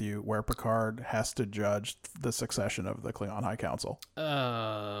episode, Matthew, where Picard has to judge the succession of the Klingon High Council?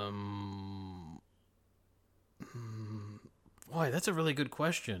 Boy, that's a really good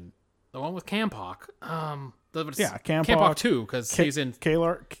question. The one with Campok. Yeah, Campok 2, because he's in...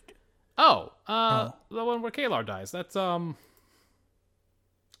 Kalar. The one where Kalar dies. That's, I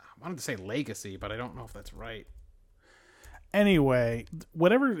wanted to say Legacy, but I don't know if that's right. Anyway,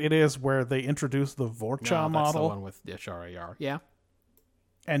 whatever it is where they introduce the Vorcha No, that's model, the one with the Shara-Yar. Yeah,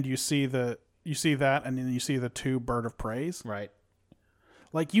 and you see that, and then you see the 2 Bird of Preys. right.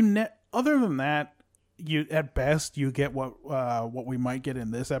 Like other than that, you at best you get what we might get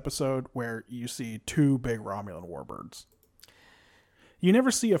in this episode, where you see 2 big Romulan warbirds. You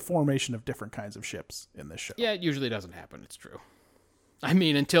never see a formation of different kinds of ships in this show. Yeah, it usually doesn't happen. It's true. I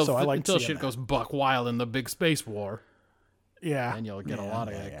mean, until So I like until seeing shit that. goes buck wild in the big space war, Yeah, and you'll get a lot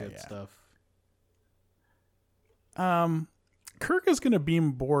of that good yeah. stuff. Kirk is going to beam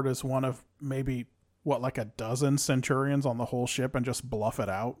aboard as one of maybe like a dozen Centurions on the whole ship and just bluff it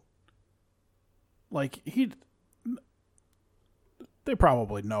out. Like they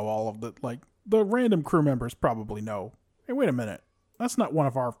probably know all of the random crew members probably know. Hey, wait a minute, that's not one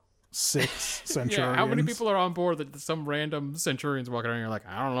of our 6 Centurions. Yeah, how many people are on board that some random Centurions walking around and you're like,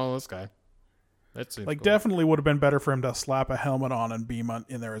 I don't know this guy. That seems cool. Definitely would have been better for him to slap a helmet on and beam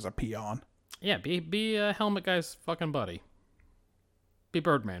in there as a peon. Yeah, be a helmet guy's fucking buddy. Be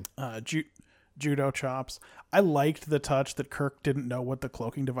Birdman. Judo chops. I liked the touch that Kirk didn't know what the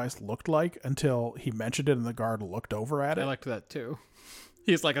cloaking device looked like until he mentioned it and the guard looked over at it. I liked that too.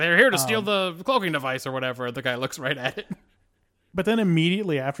 He's like, they're here to steal the cloaking device or whatever. The guy looks right at it. But then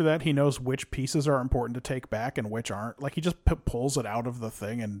immediately after that, he knows which pieces are important to take back and which aren't. Like, he just pulls it out of the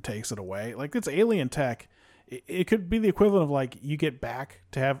thing and takes it away. Like, it's alien tech. It could be the equivalent of, like, you get back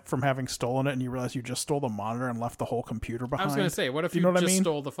from having stolen it and you realize you just stole the monitor and left the whole computer behind. I was going to say, what if Do you, you know what just I mean?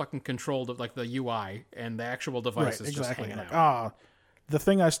 stole the fucking control of, like, the UI and the actual device is just hanging Like, out? the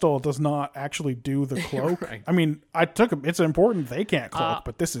thing I stole does not actually do the cloak. Right. I mean, it's important they can't cloak,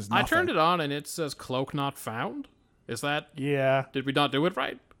 but this is nothing. I turned it on and it says cloak not found. Is that... Yeah. Did we not do it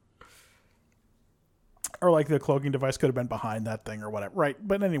right? Or like the cloaking device could have been behind that thing or whatever. Right.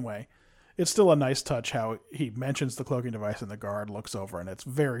 But anyway, it's still a nice touch how he mentions the cloaking device and the guard looks over and it's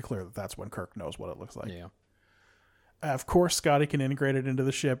very clear that that's when Kirk knows what it looks like. Yeah. Of course, Scotty can integrate it into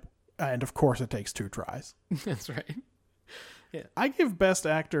the ship. And of course, it takes 2 tries. That's right. I give best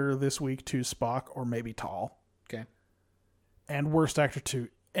actor this week to Spock or maybe Tall. Okay. And worst actor to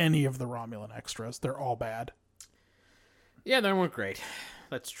any of the Romulan extras. They're all bad. Yeah, they weren't great.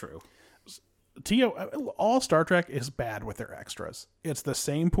 That's true. All Star Trek is bad with their extras. It's the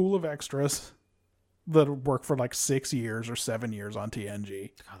same pool of extras that work for like 6 years or 7 years on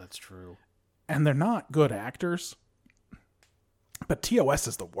TNG. God, that's true. And they're not good actors. But TOS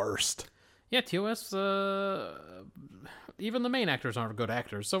is the worst. Yeah, TOS, even the main actors aren't good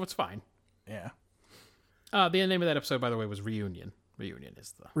actors, so it's fine. Yeah. The name of that episode, by the way, was Reunion. Reunion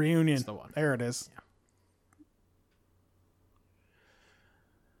is the Reunion. one. There it is. Yeah.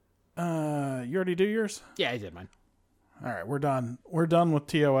 You already do yours? Yeah, I did mine. All right, we're done. We're done with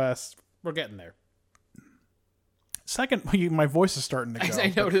TOS. We're getting there. Second, my voice is starting to go.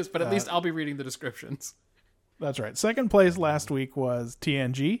 I noticed, but at least I'll be reading the descriptions. That's right. Second place last week was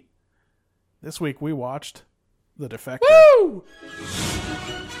TNG. This week we watched The Defector. Woo!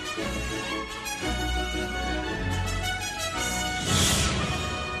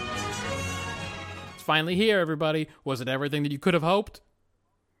 It's finally here, everybody. Was it everything that you could have hoped?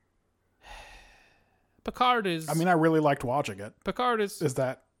 Picard is... I mean, I really liked watching it. Picard is... Is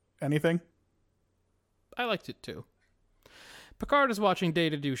that anything? I liked it too. Picard is watching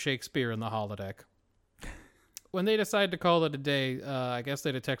Data do Shakespeare in the holodeck. When they decide to call it a day, I guess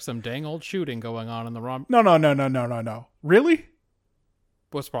they detect some dang old shooting going on in the wrong... No. Really?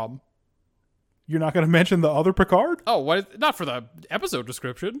 What's the problem? You're not going to mention the other Picard? Oh, what? Not for the episode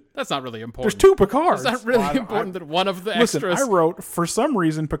description. That's not really important. There's 2 Picards. It's not really important that one of the Listen, extras... I wrote, for some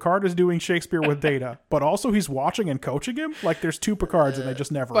reason, Picard is doing Shakespeare with Data, but also he's watching and coaching him? Like, there's 2 Picards and they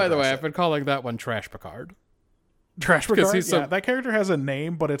just never By the way, address I've been calling that one Trash Picard. Trash because Picard? he's Yeah, so- that character has a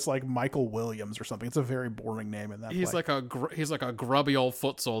name, but it's like Michael Williams or something. It's a very boring name in that He's play. like a grubby old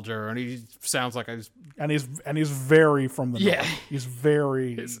foot soldier, and he sounds like he's And he's very from the Yeah. north. He's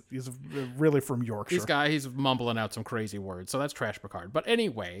really from Yorkshire. he's mumbling out some crazy words. So that's Trash Picard. But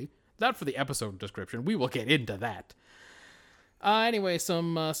anyway, not for the episode description. We will get into that. Anyway,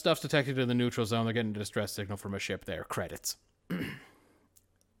 some stuff's detected in the neutral zone. They're getting a distress signal from a ship there. Credits.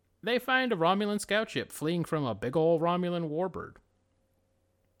 They find a Romulan scout ship fleeing from a big ol' Romulan warbird.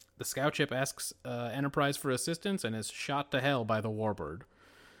 The scout ship asks Enterprise for assistance and is shot to hell by the warbird.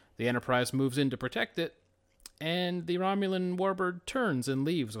 The Enterprise moves in to protect it, and the Romulan warbird turns and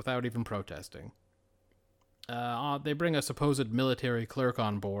leaves without even protesting. They bring a supposed military clerk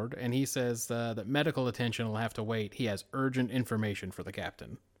on board, and he says that medical attention will have to wait. He has urgent information for the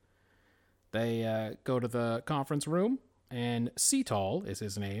captain. They go to the conference room, and Cetal is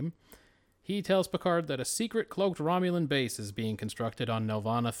his name. He tells Picard that a secret cloaked Romulan base is being constructed on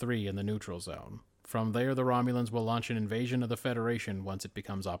Nelvana 3 in the neutral zone. From there, the Romulans will launch an invasion of the Federation once it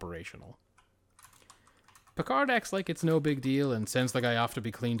becomes operational. Picard acts like it's no big deal and sends the guy off to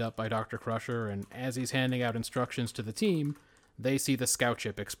be cleaned up by Dr. Crusher, and as he's handing out instructions to the team, they see the scout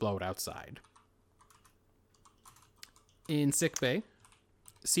ship explode outside. In sickbay,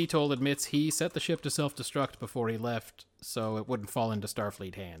 Seatol admits he set the ship to self-destruct before he left, so it wouldn't fall into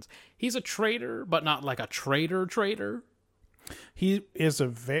Starfleet hands. He's a traitor, but not like a traitor. He is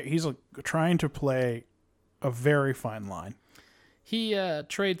trying to play a very fine line. He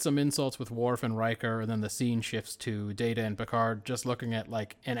trades some insults with Worf and Riker, and then the scene shifts to Data and Picard just looking at,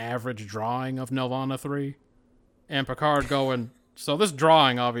 like, an average drawing of Nelvana 3. And Picard going, so this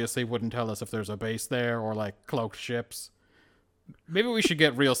drawing obviously wouldn't tell us if there's a base there or, like, cloaked ships. Maybe we should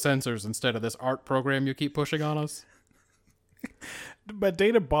get real sensors instead of this art program you keep pushing on us. But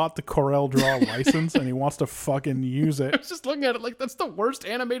Data bought the Corel Draw license, and he wants to fucking use I it. was just looking at it like, that's the worst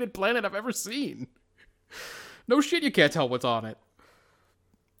animated planet I've ever seen. No shit, you can't tell what's on it.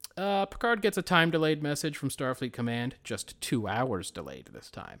 Picard gets a time-delayed message from Starfleet Command, just 2 hours delayed this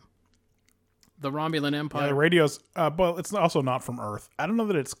time. The Romulan Empire... Yeah, the radio's... but it's also not from Earth. I don't know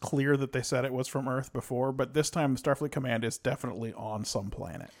that it's clear that they said it was from Earth before, but this time Starfleet Command is definitely on some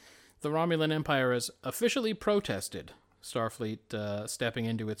planet. The Romulan Empire has officially protested Starfleet stepping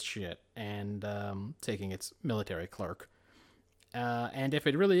into its shit and taking its military clerk. And if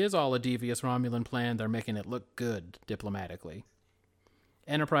it really is all a devious Romulan plan, they're making it look good diplomatically.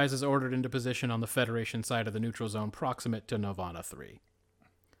 Enterprise is ordered into position on the Federation side of the neutral zone proximate to Nelvana 3.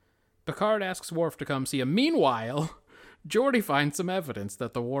 Picard asks Worf to come see him. Meanwhile, Geordi finds some evidence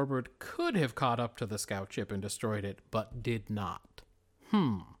that the Warbird could have caught up to the scout ship and destroyed it, but did not.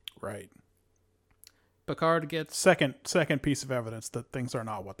 Right. Picard gets... Second piece of evidence that things are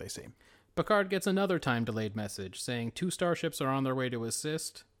not what they seem. Picard gets another time-delayed message saying 2 starships are on their way to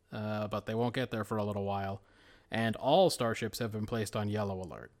assist, but they won't get there for a little while, and all starships have been placed on yellow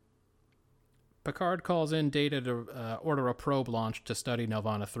alert. Picard calls in Data to order a probe launch to study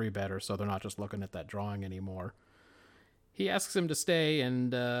Nelvana 3 better, so they're not just looking at that drawing anymore. He asks him to stay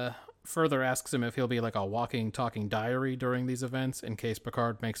and further asks him if he'll be like a walking, talking diary during these events in case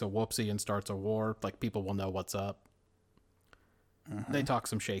Picard makes a whoopsie and starts a war. Like, people will know what's up. Mm-hmm. They talk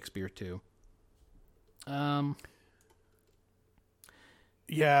some Shakespeare, too. Yeah,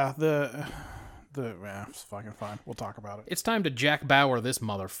 it's fucking fine. We'll talk about it. It's time to Jack Bauer this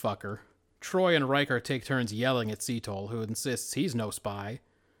motherfucker. Troy and Riker take turns yelling at Seatol, who insists he's no spy.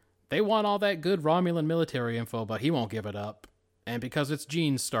 They want all that good Romulan military info, but he won't give it up. And because it's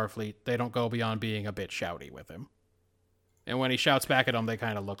Gene's Starfleet, they don't go beyond being a bit shouty with him. And when he shouts back at them, they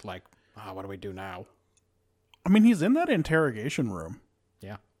kind of look like, what do we do now? I mean, he's in that interrogation room.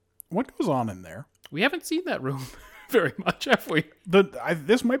 Yeah. What goes on in there? We haven't seen that room very much, have we?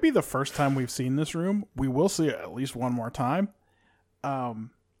 This might be the first time we've seen this room. We will see it at least one more time.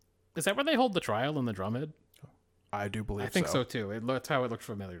 Is that where they hold the trial in the Drumhead? I do believe so. I think so, too. That's how it looked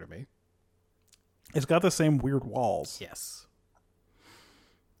familiar to me. It's got the same weird walls. Yes.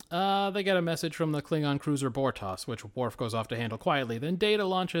 They get a message from the Klingon cruiser Bortos, which Worf goes off to handle quietly. Then Data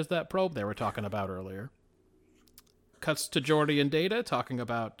launches that probe they were talking about earlier. Cuts to Geordi and Data talking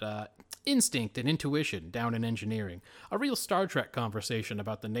about instinct and intuition down in engineering. A real Star Trek conversation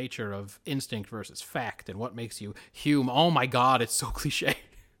about the nature of instinct versus fact and what makes you human. Oh my god, it's so cliche.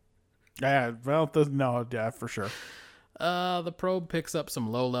 Yeah, well, yeah, for sure. The probe picks up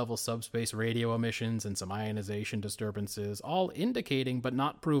some low-level subspace radio emissions and some ionization disturbances, all indicating but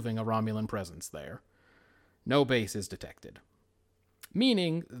not proving a Romulan presence there. No base is detected.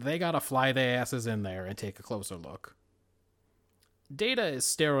 Meaning, they gotta fly their asses in there and take a closer look. Data is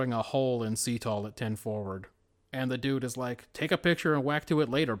staring a hole in Seatol at 10 forward, and the dude is like, take a picture and whack to it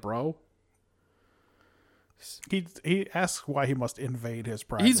later, bro. He asks why he must invade his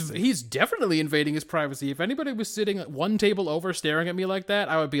privacy. He's definitely invading his privacy. If anybody was sitting at one table over staring at me like that,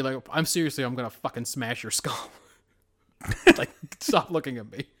 I would be like, I'm gonna fucking smash your skull. Like, stop looking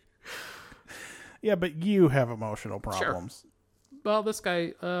at me. Yeah, but you have emotional problems. Sure. Well, this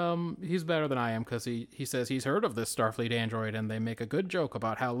guy, he's better than I am because he says he's heard of this Starfleet android, and they make a good joke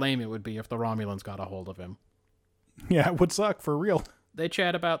about how lame it would be if the Romulans got a hold of him. Yeah, it would suck, for real. They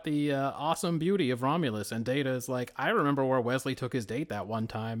chat about the awesome beauty of Romulus, and Data is like, I remember where Wesley took his date that one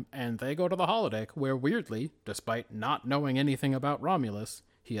time, and they go to the holodeck, where weirdly, despite not knowing anything about Romulus,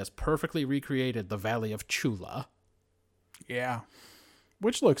 he has perfectly recreated the Valley of Chula. Yeah.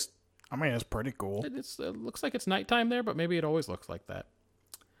 Which looks, it's pretty cool. It looks like it's nighttime there, but maybe it always looks like that.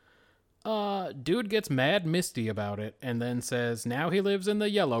 Dude gets mad misty about it and then says now he lives in the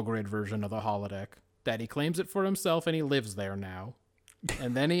yellow grid version of the holodeck, that he claims it for himself and he lives there now.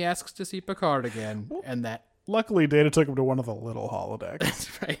 And then he asks to see Picard again, and that... Luckily, Data took him to one of the little holodecks.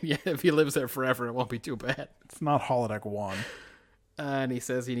 That's right, yeah, if he lives there forever, it won't be too bad. It's not holodeck 1. And he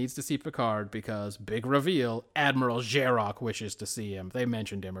says he needs to see Picard because, big reveal, Admiral Jarok wishes to see him. They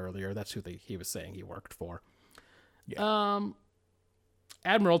mentioned him earlier. That's who he was saying he worked for. Yeah.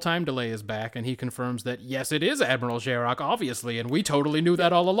 Admiral Time Delay is back, and he confirms that, yes, it is Admiral Jarok, obviously, and we totally knew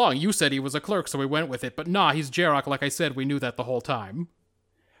that all along. You said he was a clerk, so we went with it, but nah, he's Jarok. Like I said, we knew that the whole time.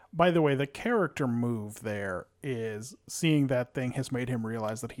 By the way, the character move there is seeing that thing has made him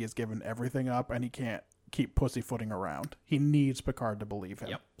realize that he has given everything up, and he can't keep pussyfooting around. He needs Picard to believe him.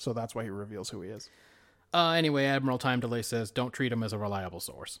 Yep. So that's why he reveals who he is. Anyway, Admiral Time Delay says, don't treat him as a reliable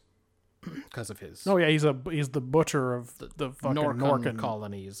source. Because of his... Oh yeah, he's the butcher of the fucking Norcan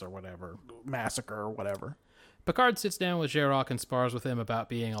colonies or whatever. massacre or whatever. Picard sits down with Jarok and spars with him about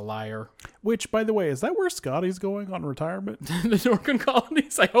being a liar. Which, by the way, is that where Scotty's going on retirement? The Norcan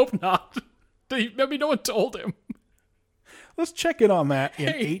colonies? I hope not. Maybe no one told him. Let's check in on that in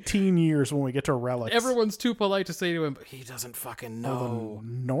Hey. 18 years when we get to Relics. Everyone's too polite to say to him, but he doesn't fucking know.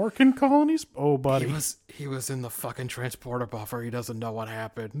 Norcan colonies? Oh, buddy. He was in the fucking transporter buffer. He doesn't know what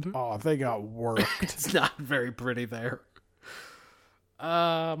happened. Oh, they got worked. It's not very pretty there.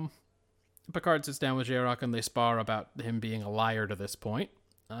 Picard sits down with Jarok and they spar about him being a liar to this point.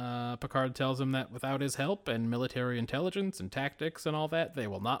 Picard tells him that without his help and military intelligence and tactics and all that, they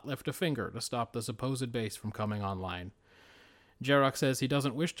will not lift a finger to stop the supposed base from coming online. Jarok says he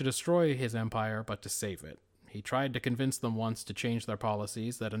doesn't wish to destroy his empire, but to save it. He tried to convince them once to change their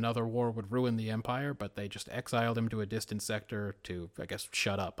policies, that another war would ruin the empire, but they just exiled him to a distant sector to, I guess,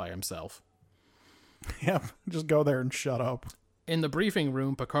 shut up by himself. Yeah, just go there and shut up. In the briefing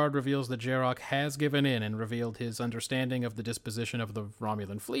room, Picard reveals that Jarok has given in and revealed his understanding of the disposition of the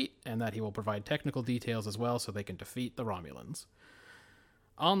Romulan fleet, and that he will provide technical details as well so they can defeat the Romulans.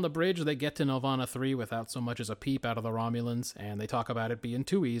 On the bridge, they get to Nelvana 3 without so much as a peep out of the Romulans, and they talk about it being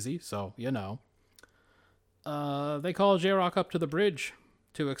too easy, so, you know. They call Jarok up to the bridge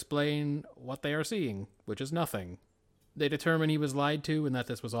to explain what they are seeing, which is nothing. They determine he was lied to and that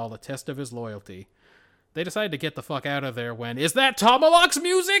this was all a test of his loyalty. They decide to get the fuck out of there when, is that Tomalak's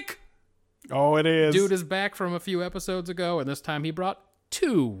music? Oh, it is. Dude is back from a few episodes ago, and this time he brought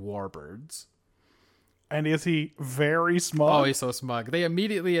 2 warbirds. And is he very smug? Oh, he's so smug. They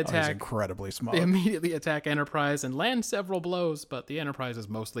immediately Oh, he's attack. incredibly smug. They immediately attack Enterprise and land several blows, but the Enterprise is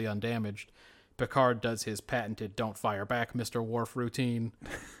mostly undamaged. Picard does his patented "Don't fire back, Mr. Worf" routine,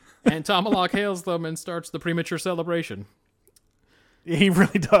 and Tomalak hails them and starts the premature celebration. He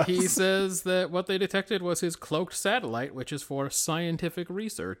really does. He says that what they detected was his cloaked satellite, which is for scientific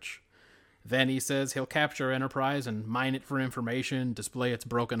research. Then he says he'll capture Enterprise and mine it for information, display its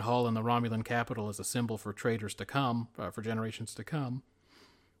broken hull in the Romulan capital as a symbol for traitors to come, for generations to come.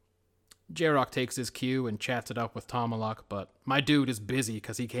 Jarok takes his cue and chats it up with Tomalak, but my dude is busy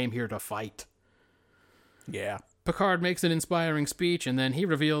because he came here to fight. Yeah. Picard makes an inspiring speech, and then he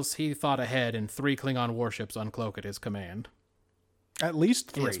reveals he thought ahead and 3 Klingon warships uncloak at his command. At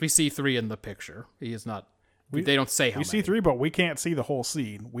least 3. Yes, we see 3 in the picture. He is not... they don't say how We many. see 3, but we can't see the whole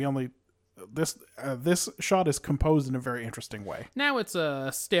scene. We only... This shot is composed in a very interesting way. Now it's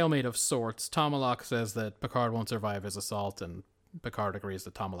a stalemate of sorts. Tomalak says that Picard won't survive his assault, and Picard agrees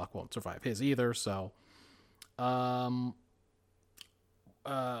that Tomalak won't survive his either, so...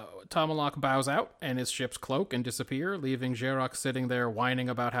 Tomalak bows out, and his ships cloak and disappear, leaving Jarok sitting there whining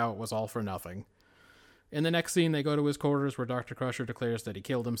about how it was all for nothing. In the next scene, they go to his quarters where Dr. Crusher declares that he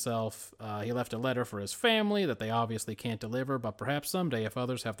killed himself. He left a letter for his family that they obviously can't deliver, but perhaps someday if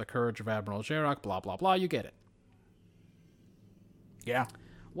others have the courage of Admiral Jarok, blah, blah, blah, you get it. Yeah.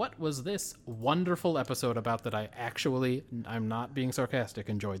 What was this wonderful episode about that I'm not being sarcastic,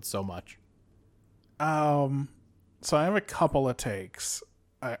 enjoyed so much? So I have a couple of takes.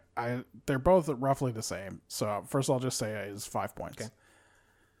 They're both roughly the same. So first I'll just say it's 5 points.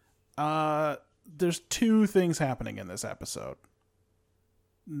 Okay. There's 2 things happening in this episode.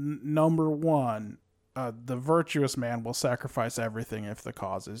 Number 1, the virtuous man will sacrifice everything if the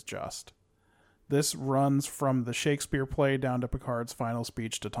cause is just. This runs from the Shakespeare play down to Picard's final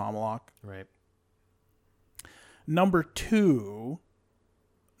speech to Tomalak. Right. Number 2,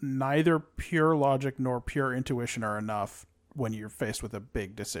 neither pure logic nor pure intuition are enough when you're faced with a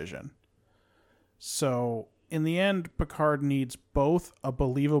big decision. So, in the end, Picard needs both a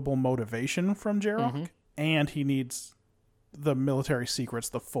believable motivation from Jarok, and he needs the military secrets,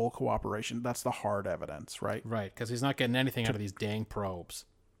 the full cooperation. That's the hard evidence, right? Right, because he's not getting anything out of these dang probes.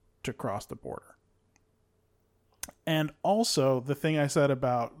 to cross the border. And also, the thing I said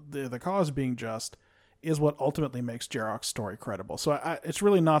about the cause being just is what ultimately makes Jarok's story credible. So it's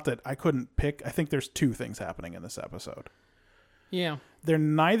really not that I couldn't pick. I think there's two things happening in this episode. Yeah.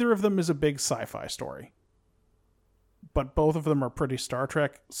 Neither of them is a big sci-fi story, but both of them are pretty Star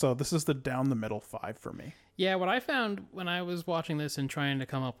Trek. So this is the down the middle 5 for me. Yeah, what I found when I was watching this and trying to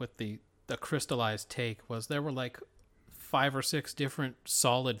come up with the crystallized take was there were like 5 or 6 different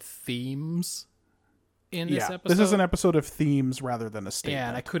solid themes in this episode. This is an episode of themes rather than a statement. Yeah,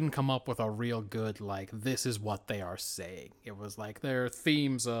 and I couldn't come up with a real good, like, this is what they are saying. It was like, there are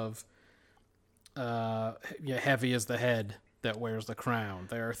themes of heavy is the head that wears the crown.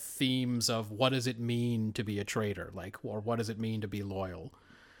 There are themes of what does it mean to be a traitor, like, or what does it mean to be loyal.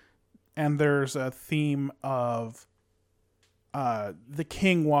 And there's a theme of the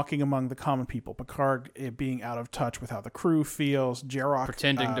king walking among the common people, Picard being out of touch with how the crew feels, Jarok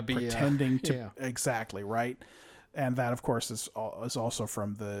pretending to be exactly right, and that of course is also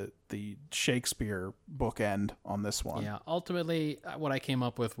from the Shakespeare bookend on this one. Yeah, ultimately, what I came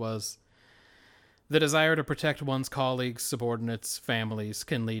up with was the desire to protect one's colleagues, subordinates, families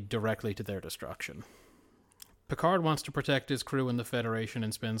can lead directly to their destruction. Picard wants to protect his crew and the Federation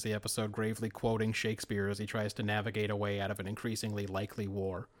and spends the episode gravely quoting Shakespeare as he tries to navigate a way out of an increasingly likely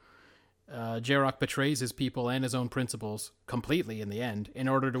war. Jarok betrays his people and his own principles completely in the end in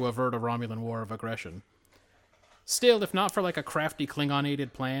order to avert a Romulan war of aggression. Still, if not for like a crafty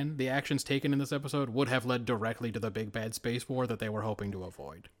Klingon-aided plan, the actions taken in this episode would have led directly to the big bad space war that they were hoping to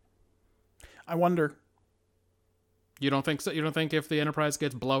avoid. I wonder. You don't think so? You don't think if the Enterprise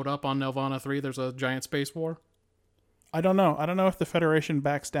gets blowed up on Nelvana 3, there's a giant space war? I don't know. I don't know if the Federation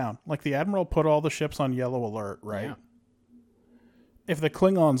backs down. Like, the Admiral put all the ships on yellow alert, right? Yeah. If the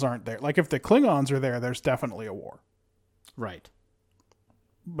Klingons aren't there, like, if the Klingons are there, there's definitely a war. Right.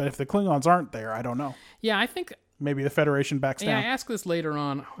 But if the Klingons aren't there, I don't know. Yeah, I think... Maybe the Federation backs Yeah, down. I asked this later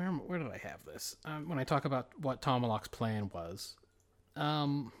on. Where did I have this? When I talk about what Tomalak's plan was.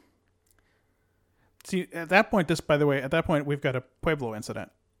 See, at that point, we've got a Pueblo incident.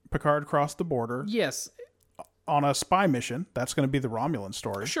 Picard crossed the border Yes. on a spy mission. That's going to be the Romulan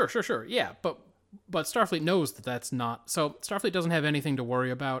story. Sure. Yeah, but Starfleet knows that that's not... So Starfleet doesn't have anything to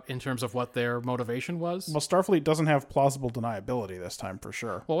worry about in terms of what their motivation was. Well, Starfleet doesn't have plausible deniability this time, for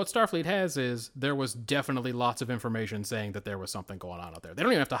sure. Well, what Starfleet has is there was definitely lots of information saying that there was something going on out there. They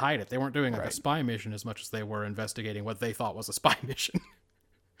don't even have to hide it. They weren't doing like a spy mission as much as they were investigating what they thought was a spy mission.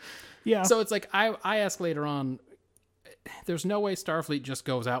 Yeah. So it's like, I ask later on, there's no way Starfleet just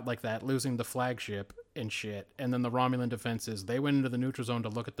goes out like that, losing the flagship and shit, and then the Romulan defenses, they went into the neutral zone to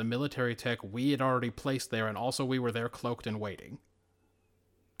look at the military tech we had already placed there, and also we were there cloaked and waiting.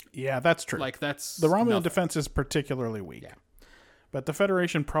 Yeah, that's true. Like, that's... The Romulan nothing. defense is particularly weak. Yeah. But the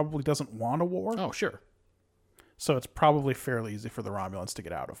Federation probably doesn't want a war, Oh, sure. so it's probably fairly easy for the Romulans to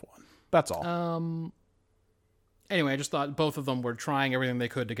get out of one. That's all. Anyway, I just thought both of them were trying everything they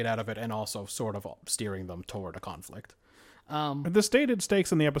could to get out of it and also sort of steering them toward a conflict. The stated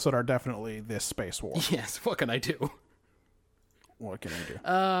stakes in the episode are definitely this space war. Yes, what can I do? What can you do?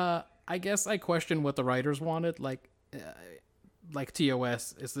 I guess I question what the writers wanted. Like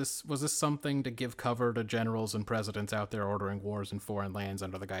TOS, was this something to give cover to generals and presidents out there ordering wars in foreign lands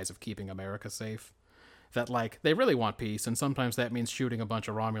under the guise of keeping America safe? That, like, they really want peace, and sometimes that means shooting a bunch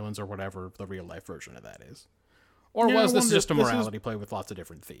of Romulans or whatever the real-life version of that is. Or Yeah, was I this wonder- just a this is- morality play with lots of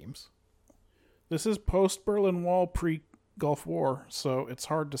different themes? This is post-Berlin Wall, pre-Gulf War, so it's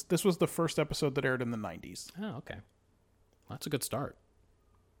hard to... This was the first episode that aired in the 90s. Oh, okay. That's a good start.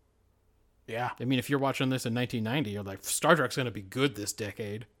 Yeah. I mean, if you're watching this in 1990, you're like, Star Trek's going to be good this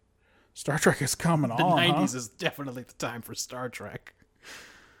decade. Star Trek is coming The on, 90s huh? is definitely the time for Star Trek.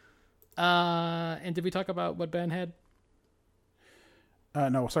 And did we talk about what Ben had?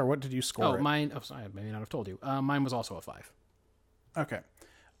 No, sorry, what did you score it? Mine. Oh, sorry, I may not have told you. Mine was also a 5. Okay.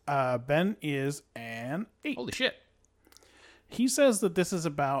 Ben is an 8. Holy shit. He says that this is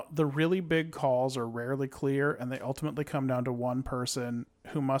about the really big calls are rarely clear, and they ultimately come down to one person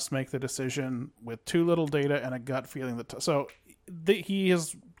who must make the decision with too little data and a gut feeling. He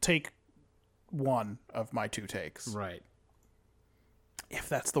is take 1 of my 2 takes. Right. If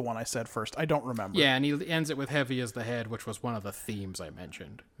that's the one I said first, I don't remember. Yeah, and he ends it with heavy as the head, which was one of the themes I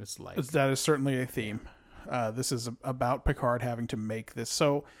mentioned. It's like, That is certainly a theme. This is about Picard having to make this.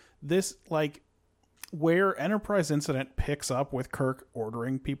 So this, like, where Enterprise Incident picks up with Kirk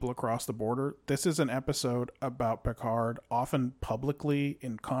ordering people across the border, this is an episode about Picard, often publicly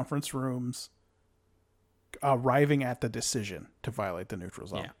in conference rooms, arriving at the decision to violate the neutral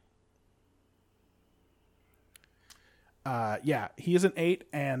zone. yeah. Yeah, he is an 8,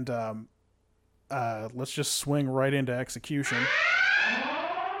 and let's just swing right into execution.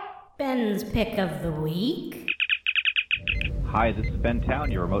 Ben's pick of the week. Hi, this is Ben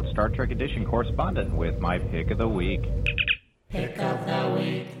Town, your remote Star Trek Edition correspondent, with my pick of the week. Pick of the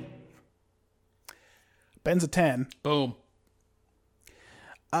week. Ben's a 10. Boom.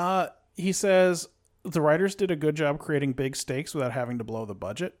 He says the writers did a good job creating big stakes without having to blow the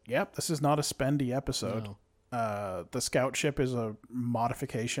budget. Yep, this is not a spendy episode. No. The scout ship is a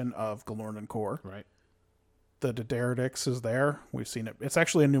modification of Galornan Core. Right. The D'Deridix is there. We've seen it. It's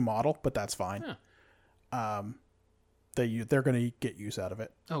actually a new model, but that's fine. Yeah. They're going to get use out of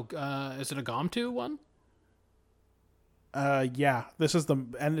it. Oh, is it a GOM2 one? Yeah, this is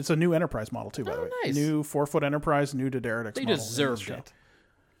and it's a new Enterprise model too, by the way. Nice. New 4-foot Enterprise, new D'Deridix They model. deserved it.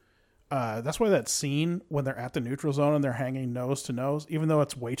 That's why that scene when they're at the neutral zone and they're hanging nose to nose, even though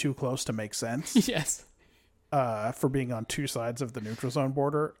it's way too close to make sense Yes. for being on two sides of the neutral zone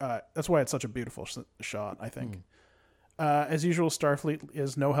border, that's why it's such a beautiful shot, I think. As usual, Starfleet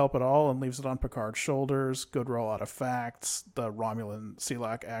is no help at all and leaves it on Picard's shoulders. Good rollout of facts. The Romulan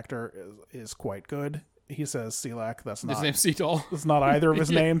Selak actor is quite good. He says Selak. That's not His name's Cetal. It's not either of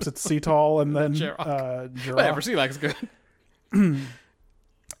his names. It's Cetal and then Jarok. Jarok. Whatever, Selak's good.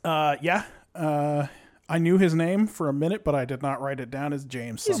 Yeah. I knew his name for a minute, but I did not write it down as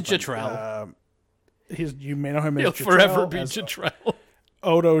James He's something. Jatrell. You may know him as He'll Jatrell, forever be as Jatrell.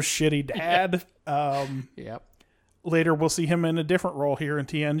 Odo's shitty dad. Yep. Later, we'll see him in a different role here in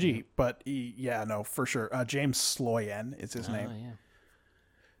TNG. But for sure. James Sloyan is his name.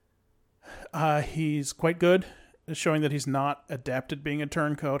 Yeah. He's quite good, showing that he's not adept at being a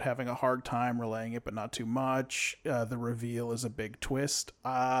turncoat, having a hard time relaying it, but not too much. The reveal is a big twist.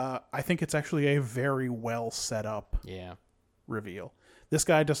 I think it's actually a very well set up Yeah. reveal. This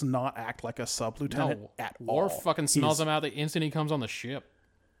guy does not act like a sub-lieutenant No. at Or all. fucking smells He's- him out the instant he comes on the ship.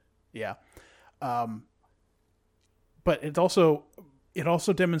 Yeah. But it also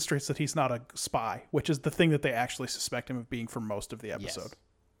demonstrates that he's not a spy, which is the thing that they actually suspect him of being for most of the episode.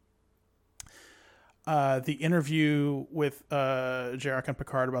 The interview with Jarek and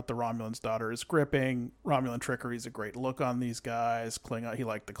Picard about the Romulan's daughter is gripping. Romulan trickery is a great look on these guys. He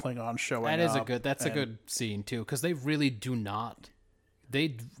liked the Klingons showing That is up. a good scene too, because they really do not.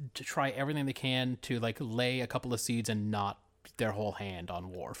 They try everything they can to lay a couple of seeds and not their whole hand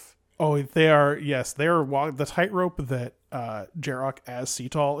on Worf. Oh, they are. Yes, they are. The tightrope that Jarok as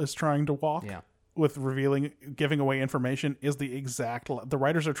Cetal is trying to walk. Yeah. With giving away information is the exact. The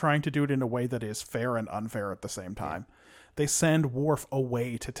writers are trying to do it in a way that is fair and unfair at the same time. They send Worf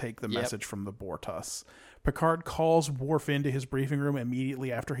away to take the message from the Bortus. Picard calls Worf into his briefing room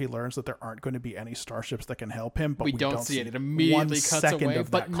immediately after he learns that there aren't going to be any starships that can help him. But We don't see it. It immediately cuts away,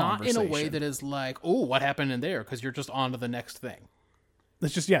 but not in a way that is like, oh, what happened in there? Because you're just on to the next thing.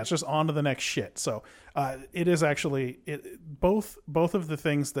 It's just on to the next shit. So it is actually both of the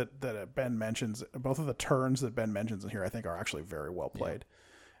things that Ben mentions, both of the turns that Ben mentions in here, I think are actually very well played.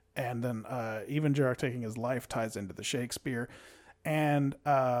 Yeah. And then even Jarek taking his life ties into the Shakespeare, and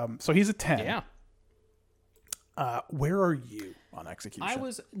so he's a 10. Yeah. Where are you on execution? I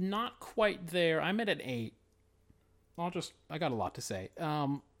was not quite there. I'm at an 8. I got a lot to say.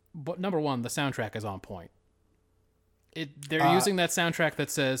 But number one, the soundtrack is on point. They're using that soundtrack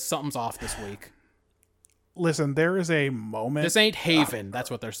that says something's off this week. Listen, there is a moment. This ain't Haven. That's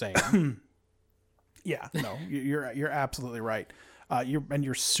what they're saying. Yeah, no, you're absolutely right.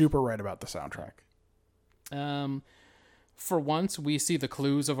 You're super right about the soundtrack. For once, we see the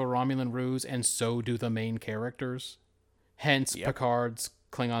clues of a Romulan ruse, and so do the main characters. Hence, Picard's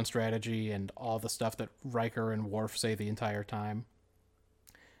Klingon strategy and all the stuff that Riker and Worf say the entire time.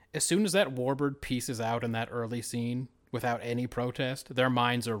 As soon as that warbird pieces out in that early scene, without any protest, their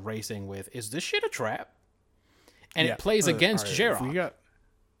minds are racing with, is this shit a trap? And it plays against Jarok.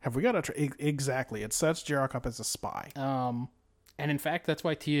 Have we got exactly? It sets Jarok up as a spy. And in fact, that's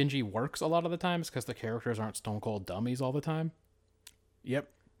why TNG works a lot of the times, because the characters aren't stone cold dummies all the time. Yep.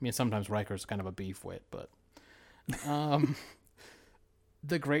 I mean, sometimes Riker's kind of a beef wit, but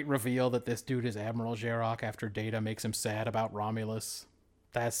the great reveal that this dude is Admiral Jarok after Data makes him sad about Romulus.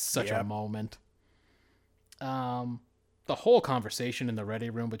 That's such a moment. The whole conversation in the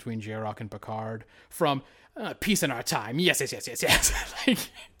ready room between Jarok and Picard, from peace in our time, yes. Like,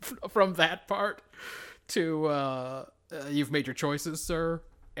 from that part to you've made your choices, sir,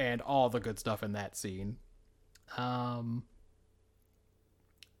 and all the good stuff in that scene. The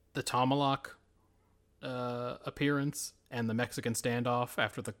Tomalak appearance and the Mexican standoff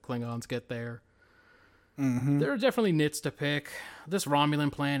after the Klingons get there. Mm-hmm. There are definitely nits to pick. This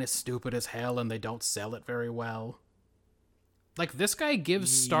Romulan plan is stupid as hell, and they don't sell it very well. Like, this guy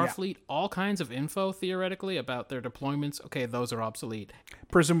gives Starfleet all kinds of info, theoretically, about their deployments. Okay, those are obsolete.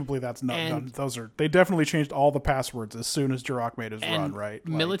 Presumably that's not And- done. Those are, they definitely changed all the passwords as soon as Jirok made his run, And right?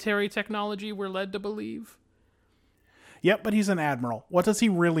 Like, military technology, we're led to believe. yep, but he's an admiral. What does he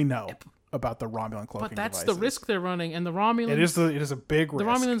really know about the Romulan cloaking But that's devices? the risk they're running, and the Romulans... It is a big risk. The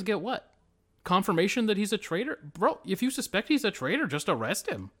Romulans get what? Confirmation that he's a traitor? Bro, if you suspect he's a traitor, just arrest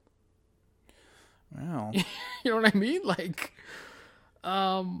him. Well, You know what I mean? Like,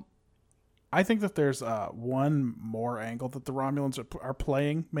 I think that there's one more angle that the Romulans are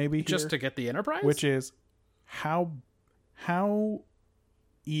playing, maybe just here, to get the Enterprise? which is how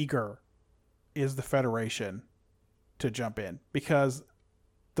eager is the Federation to jump in, because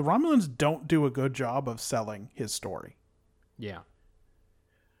the Romulans don't do a good job of selling his story. Yeah.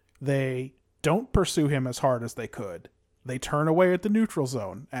 They don't pursue him as hard as they could. They turn away at the neutral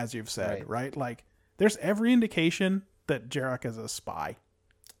zone, as you've said, right? Like, there's every indication that Jirok is a spy,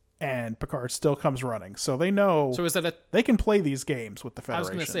 and Picard still comes running. So they know So is that a... they can play these games with the I Federation. was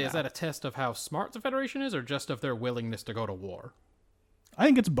going to say, is now. that a test of how smart the Federation is, or just of their willingness to go to war? I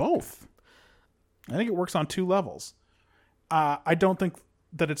think it's both. I think it works on two levels. I don't think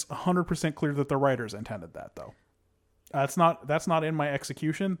that it's 100% clear that the writers intended that, though. That's not in my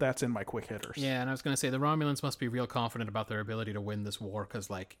execution. That's in my quick hitters. Yeah, and I was going to say, the Romulans must be real confident about their ability to win this war, because,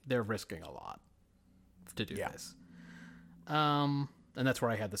 like, they're risking a lot to do this. And that's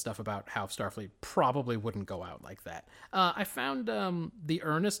where I had the stuff about how Starfleet probably wouldn't go out like that. I found the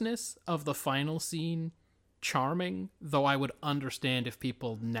earnestness of the final scene charming, though I would understand if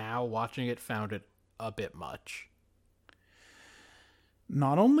people now watching it found it a bit much.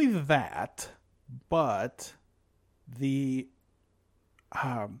 Not only that, but the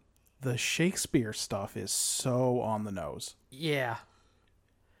Shakespeare stuff is so on the nose. Yeah.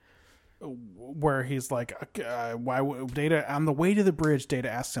 Where he's like, why would Data, on the way to the bridge,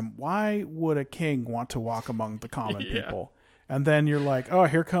 Data asks him, why would a king want to walk among the common people? And then you're like, oh,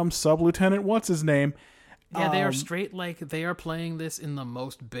 here comes Sub-Lieutenant what's his name. Yeah, they are straight, like, they are playing this in the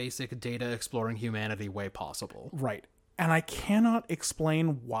most basic Data exploring humanity way possible. Right. And I cannot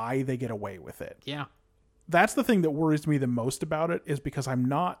explain why they get away with it. Yeah. That's the thing that worries me the most about it, is because I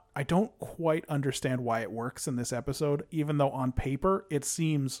don't quite understand why it works in this episode, even though on paper it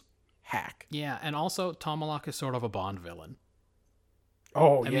seems hack. Yeah, and also Tomalak is sort of a Bond villain.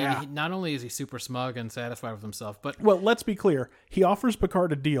 Oh, I yeah. mean, not only is he super smug and satisfied with himself, but Well, let's be clear. He offers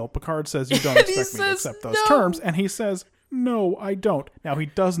Picard a deal. Picard says, you don't expect me to says accept those no. terms. And he says, no, I don't. Now, he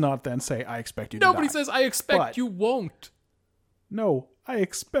does not then say, I expect you to nobody die. says, I expect But- you won't. No, I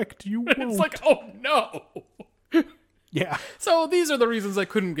expect you won't. It's like, oh no. yeah. So these are the reasons I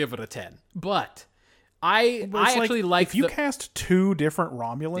couldn't give it a 10. But I It's actually like if you the... cast two different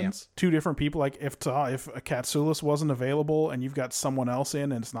Romulans, two different people, like if a Katsoulis wasn't available and you've got someone else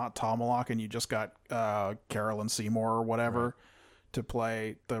in and it's not Tomalak and you just got Carolyn Seymour or whatever to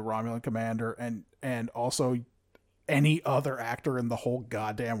play the Romulan commander, and also any other actor in the whole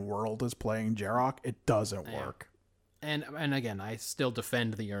goddamn world is playing Jirok, it doesn't work. And again, I still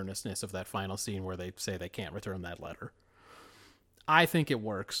defend the earnestness of that final scene where they say they can't return that letter. I think it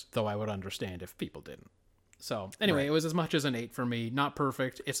works, though I would understand if people didn't. So, anyway, It was as much as an 8 for me. Not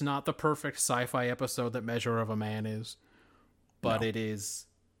perfect. It's not the perfect sci-fi episode that Measure of a Man is. But it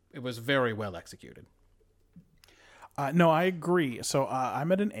was very well executed. No, I agree. So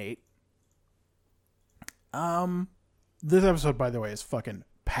I'm at an 8. This episode, by the way, is fucking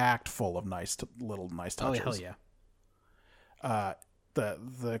packed full of nice touches. Oh, hell yeah.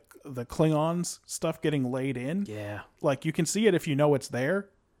 The Klingons stuff getting laid in. Yeah. Like, you can see it if you know it's there,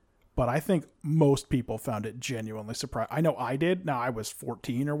 but I think most people found it genuinely surprising. I know I did. Now, I was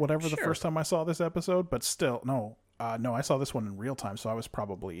 14 or whatever the first time I saw this episode, but still, no, I saw this one in real time, so I was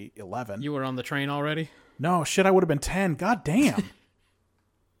probably 11. You were on the train already? No, shit, I would have been 10. God damn.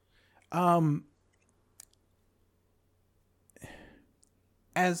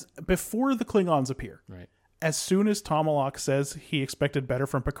 As before the Klingons appear, Right. as soon as Tomalak says he expected better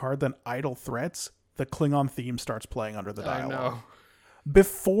from Picard than idle threats, the Klingon theme starts playing under the dialogue. I know.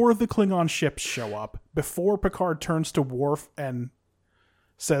 Before the Klingon ships show up, before Picard turns to Worf and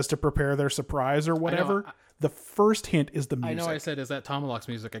says to prepare their surprise or whatever, the first hint is the music. I know I said, is that Tomalak's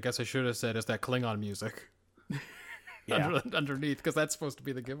music? I guess I should have said, is that Klingon music? Yeah. Underneath, because that's supposed to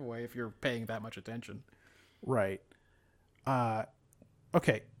be the giveaway if you're paying that much attention. Right.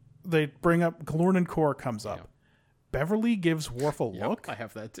 Okay. They bring up Glornan Core comes up. Yep. Beverly gives Worf a look I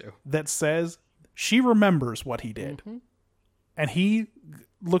have that too. that says she remembers what he did. Mm-hmm. And he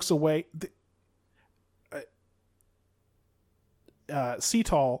looks away.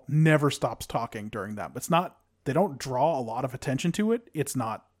 Cetal never stops talking during that. It's not They don't draw a lot of attention to it. It's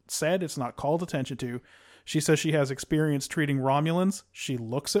not said. It's not called attention to. She says she has experience treating Romulans. She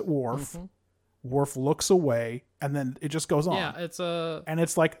looks at Worf. Worf looks away, and then it just goes on. Yeah, it's a... And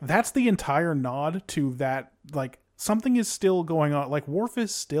it's like, that's the entire nod to that, like, something is still going on. Like, Worf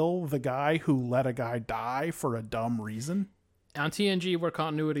is still the guy who let a guy die for a dumb reason. On TNG, where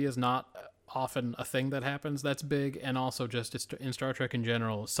continuity is not often a thing that happens, that's big, and also just in Star Trek in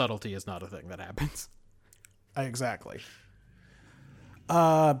general, subtlety is not a thing that happens. Exactly.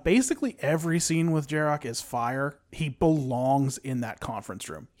 Basically every scene with Jarok is fire. He belongs in that conference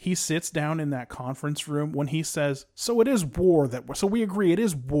room. He sits down in that conference room when he says, so it is war so we agree it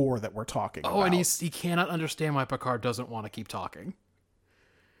is war that we're talking about. Oh, and he cannot understand why Picard doesn't want to keep talking.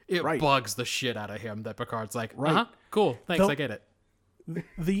 It bugs the shit out of him that Picard's like, cool, thanks, I get it.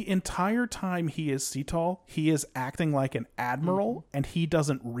 The entire time he is Cital, he is acting like an admiral, and he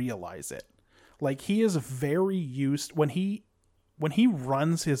doesn't realize it. Like, he is very used... When he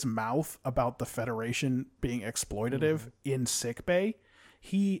runs his mouth about the Federation being exploitative in sickbay,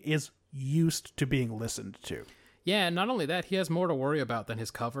 he is used to being listened to. Yeah, and not only that, he has more to worry about than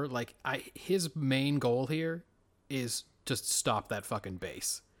his cover. Like, his main goal here is just stop that fucking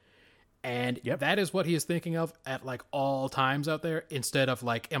base. And that is what he is thinking of at, like, all times out there, instead of,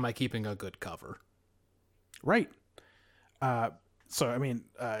 like, am I keeping a good cover? Right. So, I mean,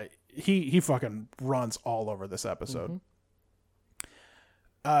 he fucking runs all over this episode.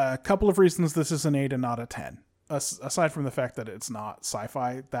 A couple of reasons this is an 8 and not a 10. Aside from the fact that it's not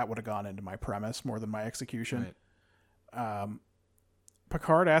sci-fi, that would have gone into my premise more than my execution. Right.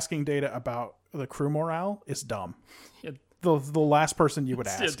 Picard asking Data about the crew morale is dumb. Yeah. The last person you would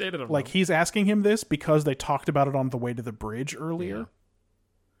ask. Yeah, Data like, he's asking him this because they talked about it on the way to the bridge earlier. Yeah.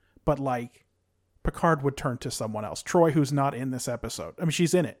 But, like, Picard would turn to someone else. Troy, who's not in this episode. I mean,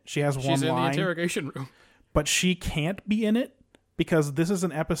 she's in it. She has one line. She's in the interrogation room. But she can't be in it because this is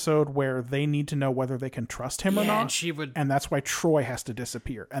an episode where they need to know whether they can trust him or not. And that's why Troy has to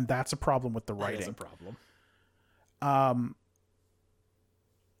disappear. And that's a problem with the writing. That is a problem.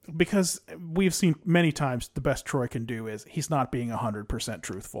 Because we've seen many times the best Troy can do is he's not being 100%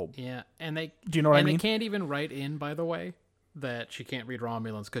 truthful. Yeah, and do you know what I mean? And they can't even write in, by the way, that she can't read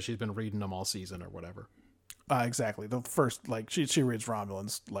Romulans because she's been reading them all season or whatever. Exactly. The first, like, she reads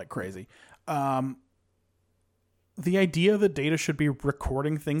Romulans like crazy. The idea that Data should be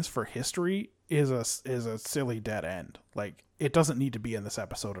recording things for history is a silly dead end. Like, it doesn't need to be in this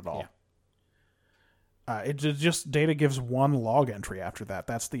episode at all. Yeah. It just Data gives one log entry after that.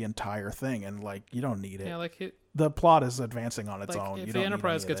 That's the entire thing, and, like, you don't need it. Yeah, like the plot is advancing on its own. If the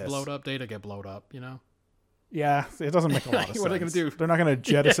Enterprise gets blowed up, Data get blowed up. You know. Yeah, it doesn't make a lot of sense. What are they going to do? They're not going to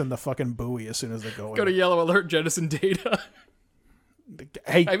jettison the fucking buoy as soon as they go in. Go to yellow alert, jettison Data.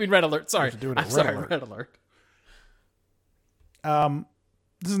 Hey, I mean red alert. Sorry, I'm sorry, red alert.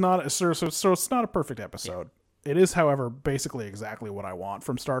 This is not so it's not a perfect episode. Yeah. It is, however, basically exactly what I want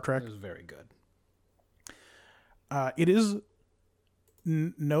from Star Trek. It was very good. It is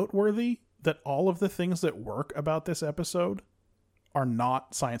noteworthy that all of the things that work about this episode are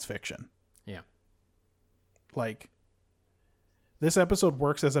not science fiction. Yeah. Like, this episode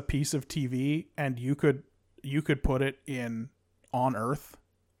works as a piece of TV, and you could put it on Earth,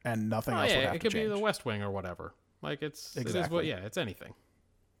 and nothing else would have to change. It could be the West Wing or whatever. Like, it's it's anything.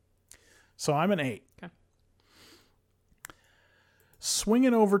 So I'm an 8. Okay.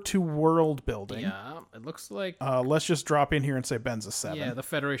 Swinging over to world building. Yeah, it looks like... let's just drop in here and say Ben's a 7. Yeah, the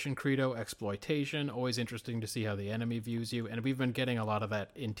Federation credo, exploitation. Always interesting to see how the enemy views you. And we've been getting a lot of that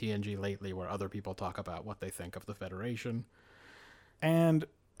in TNG lately, where other people talk about what they think of the Federation. And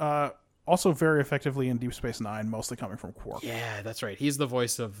also very effectively in Deep Space Nine, mostly coming from Quark. Yeah, that's right. He's the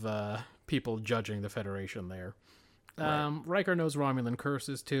voice of people judging the Federation there. Right. Riker knows Romulan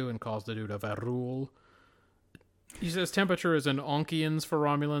curses, too, and calls the dude a Varul. He says temperature is in Onkians for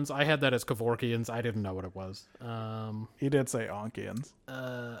Romulans. I had that as Kevorkians. I didn't know what it was. He did say Onkians.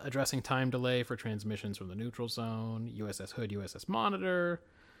 Addressing time delay for transmissions from the neutral zone. USS Hood, USS Monitor.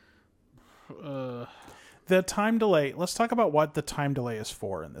 The time delay. Let's talk about what the time delay is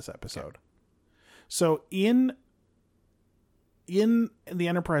for in this episode. Okay. So in the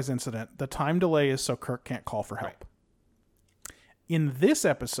Enterprise incident, the time delay is so Kirk can't call for help. Right. In this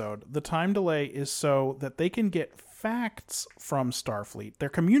episode, the time delay is so that they can get facts from Starfleet. They're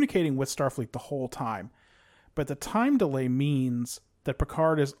communicating with Starfleet the whole time. But the time delay means that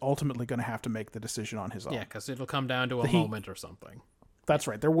Picard is ultimately going to have to make the decision on his own. Yeah, because it'll come down to a moment or something. That's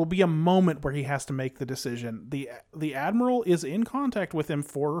right. There will be a moment where he has to make the decision. The Admiral is in contact with him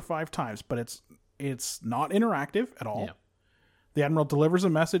 4 or 5 times, but it's not interactive at all. Yeah. The Admiral delivers a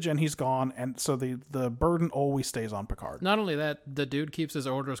message and he's gone, and so the burden always stays on Picard. Not only that, the dude keeps his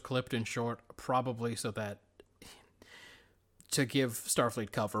orders clipped and short, probably so that to give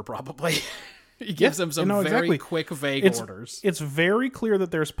Starfleet cover, probably. He gives them some very quick, vague orders. It's very clear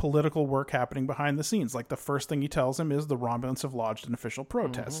that there's political work happening behind the scenes. Like, the first thing he tells him is the Romulans have lodged an official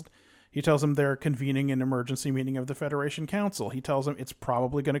protest. He tells him they're convening an emergency meeting of the Federation Council. He tells him it's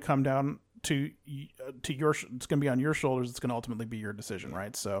probably going to come down to your, it's going to be on your shoulders. It's going to ultimately be your decision,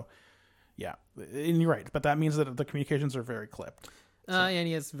 right? So, yeah, and you're right. But that means that the communications are very clipped. And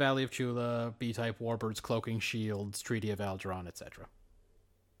he has Valley of Chula, B-type warbirds, cloaking shields, Treaty of Alderaan, etc.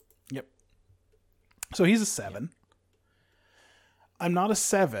 Yep. So he's a 7. I'm not a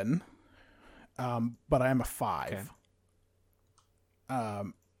 7, but I am a 5. Okay.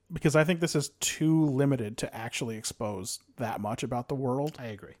 Because I think this is too limited to actually expose that much about the world. I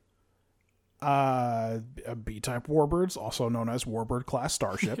agree. B-type warbirds, also known as Warbird class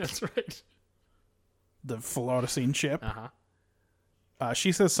starship. That's right. The Philodicene ship. Uh-huh.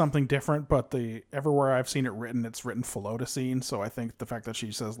 She says something different, but everywhere I've seen it written, it's written Philodicene. So I think the fact that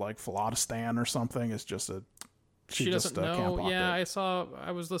she says like Philodistan or something is just a. She doesn't know. Yeah,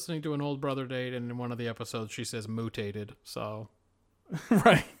 I was listening to an Old Brother date, and in one of the episodes, she says mutated. So.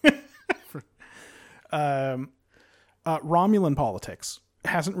 Right. Romulan politics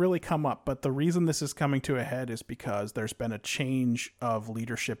hasn't really come up, but the reason this is coming to a head is because there's been a change of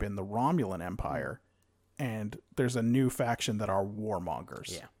leadership in the Romulan Empire, and there's a new faction that are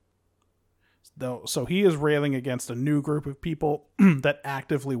warmongers. Yeah. So he is railing against a new group of people that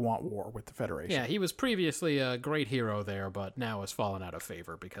actively want war with the Federation. Yeah, he was previously a great hero there, but now has fallen out of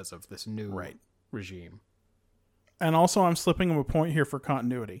favor because of this new regime. And also, I'm slipping him a point here for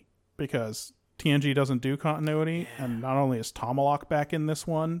continuity, because TNG doesn't do continuity, and not only is Tomalak back in this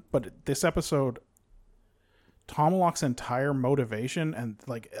one, but this episode, Tomalak's entire motivation and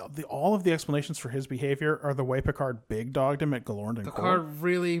like all of the explanations for his behavior are the way Picard big dogged him at Galorndon Core. Picard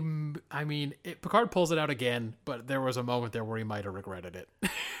really, Picard pulls it out again, but there was a moment there where he might have regretted it.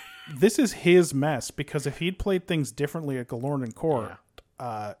 This is his mess, because if he'd played things differently at Galorndon Core,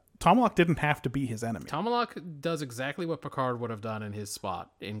 Tomalak didn't have to be his enemy. Tomalak does exactly what Picard would have done in his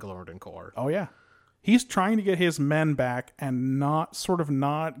spot in Galorndon Core. Oh, yeah. He's trying to get his men back and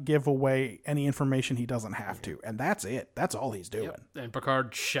not give away any information he doesn't have to. And that's it. That's all he's doing. Yep. And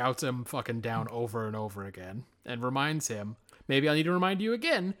Picard shouts him fucking down over and over again and reminds him, maybe I need to remind you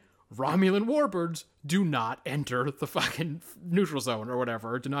again, Romulan warbirds do not enter the fucking neutral zone or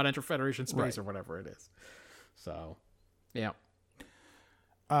whatever, or do not enter Federation space or whatever it is. So, yeah.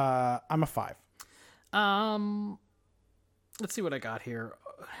 I'm a 5. Let's see what I got here.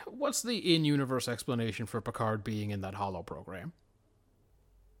 What's the in-universe explanation for Picard being in that holo program?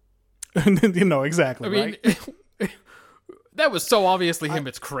 You know, exactly, right? That was so obviously him,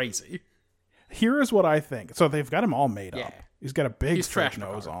 it's crazy. Here is what I think. So they've got him all made up. He's got a big fake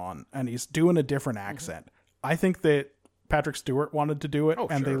nose Picard on, and he's doing a different accent. I think that Patrick Stewart wanted to do it,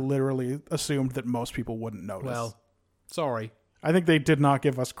 they literally assumed that most people wouldn't notice. Well, sorry. I think they did not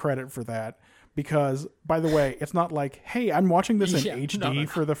give us credit for that. Because, by the way, it's not like, hey, I'm watching this in HD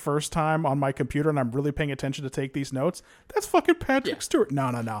for the first time on my computer and I'm really paying attention to take these notes. That's fucking Patrick Stewart.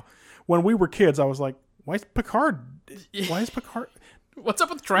 No. When we were kids, I was like, why is Picard? What's up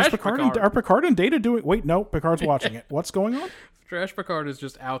with Trash Picard? Are Picard and Data doing... Wait, no, Picard's watching it. What's going on? Trash Picard is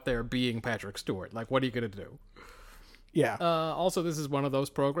just out there being Patrick Stewart. Like, what are you going to do? Yeah. Also, this is one of those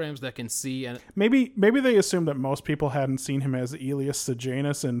programs that can see and maybe they assumed that most people hadn't seen him as Elias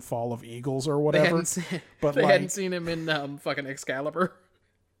Sejanus in Fall of Eagles or whatever. They hadn't seen him in fucking Excalibur.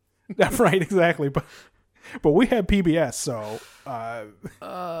 Right, exactly. But we had PBS, so.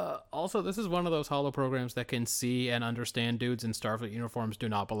 Also, this is one of those holo programs that can see and understand dudes in Starfleet uniforms do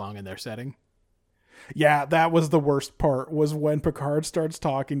not belong in their setting. Yeah, that was the worst part, was when Picard starts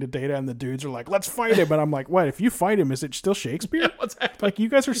talking to Data and the dudes are like, let's fight him. And I'm like, what? If you fight him, is it still Shakespeare? Yeah, what's happening? Like, you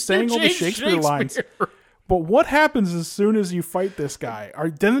guys are saying all the Shakespeare lines. But what happens as soon as you fight this guy?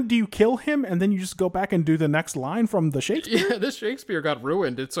 Then do you kill him and then you just go back and do the next line from the Shakespeare? Yeah, this Shakespeare got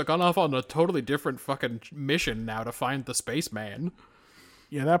ruined. It's gone off on a totally different fucking mission now to find the spaceman.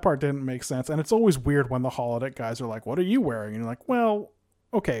 Yeah, that part didn't make sense. And it's always weird when the holodeck guys are like, what are you wearing? And you're like, well,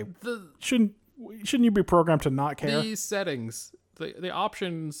 okay, shouldn't you be programmed to not care? These settings, the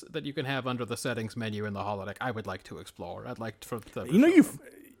options that you can have under the settings menu in the holodeck, I would like to explore. I'd like for the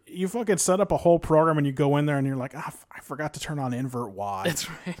you fucking set up a whole program and you go in there and you're like, I forgot to turn on invert Y. That's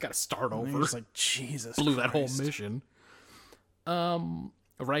right. Got to start over. You're just like, Jesus Blew Christ. that whole mission.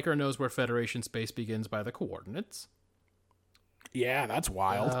 Riker knows where Federation space begins by the coordinates. Yeah, that's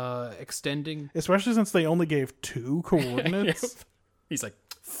wild. Extending. Especially since they only gave 2 coordinates. He's like,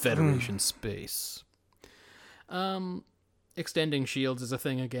 Federation space. Extending shields is a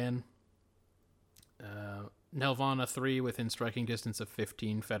thing again. Nelvana 3 within striking distance of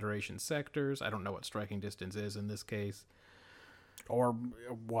 15 Federation sectors. I don't know what striking distance is in this case. Or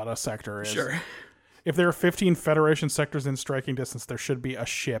what a sector is. Sure. If there are 15 Federation sectors in striking distance, there should be a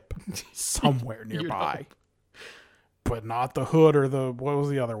ship somewhere nearby. But not the Hood or what was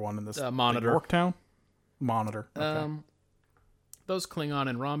the other one in this? Monitor. The Yorktown? Monitor. Okay. Those Klingon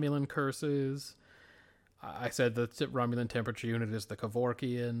and Romulan curses. I said the Romulan temperature unit is the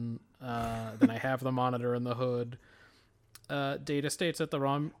Kevorkian. Then I have the Monitor and the Hood. Data states that the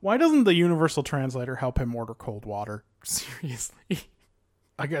Why doesn't the Universal Translator help him order cold water? Seriously?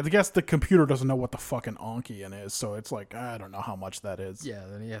 I guess the computer doesn't know what the fucking Onkian is, so it's like, I don't know how much that is. Yeah,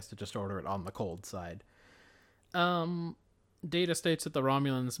 then he has to just order it on the cold side. Data states that the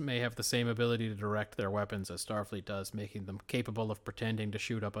Romulans may have the same ability to direct their weapons as Starfleet does, making them capable of pretending to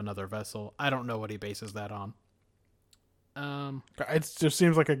shoot up another vessel. I don't know what he bases that on. It just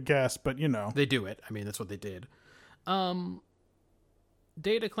seems like a guess, but you know. They do it. I mean, that's what they did. Data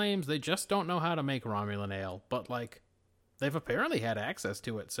claims they just don't know how to make Romulan ale, but, like, they've apparently had access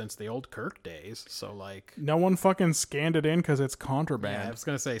to it since the old Kirk days, so, like... No one fucking scanned it in because it's Yeah, contraband. I was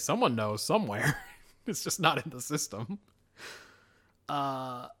going to say, someone knows somewhere. It's just not in the system.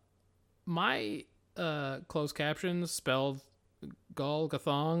 My closed captions spelled Gul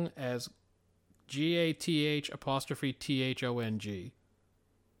Gathong as GATH''THONG.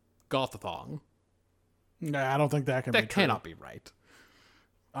 Galtathong. Nah, I don't think that can be That true. cannot be right.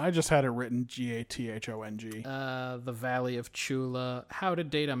 I just had it written GATHONG. The Valley of Chula. How did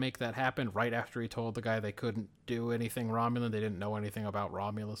Data make that happen right after he told the guy they couldn't do anything Romulan? They didn't know anything about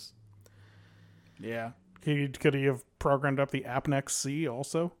Romulus. Yeah. Could he have programmed up the Apnex C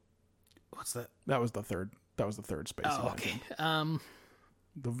also? What's that? That was the third space. he Oh, mentioned. okay.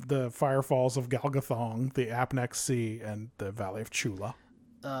 The Firefalls of Galgathong, the Apnex Sea, and the Valley of Chula.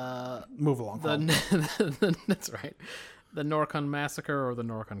 Move along. Colin. That's right. The Norcon Massacre or the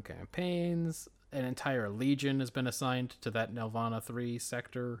Norcon Campaigns. An entire legion has been assigned to that Nelvana 3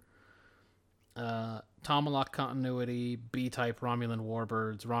 sector. Tomalak continuity, B-type Romulan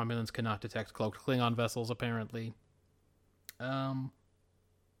warbirds. Romulans cannot detect cloaked Klingon vessels, apparently. Yeah,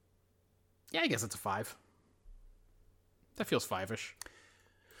 I guess it's a 5. That feels 5-ish.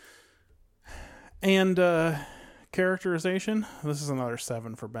 And characterization. This is another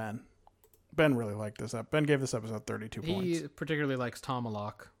 7 for Ben. Ben really liked this. Ben gave this episode 32 points. He particularly likes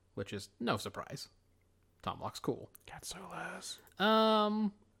Tomalak, which is no surprise. Tomalak's cool. Katsulas.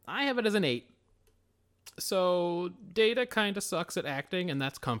 I have it as an 8. So, Data kind of sucks at acting, and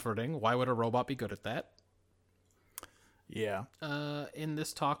that's comforting. Why would a robot be good at that? Yeah. In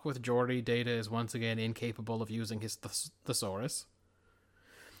this talk with Geordi, Data is once again incapable of using his thesaurus.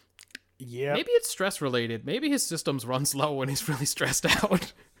 Yeah. Maybe it's stress-related. Maybe his systems run slow when he's really stressed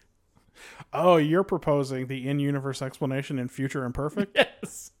out. Oh, you're proposing the in-universe explanation in Future Imperfect?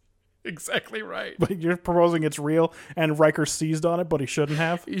 Yes. Exactly right. But you're proposing it's real and Riker seized on it, but he shouldn't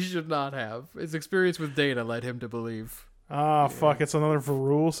have? He should not have. His experience with Data led him to believe. Ah, fuck, it's another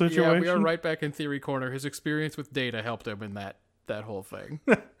Varul situation? Yeah, we are right back in Theory Corner. His experience with Data helped him in that whole thing.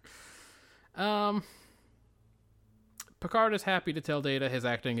 Picard is happy to tell Data his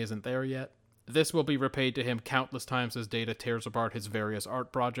acting isn't there yet. This will be repaid to him countless times as Data tears apart his various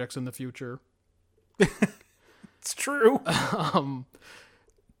art projects in the future. It's true.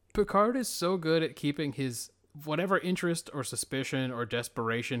 Picard is so good at keeping his whatever interest or suspicion or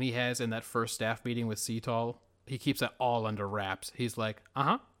desperation he has in that first staff meeting with Cetal. He keeps it all under wraps. He's like,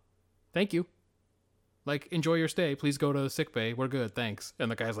 thank you. Like, enjoy your stay. Please go to the sickbay. We're good, thanks. And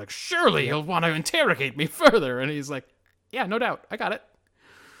the guy's like, surely he'll want to interrogate me further. And he's like, yeah, no doubt. I got it.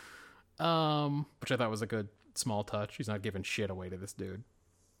 Which I thought was a good small touch. He's not giving shit away to this dude.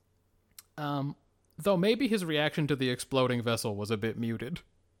 Though maybe his reaction to the exploding vessel was a bit muted.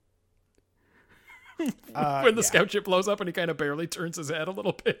 When the scout ship blows up and he kind of barely turns his head a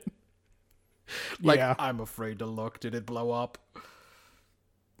little bit. Like, Yeah. I'm afraid to look. Did it blow up?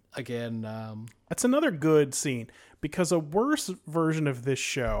 Again, That's another good scene, because a worse version of this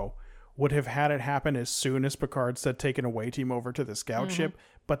show would have had it happen as soon as Picard said taking away team over to the scout ship,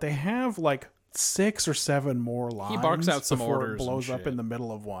 but they have like 6 or 7 more lines barks out some before orders it blows and up shit. in the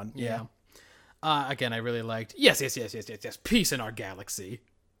middle of one. yeah. Again, I really liked, yes, peace in our galaxy.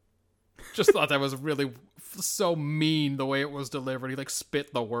 Just thought that was really so mean the way it was delivered. He like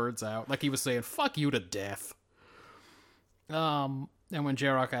spit the words out. Like he was saying, fuck you to death. And when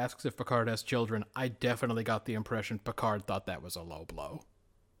Jarok asks if Picard has children, I definitely got the impression Picard thought that was a low blow.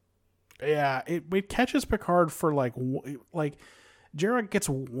 Yeah, it catches Picard for like Jarek gets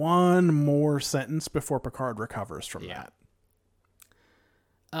one more sentence before Picard recovers from that.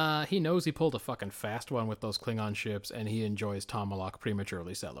 He knows he pulled a fucking fast one with those Klingon ships, and he enjoys Tomalak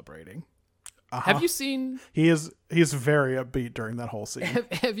prematurely celebrating. Have you seen? He's very upbeat during that whole scene.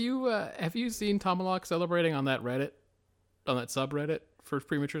 Have you seen Tomalak celebrating on that Reddit, on that subreddit for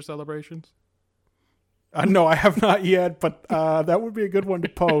premature celebrations? No, I have not yet, but that would be a good one to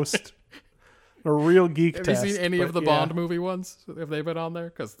post. A real geek Have test. you seen any but of the yeah. Bond movie ones? Have they been on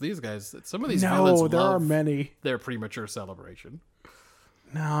there? Because these guys, some of these No, villains there are love many. their premature celebration.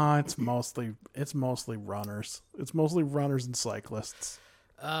 No, it's mostly runners. It's mostly runners and cyclists.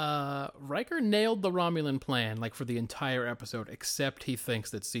 Riker nailed the Romulan plan, like, for the entire episode, except he thinks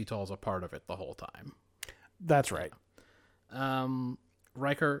that Cetal's a part of it the whole time. That's right.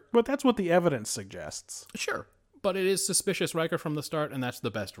 Riker, But that's what the evidence suggests. sure, but it is suspicious Riker from the start, and that's the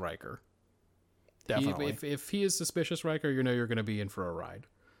best Riker. Definitely. If he is suspicious Riker, you know you're going to be in for a ride.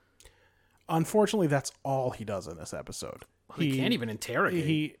 Unfortunately, that's all he does in this episode. He can't even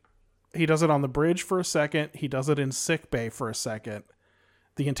interrogate. He does it on the bridge for a second. He does it in sickbay for a second.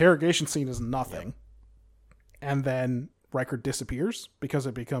 The interrogation scene is nothing. And then Riker disappears because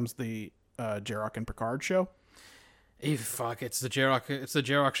it becomes the Jarok and Picard show. Fuck! It's the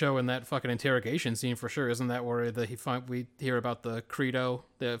Jarok show in that fucking interrogation scene for sure. Isn't that where we hear about the Credo,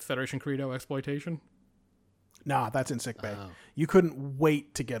 the Federation Credo exploitation? Nah, that's in sickbay. You couldn't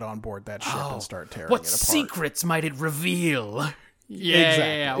wait to get on board that ship and start tearing What it apart. secrets might it reveal?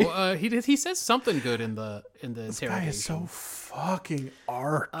 Yeah, Exactly. Well, he says something good in the This interrogation. guy is so fucking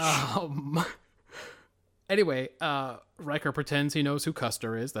arch. Anyway, Riker pretends he knows who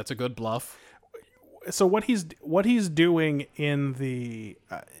Custer is. That's a good bluff. So what he's doing in the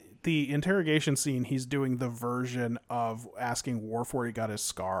interrogation scene, he's doing the version of asking Worf where he got his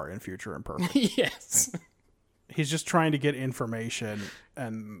scar in Future Imperfect. Yes. He's just trying to get information,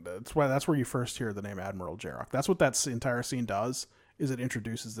 and that's where you first hear the name Admiral Jarok. That's what that entire scene does. Is it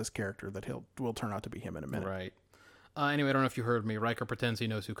introduces this character that will turn out to be him in a minute. Right. Anyway, I don't know if you heard me. Riker pretends he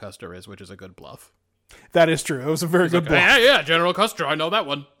knows who Custer is, which is a good bluff. That is true. It was a very good bluff. Yeah, General Custer. I know that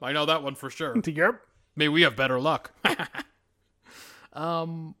one. I know that one for sure. Yep. May we have better luck.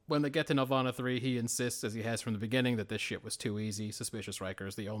 When they get to Nirvana 3, he insists, as he has from the beginning, that this shit was too easy. Suspicious Riker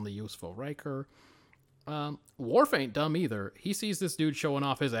is the only useful Riker. Worf ain't dumb either. He sees this dude showing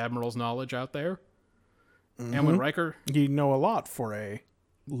off his admiral's knowledge out there. Mm-hmm. And when Riker... You know a lot for a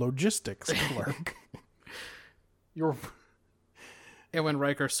logistics clerk. And when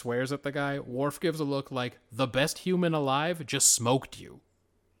Riker swears at the guy, Worf gives a look like, the best human alive just smoked you.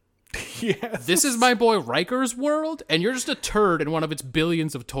 Yes. This is my boy Riker's world, and you're just a turd in one of its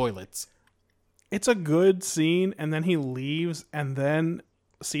billions of toilets. It's a good scene, and then he leaves, and then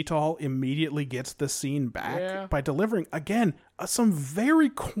Cetal immediately gets the scene back by delivering, again, some very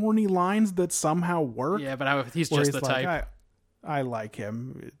corny lines that somehow work. Yeah, but he's where just the like, type. I like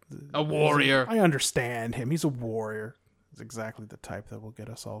him. A warrior. I understand him. He's a warrior. He's exactly the type that will get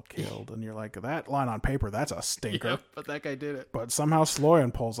us all killed. And you're like, that line on paper, that's a stinker. Yeah, but that guy did it. But somehow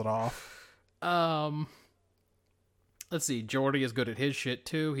Sloyan pulls it off. Let's see. Geordi is good at his shit,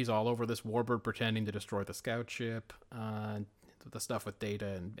 too. He's all over this warbird pretending to destroy the scout ship. The stuff with data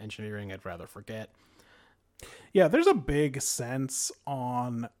and engineering, I'd rather forget. Yeah, there's a big sense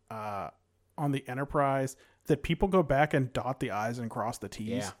on the Enterprise that people go back and dot the I's and cross the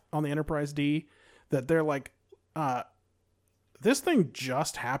T's on the Enterprise D. That they're like, this thing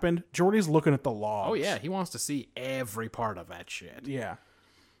just happened. Geordi's looking at the logs. Oh, yeah. He wants to see every part of that shit. Yeah.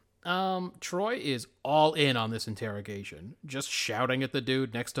 Troy is all in on this interrogation, just shouting at the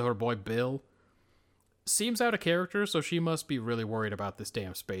dude next to her boy Bill. Seems out of character, so she must be really worried about this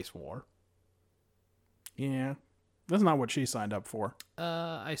damn space war. Yeah. That's not what she signed up for.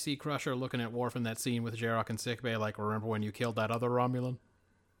 I see Crusher looking at Worf in that scene with Jarok and sickbay like, remember when you killed that other Romulan?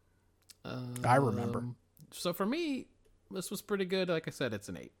 I remember. So for me, this was pretty good. Like I said, it's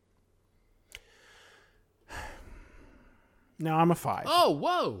an 8. No, I'm a 5. Oh,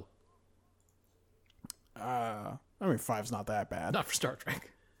 whoa! I mean, 5's not that bad. Not for Star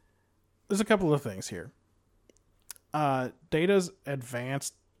Trek. There's a couple of things here. Data's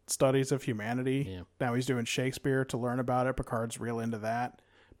advanced studies of humanity. Yeah. Now he's doing Shakespeare to learn about it. Picard's real into that.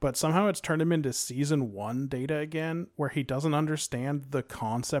 But somehow it's turned him into season 1 Data again, where he doesn't understand the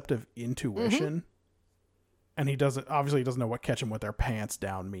concept of intuition. Mm-hmm. And he doesn't know what catching with their pants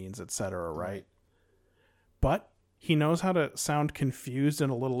down means, etc., right? But He knows how to sound confused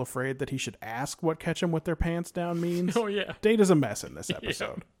and a little afraid that he should ask what catch 'em with their pants down means. Oh, yeah. Data's a mess in this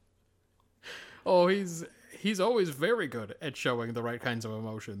episode. Oh, he's always very good at showing the right kinds of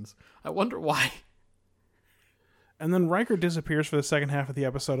emotions. I wonder why. And then Riker disappears for the second half of the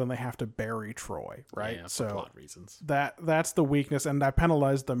episode, and they have to bury Troy, right? Yeah, for plot reasons. That's the weakness, and I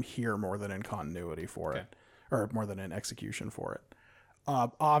penalized them here more than in continuity for it, or more than in execution for it.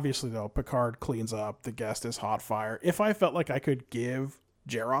 Obviously, though, Picard cleans up. The guest is hot fire. If I felt like I could give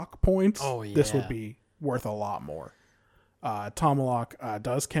Jarok points, this would be worth a lot more. Tomalak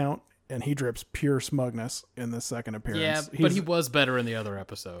does count, and he drips pure smugness in this second appearance. Yeah, but he was better in the other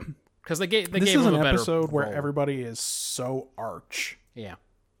episode. Because they gave this him is an a better episode where role. everybody is so arch. Yeah.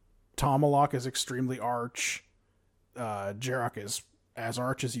 Tomalak is extremely arch. Jarok is as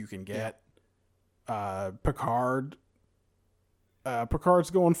arch as you can get. Picard's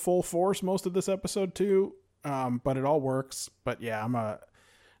going full force most of this episode too, but it all works. But yeah,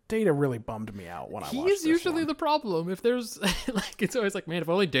 Data really bummed me out when I watched this He's usually one. the problem. If there's like, it's always like, man, if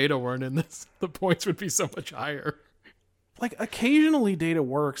only Data weren't in this, the points would be so much higher. Like, occasionally Data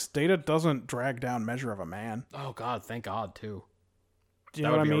works. Data doesn't drag down Measure of a Man. Oh God, thank God too. Do you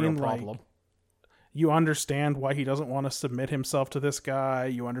That know would what I be a mean? real Like, problem. you understand why he doesn't want to submit himself to this guy.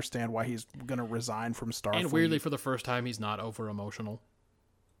 You understand why he's going to resign from Starfleet. And weirdly, for the first time, he's not over emotional.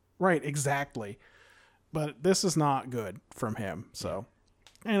 Right, exactly. But this is not good from him. So,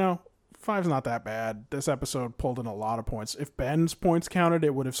 5's not that bad. This episode pulled in a lot of points. If Ben's points counted,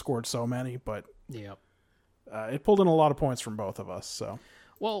 it would have scored so many, but Yeah. it pulled in a lot of points from both of us. So,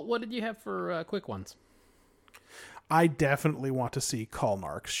 Well, what did you have for quick ones? I definitely want to see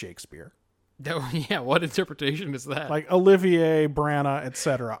Kulnark's Shakespeare. Yeah, what interpretation is that? Like Olivier, Branagh,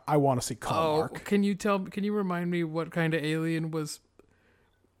 etc. I want to see Kulnark. Can you remind me what kind of alien was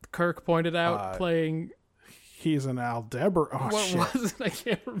Kirk pointed out playing? He's an Aldebaran. Oh, What shit. was it? I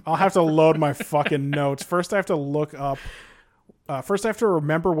can't remember. I'll have to load my fucking notes. First, I have to look up. First, I have to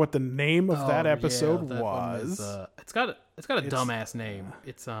remember what the name of that episode that one was. is, it's got a dumbass name.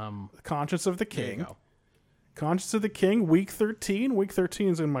 It's Conscience of the there you King. go. Conscience of the King, week 13. Week 13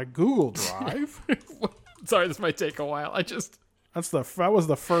 is in my Google Drive. Sorry, this might take a while. That was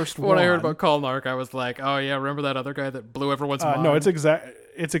the first one. When I heard about Kulnark, I was like, oh yeah, remember that other guy that blew everyone's mind? No, it's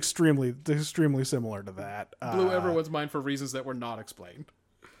extremely similar to that. Blew everyone's mind for reasons that were not explained.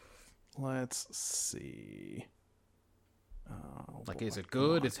 Let's see. Like, is it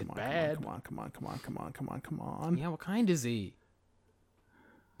good? Is it bad? Come on. Yeah, what kind is he?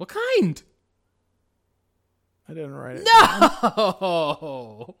 What kind? I didn't write it.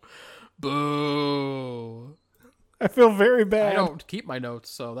 Oh, boo! I feel very bad. I don't keep my notes,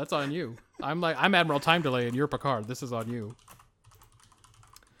 so that's on you. I'm Admiral Time Delay, and you're Picard. This is on you.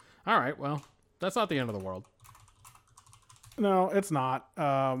 All right, well, that's not the end of the world. No, it's not.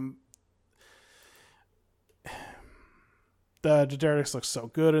 The D'Deridex looks so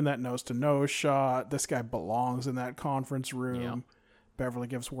good in that nose-to-nose shot. This guy belongs in that conference room. Yeah. Beverly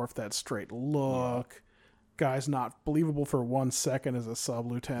gives Worf that straight look. Guy's not believable for 1 second as a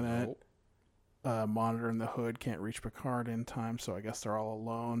sub-lieutenant. Monitor in the hood can't reach Picard in time, so I guess they're all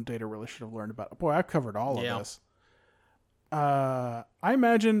alone. Data really should have learned about it. Boy, I've covered all of this. I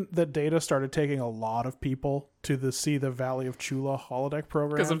imagine that Data started taking a lot of people to see the Valley of Chula holodeck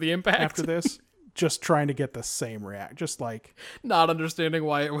program Because of the impact. after this, just trying to get the same react. Just like, Not understanding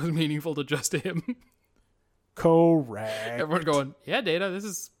why it was meaningful to just him. correct. Everyone going, yeah, Data,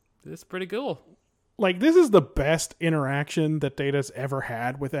 this is pretty cool. Like, this is the best interaction that Data's ever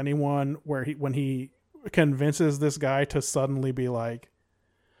had with anyone, where when he convinces this guy to suddenly be like,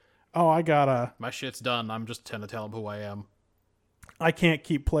 oh, My shit's done. I'm just trying to tell him who I am. I can't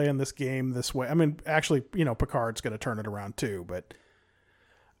keep playing this game this way. I mean, actually, Picard's going to turn it around too, but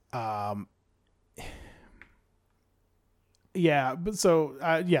yeah, so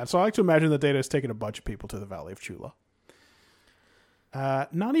I like to imagine that Data is taking a bunch of people to the Valley of Chula.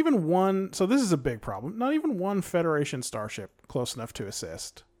 Not even one, so this is a big problem. Not even one Federation starship close enough to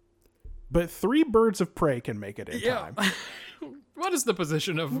assist. But 3 birds of prey can make it in time. What is the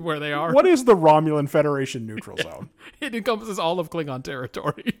position of where they are? What is the Romulan Federation neutral zone? It encompasses all of Klingon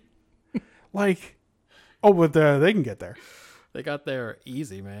territory. Like, but they can get there. They got there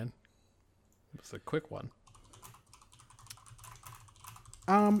easy, man. It's a quick one.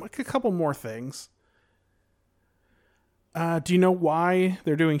 A couple more things. Do you know why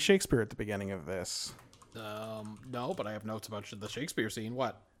they're doing Shakespeare at the beginning of this? No, but I have notes about the Shakespeare scene.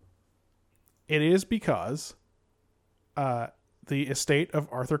 What? It is because the estate of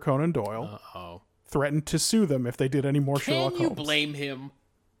Arthur Conan Doyle threatened to sue them if they did any more Sherlock Can you Holmes. blame him?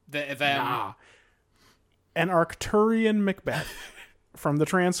 Them? Nah. An Arcturian Macbeth. From the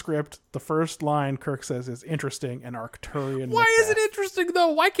transcript, the first line Kirk says is interesting. An Arcturian Why Macbeth. is it interesting,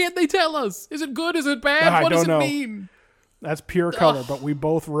 though? Why can't they tell us? Is it good? Is it bad? I What does it don't know. mean? That's pure color, but we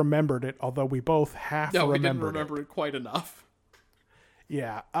both remembered it, although we both half No, we didn't remembered remember it quite enough.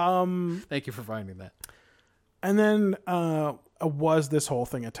 Yeah. Thank you for finding that. And then was this whole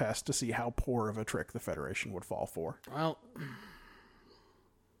thing a test to see how poor of a trick the Federation would fall for? Well,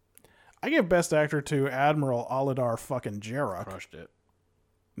 I give Best Actor to Admiral Aladar fucking Jarrah. crushed it.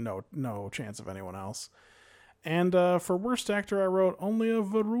 No chance of anyone else. And for Worst Actor, I wrote only a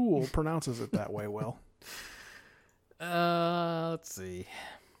Varul pronounces it that way well. Let's see.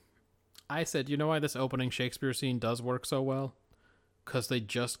 I said, you know why this opening Shakespeare scene does work so well? Because they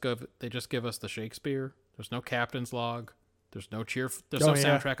just give us the Shakespeare. There's no captain's log. There's no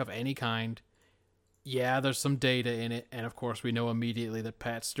soundtrack of any kind. Yeah, there's some data in it, and of course we know immediately that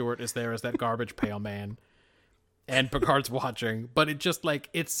Pat Stewart is there as that garbage pail man, and Picard's watching. But it just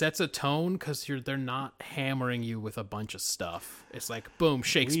it sets a tone because they're not hammering you with a bunch of stuff. It's like boom,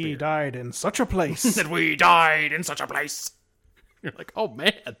 Shakespeare. We died in such a place. That we died in such a place. You're like, oh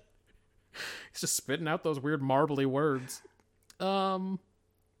man, he's just spitting out those weird marbly words.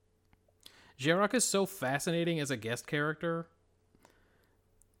 Jarok is so fascinating as a guest character.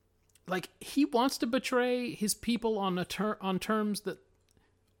 He wants to betray his people on terms that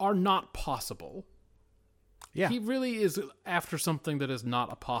are not possible. Yeah. He really is after something that is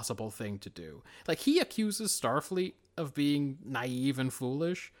not a possible thing to do. He accuses Starfleet of being naive and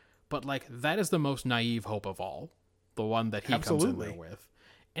foolish, but that is the most naive hope of all. The one that he comes in there with.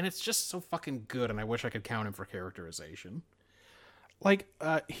 And it's just so fucking good, and I wish I could count him for characterization.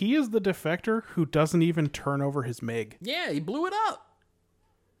 He is the defector who doesn't even turn over his MiG. Yeah, he blew it up.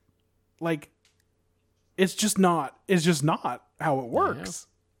 It's just not how it works.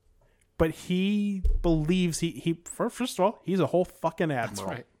 But he believes first of all, he's a whole fucking admiral. That's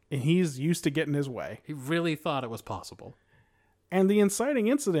right. And he's used to getting his way. He really thought it was possible. And the inciting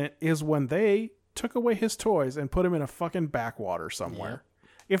incident is when they took away his toys and put him in a fucking backwater somewhere.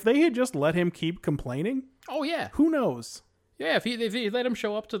 Yeah. If they had just let him keep complaining, oh yeah, who knows? Yeah, if he let him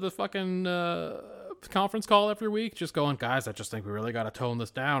show up to the fucking conference call every week, just going, guys, I just think we really got to tone this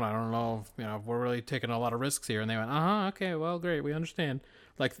down. I don't know, if we're really taking a lot of risks here. And they went, okay, well, great, we understand.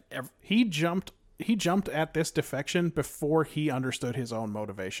 He jumped at this defection before he understood his own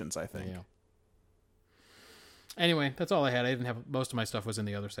motivations, I think. Yeah. Anyway, that's all I had. I didn't have most of my stuff was in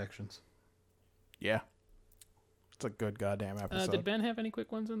the other sections. Yeah, it's a good goddamn episode. Did Ben have any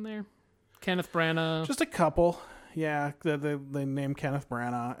quick ones in there? Kenneth Branagh, just a couple. Yeah, they named Kenneth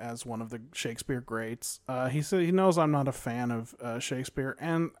Branagh as one of the Shakespeare greats. He said he knows I'm not a fan of Shakespeare,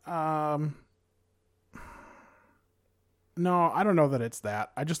 and no, I don't know that it's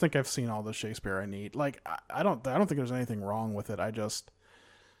that. I just think I've seen all the Shakespeare I need. I don't think there's anything wrong with it. I just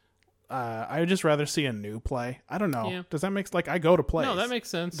rather see a new play. I don't know. Yeah. Does that make I go to plays? No, that makes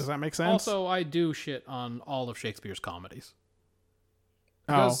sense. Does that make sense? Also, I do shit on all of Shakespeare's comedies.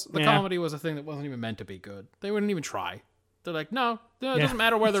 Because the comedy was a thing that wasn't even meant to be good. They wouldn't even try. They're like, no, it doesn't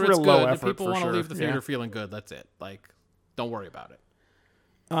matter whether it's good. If people want to leave the theater feeling good, that's it. Don't worry about it.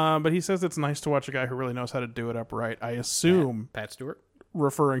 But he says it's nice to watch a guy who really knows how to do it upright. I assume Pat Stewart,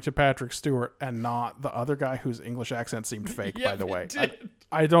 referring to Patrick Stewart and not the other guy whose English accent seemed fake. Yeah, by the way, it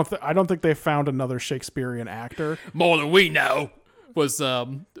I don't think they found another Shakespearean actor. more than we know, was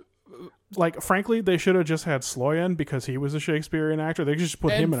frankly, they should have just had Sloyan because he was a Shakespearean actor. They just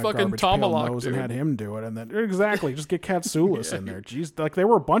put him in a fucking garbage pail Tomalak, nose and dude. had him do it, and then just get Katsoulis in there. Jeez, there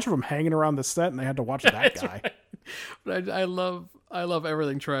were a bunch of them hanging around the set, and they had to watch that guy. Right. But I love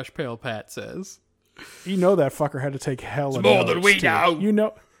everything Trash Pail Pat says. That fucker had to take hell. It's more than we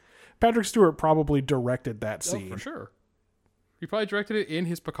know. Patrick Stewart probably directed that scene. Oh, for sure. He probably directed it in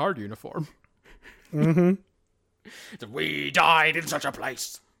his Picard uniform. Mm-hmm. We died in such a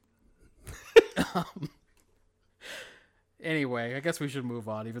place. Anyway, I guess we should move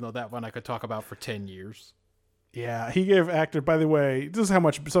on, even though that one I could talk about for 10 years. Yeah, he gave actor, by the way, this is how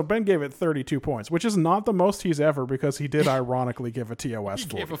much. So Ben gave it 32 points, which is not the most he's ever because he did ironically give a TOS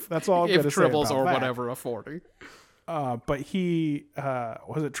 40. That's all I'm going to say about Tribbles or that. whatever a 40. But he,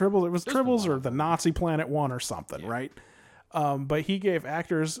 was it Tribbles? It was Tribbles or the Nazi Planet 1 or something, right? But he gave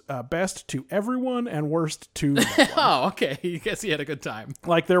actors best to everyone and worst to no one. Oh, okay. I guess he had a good time.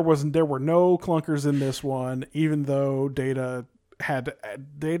 There were no clunkers in this one, even though Data had.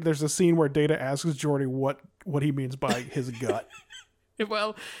 There's a scene where Data asks Geordi what he means by his gut.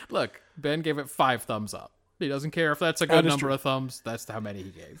 Well, look, Ben gave it 5 thumbs up. He doesn't care if that's a good number of thumbs. That's how many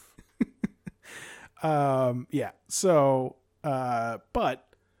he gave. Yeah. So, but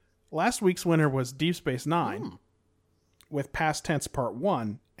Last week's winner was Deep Space Nine with Past Tense Part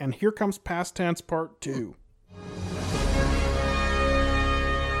 1, and here comes Past Tense Part 2.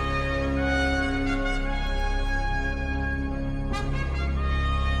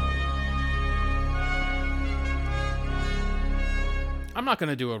 I'm not going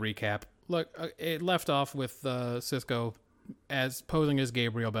to do a recap. Look, it left off with Sisko as posing as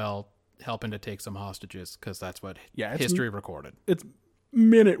Gabriel Bell, helping to take some hostages, because that's what history recorded. It's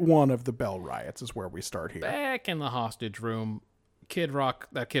minute 1 of the Bell riots is where we start here. Back in the hostage room, Kid Rock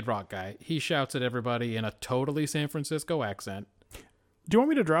guy, he shouts at everybody in a totally San Francisco accent. Do you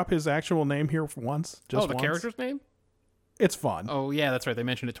want me to drop his actual name here for once? Just the once? character's name? It's fun. Oh, yeah, that's right. They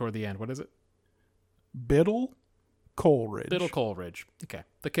mentioned it toward the end. What is it? Biddle Coleridge. Biddle Coleridge. Okay.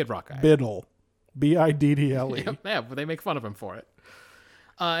 The Kid Rock guy. Biddle. Biddle. Yeah, but they make fun of him for it.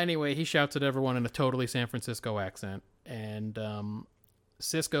 Anyway, he shouts at everyone in a totally San Francisco accent. And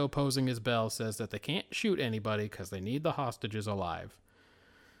Sisko, posing as Bell, says that they can't shoot anybody because they need the hostages alive.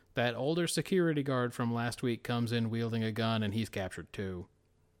 That older security guard from last week comes in wielding a gun, and he's captured too.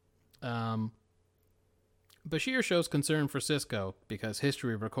 Bashir shows concern for Sisko because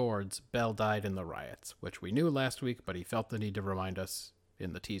history records Bell died in the riots, which we knew last week, but he felt the need to remind us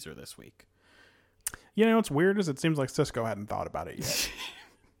in the teaser this week. You know what's weird is it seems like Sisko hadn't thought about it yet.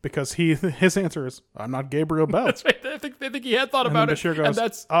 Because his answer is, I'm not Gabriel Bell. That's right. I think he had thought about it, Bashir goes, and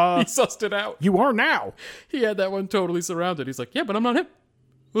that's he sussed it out. You are now. He had that one totally surrounded. He's like, yeah, but I'm not him.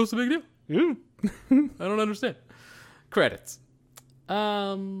 What's the big deal? I don't understand. Credits.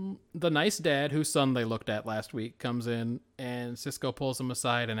 The nice dad whose son they looked at last week comes in, and Sisko pulls him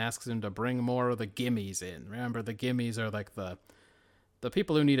aside and asks him to bring more of the gimmies in. Remember, the gimmies are like the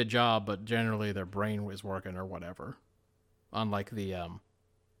people who need a job, but generally their brain is working or whatever. Unlike the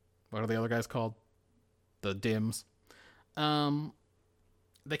what are the other guys called? The Dims.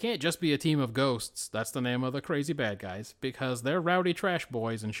 They can't just be a team of ghosts. That's the name of the crazy bad guys, because they're rowdy trash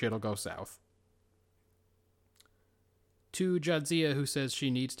boys and shit'll go south. To Jadzia, who says she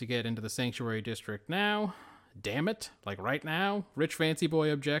needs to get into the Sanctuary District now. Damn it, like right now? Rich Fancy Boy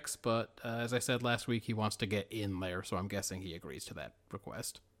objects, but as I said last week, he wants to get in there, so I'm guessing he agrees to that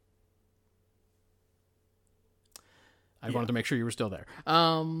request. I wanted to make sure you were still there.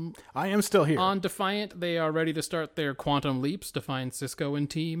 I am still here. On Defiant, they are ready to start their quantum leaps to find Sisko and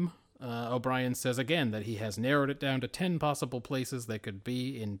team. O'Brien says again that he has narrowed it down to 10 possible places they could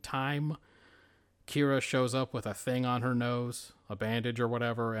be in time. Kira shows up with a thing on her nose, a bandage or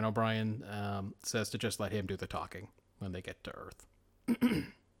whatever, and O'Brien says to just let him do the talking when they get to Earth.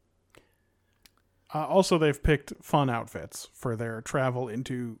 Also, they've picked fun outfits for their travel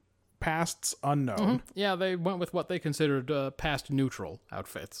into pasts unknown. Mm-hmm. Yeah, they went with what they considered past neutral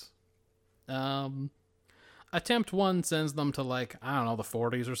outfits. Attempt 1 sends them to, like, I don't know, the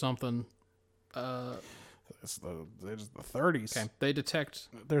 40s or something. It's the 30s. Okay, they detect...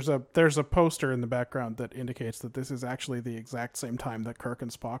 There's a poster in the background that indicates that this is actually the exact same time that Kirk and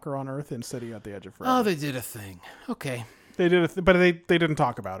Spock are on Earth in City at the Edge of Forever. Oh, they did a thing. Okay. They did, but they didn't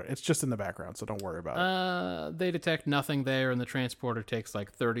talk about it. It's just in the background, so don't worry about it. They detect nothing there, and the transporter takes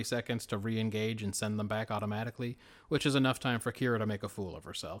like 30 seconds to re-engage and send them back automatically, which is enough time for Kira to make a fool of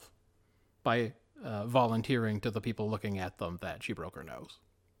herself by volunteering to the people looking at them that she broke her nose.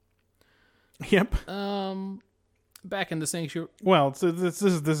 Yep. Back in the sanctuary. Well, so this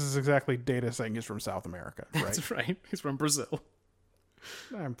is exactly Data saying he's from South America, right? That's right. He's from Brazil.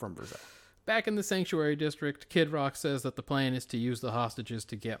 I'm from Brazil. Back in the Sanctuary District, Kid Rock says that the plan is to use the hostages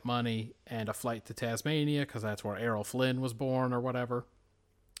to get money and a flight to Tasmania, because that's where Errol Flynn was born or whatever.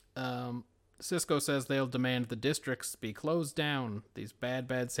 Sisko says they'll demand the districts be closed down, these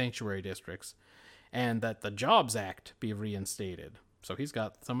bad sanctuary districts, and that the Jobs Act be reinstated. So he's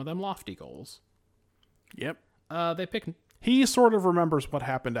got some of them lofty goals. Yep. They pick... He sort of remembers what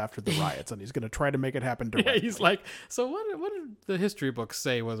happened after the riots, and he's going to try to make it happen directly. Yeah, he's like, so what did the history books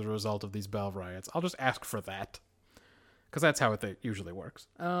say was a result of these Bell riots? I'll just ask for that. Because that's how it usually works.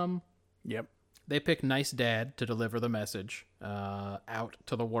 Yep. They pick Nice Dad to deliver the message out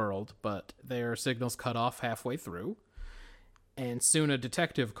to the world, but their signal's cut off halfway through, and soon a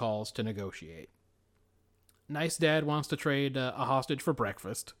detective calls to negotiate. Nice Dad wants to trade a hostage for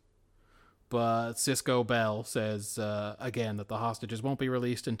breakfast, but Sisko Bell says, again, that the hostages won't be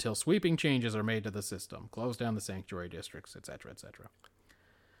released until sweeping changes are made to the system, close down the sanctuary districts, etc., etc.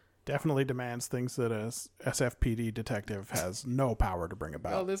 Definitely demands things that a SFPD detective has no power to bring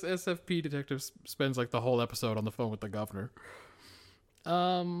about. Well, this SFP detective spends like the whole episode on the phone with the governor.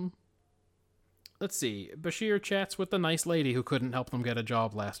 Let's see. Bashir chats with the nice lady who couldn't help them get a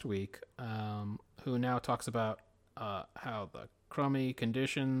job last week, who now talks about how the crummy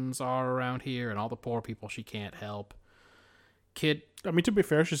conditions are around here and all the poor people she can't help. Kid, I mean, to be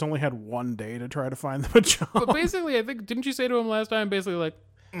fair, she's only had one day to try to find them a job. but basically, I think, didn't you say to him last time, basically like,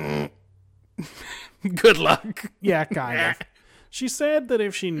 good luck. Yeah, kind of. She said that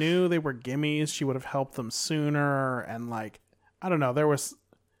if she knew they were gimmies, she would have helped them sooner. And like, I don't know, there was.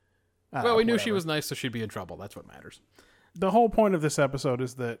 Well, we knew she whatever. was nice, so she'd be in trouble. That's what matters. The whole point of this episode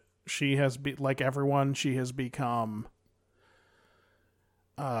is that she has like everyone, she has become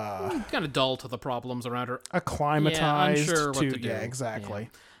Kind of dull to the problems around her. acclimatized unsure what to to do. yeah, exactly.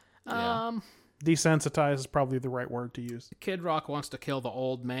 Yeah. Desensitized is probably the right word to use. Kid Rock wants to kill the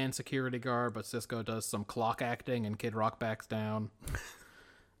old man security guard, but Cisco does some clock acting, and Kid Rock backs down.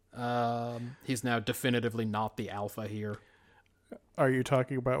 He's now definitively not the alpha here. Are you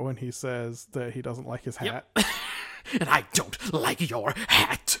talking about when he says that he doesn't like his hat? And I don't like your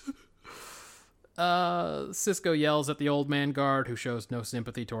hat. Cisco yells at the old man guard, who shows no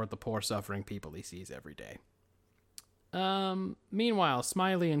sympathy toward the poor suffering people he sees every day. Meanwhile,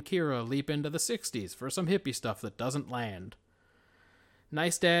 Smiley and Kira leap into the 60s for some hippie stuff that doesn't land.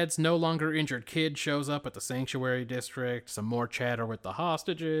 Nice Dad's no longer injured kid shows up at the sanctuary district, some more chatter with the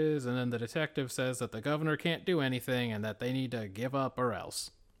hostages, and then the detective says that the governor can't do anything and that they need to give up or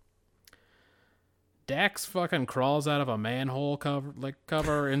else. Dax fucking crawls out of a manhole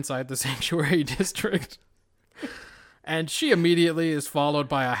cover inside the sanctuary district. And she immediately is followed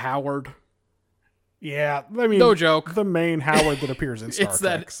by a Howard. Yeah, I mean, No joke. The main Howard that appears in Star It's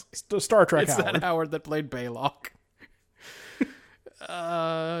Trek. that- Star Trek It's Howard. that Howard that played Baylock.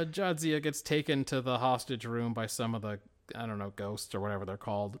 Jadzia gets taken to the hostage room by some of the, I don't know, ghosts or whatever they're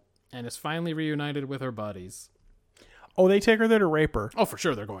called, and is finally reunited with her buddies. Oh, they take her there to rape her Oh, for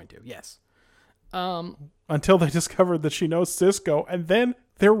sure they're going to, yes. until they discover that she knows Cisco, and then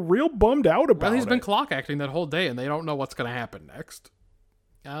they're real bummed out about Well, he's it. been clock acting that whole day, and they don't know what's going to happen next.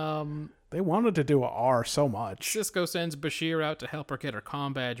 They wanted to do a R so much. Cisco sends Bashir out to help her get her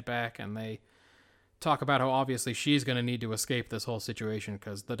comm badge back, and they talk about how obviously she's going to need to escape this whole situation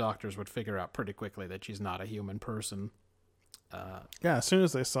because the doctors would figure out pretty quickly that she's not a human person. Yeah, as soon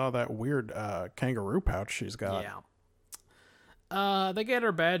as they saw that weird kangaroo pouch she's got. Yeah. They get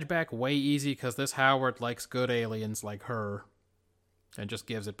her badge back way easy because this Howard likes good aliens like her and just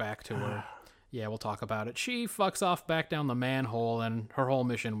gives it back to her. Yeah, we'll talk about it. She fucks off back down the manhole, and her whole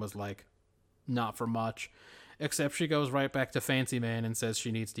mission was like not for much. Except she goes right back to Fancy Man and says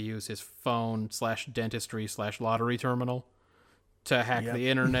she needs to use his phone /dentistry/lottery terminal to hack the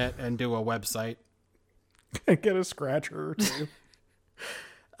internet and do a website. Get a scratcher or two.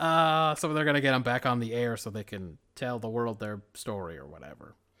 So they're going to get him back on the air so they can tell the world their story or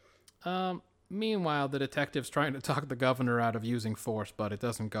whatever. Meanwhile, the detective's trying to talk the governor out of using force, but it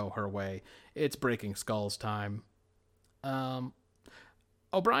doesn't go her way. It's breaking skulls time.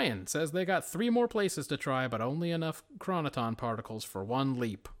 O'Brien says they got 3 more places to try, but only enough chronoton particles for 1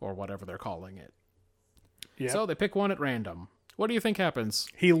 leap, or whatever they're calling it. Yeah. So they pick one at random. What do you think happens?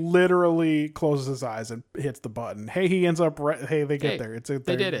 He literally closes his eyes and hits the button. Hey, he ends up. Hey, they get Hey, there.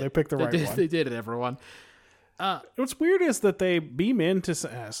 They did it. They picked the right one. They did it, everyone. What's weird is that they beam into.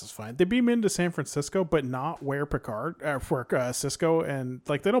 This is fine. They beam into San Francisco, but not where Cisco, and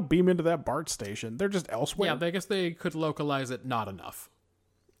like they don't beam into that BART station. They're just elsewhere. Yeah, I guess they could localize it not enough.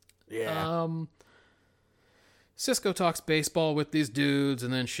 Yeah. Cisco talks baseball with these dudes,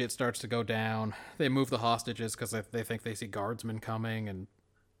 and then shit starts to go down. They move the hostages because they think they see guardsmen coming, and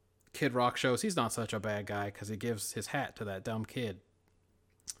Kid Rock shows he's not such a bad guy because he gives his hat to that dumb kid.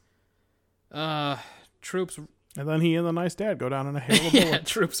 Troops... And then he and the nice dad go down in a hail of Yeah,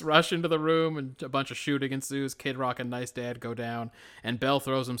 bullets. troops rush into the room, and a bunch of shooting ensues. Kid Rock and Nice Dad go down, and Bell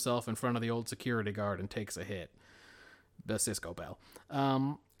throws himself in front of the old security guard and takes a hit. The Cisco Bell.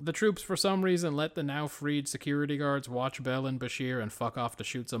 The troops, for some reason, let the now freed security guards watch Bell and Bashir and fuck off to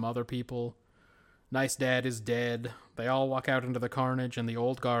shoot some other people. Nice Dad is dead. They all walk out into the carnage, and the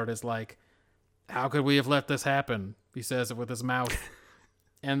old guard is like, "How could we have let this happen?" He says it with his mouth.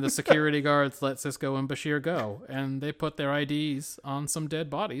 And the security guards let Cisco and Bashir go, and they put their IDs on some dead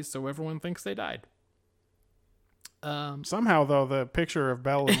bodies so everyone thinks they died. Somehow, though, the picture of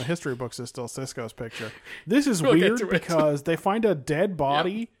Bell in the history books is still Cisco's picture. This is We'll get weird to it. because they find a dead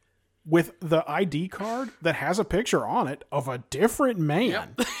body with the ID card that has a picture on it of a different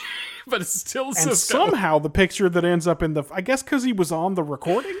man. But it's still And Cisco. somehow the picture that ends up in the... I guess because he was on the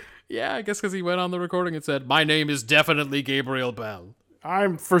recording? Yeah, I guess because he went on the recording and said, "My name is definitely Gabriel Bell."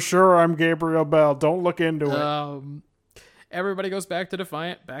 I'm Gabriel Bell. Don't look into it. Everybody goes back to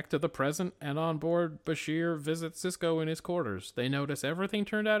Defiant, back to the present, and on board, Bashir visits Sisko in his quarters. They notice everything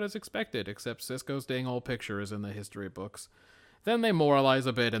turned out as expected, except Sisko's dang old picture is in the history books. Then they moralize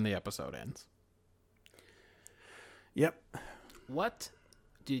a bit and the episode ends. Yep. What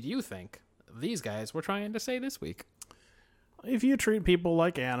did you think these guys were trying to say this week? If you treat people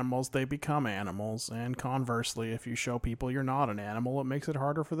like animals, they become animals. And conversely, if you show people you're not an animal, it makes it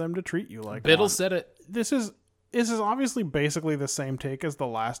harder for them to treat you like Biddle one. said it. This is obviously basically the same take as the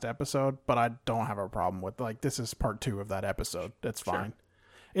last episode, but I don't have a problem with, like, this is part 2 of that episode. That's fine.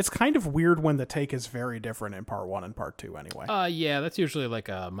 It's kind of weird when the take is very different in part 1 and part 2 anyway. Yeah, that's usually like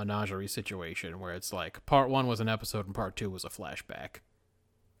a menagerie situation where it's like part 1 was an episode and part 2 was a flashback.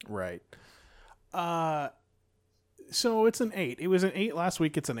 Right. So it's an 8. It was an 8 last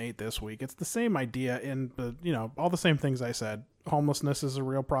week. It's an 8 this week. It's the same idea in the, all the same things I said. Homelessness is a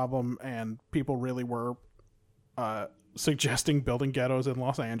real problem, and people really were suggesting building ghettos in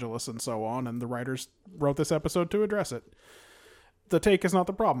Los Angeles and so on, and the writers wrote this episode to address it. The take is not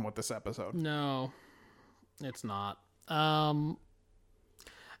the problem with this episode. No, it's not.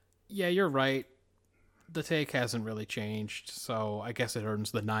 Yeah, you're right. The take hasn't really changed, so I guess it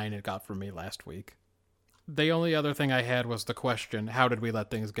earns the 9 it got from me last week. The only other thing I had was the question, how did we let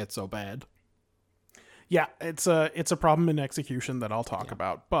things get so bad? Yeah, it's a problem in execution that I'll talk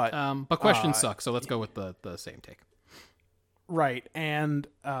about, but questions suck, so let's go with the same take. Right, and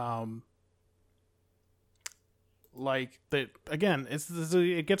like that again,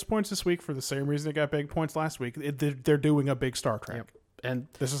 it gets points this week for the same reason it got big points last week. They're doing a big Star Trek, and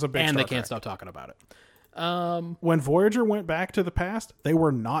this is a big and Star they Trek. can't stop talking about it. When Voyager went back to the past, they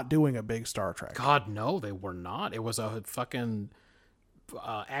were not doing a big Star Trek. God, no, they were not. It was a fucking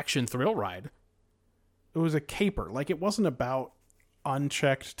action thrill ride. It was a caper. Like, it wasn't about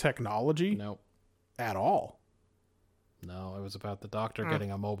unchecked technology Nope. at all. No, it was about the Doctor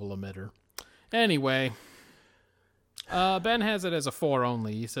getting a mobile emitter. Anyway, Ben has it as a 4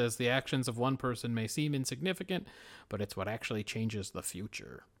 only. He says the actions of one person may seem insignificant, but it's what actually changes the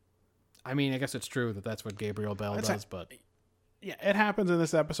future. I mean, I guess it's true that that's what Gabriel Bell does, but... Yeah, it happens in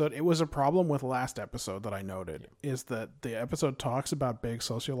this episode. It was a problem with last episode that I noted, is that the episode talks about big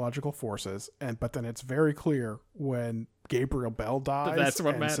sociological forces, but then it's very clear when Gabriel Bell dies. That's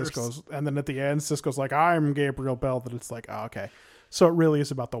what and matters. And then at the end, Sisko's like, I'm Gabriel Bell, that it's like, oh, okay. So it really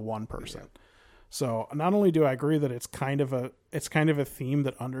is about the one person. Yeah. So not only do I agree that it's kind of a theme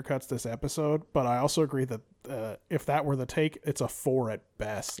that undercuts this episode, but I also agree that if that were the take, it's a 4 at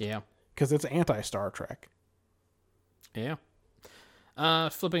best. Yeah. Because it's anti-Star Trek. Yeah.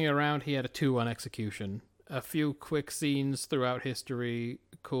 Flipping it around, he had a 2 on execution. A few quick scenes throughout history,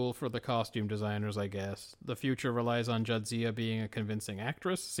 cool for the costume designers, I guess. The future relies on Jadzia being a convincing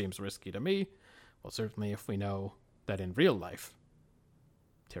actress, seems risky to me. Well, certainly if we know that in real life,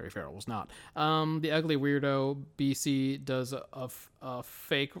 Terry Farrell was not. The ugly weirdo, BC, does a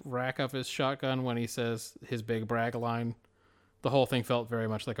fake rack of his shotgun when he says his big brag line. The whole thing felt very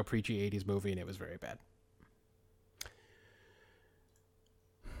much like a preachy 80s movie, and it was very bad.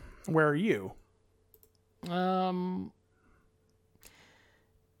 Where are you? So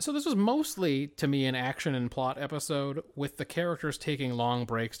this was mostly, to me, an action and plot episode with the characters taking long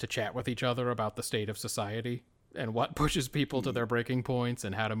breaks to chat with each other about the state of society and what pushes people to their breaking points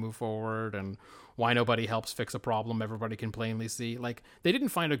and how to move forward and why nobody helps fix a problem everybody can plainly see. Like, they didn't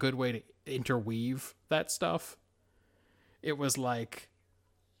find a good way to interweave that stuff. It was like,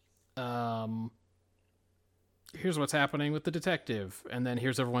 here's what's happening with the detective, and then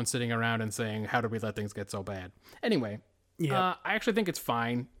here's everyone sitting around and saying, how did we let things get so bad? Anyway, I actually think it's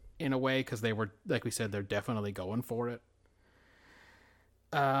fine in a way, because they were, like we said, they're definitely going for it.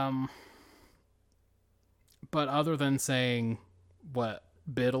 But other than saying what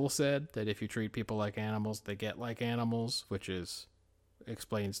Biddle said, that if you treat people like animals, they get like animals, which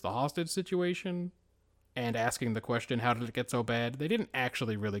explains the hostage situation, and asking the question, how did it get so bad? They didn't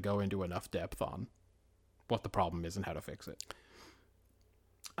actually really go into enough depth on what the problem is and how to fix it.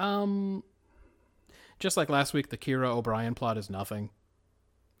 Just like last week, the Kira O'Brien plot is nothing.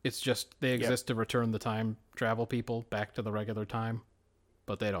 It's just they exist to return the time travel people back to the regular time,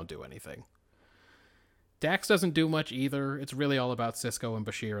 but they don't do anything. Dax doesn't do much either. It's really all about Sisko and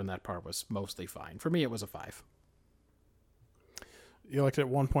Bashir, and that part was mostly fine. For me, it was a 5. You liked it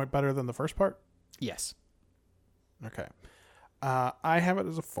 1 point better than the first part? Yes. Okay. I have it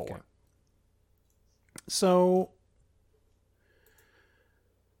as a 4. Okay. So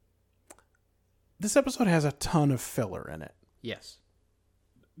this episode has a ton of filler in it. Yes.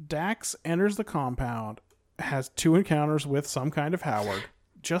 Dax enters the compound, has 2 encounters with some kind of Howard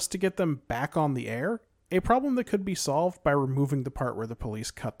just to get them back on the air a problem that could be solved by removing the part where the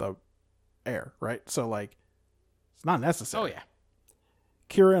police cut the air, right? So, like, it's not necessary. Oh, yeah.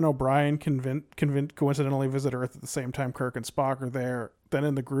 Kira and O'Brien coincidentally visit Earth at the same time Kirk and Spock are there. Then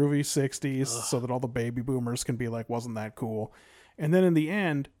in the groovy 60s, so that all the baby boomers can be like, wasn't that cool? And then in the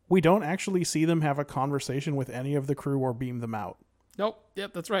end, we don't actually see them have a conversation with any of the crew or beam them out. Nope.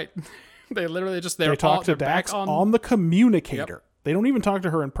 Yep, that's right. They literally just, They talk to they're back Dax on the communicator. Yep. They don't even talk to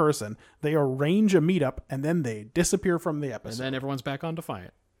her in person. They arrange a meetup, and then they disappear from the and episode. then everyone's back on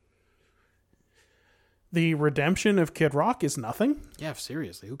Defiant. The redemption of Kid Rock is nothing. Yeah,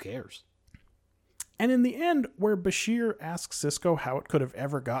 seriously, who cares? And in the end, where Bashir asks Sisko how it could have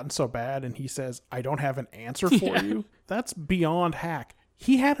ever gotten so bad, and he says, I don't have an answer for you, that's beyond hack.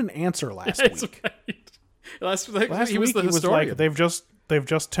 He had an answer last week. Right. Last week He was historian. like, they've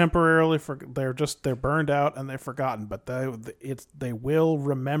just temporarily they're burned out and they've forgotten, but they will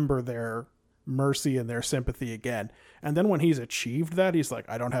remember their mercy and their sympathy again. And then when he's achieved that, he's like,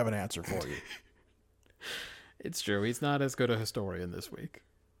 I don't have an answer for you. It's true. He's not as good a historian this week.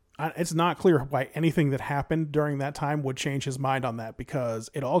 It's not clear why anything that happened during that time would change his mind on that, because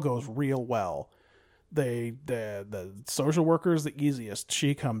it all goes real well. The social worker is the easiest.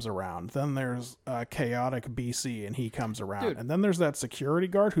 She comes around. Then there's chaotic BC, and he comes around. Dude. And then there's that security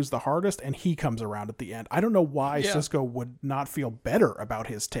guard who's the hardest, and he comes around at the end. I don't know why Sisko would not feel better about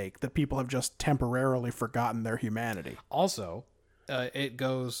his take that people have just temporarily forgotten their humanity. Also, it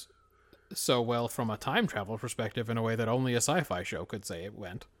goes so well from a time travel perspective in a way that only a sci-fi show could say it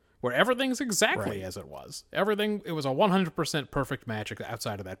went, where everything's exactly Right. as it was. It was a 100% perfect match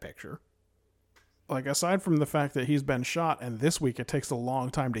outside of that picture. Like, aside from the fact that he's been shot, and this week it takes a long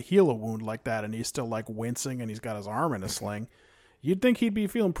time to heal a wound like that, and he's still, like, wincing, and he's got his arm in a sling, you'd think he'd be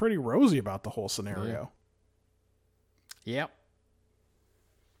feeling pretty rosy about the whole scenario. Yep.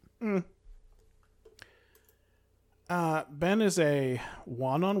 Ben is a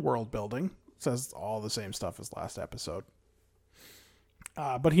 1 on world building. Says all the same stuff as last episode.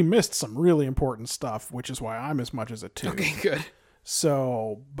 But he missed some really important stuff, which is why I'm as much as a 2. Okay, good.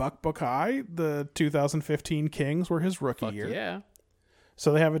 So, Buck Buckeye, the 2015 Kings were his rookie Fuck year. yeah.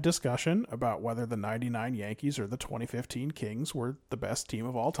 So they have a discussion about whether the 99 Yankees or the 2015 Kings were the best team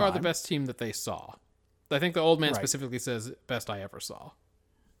of all time. Or the best team that they saw. I think the old man Right. specifically says, best I ever saw.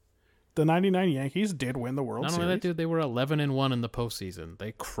 The 99 Yankees did win the World Not Series. only that, dude, they were 11-1 in the postseason.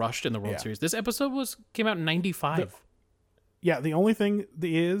 They crushed in the World Yeah. Series. This episode came out in 95. Yeah, the only thing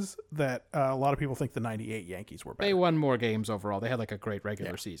is that a lot of people think the 98 Yankees were better. They won more games overall. They had like a great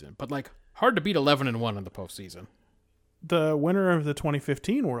regular season. But like hard to beat 11-1 in the postseason. The winner of the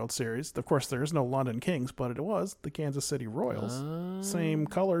 2015 World Series, of course, there is no London Kings, but it was the Kansas City Royals. Same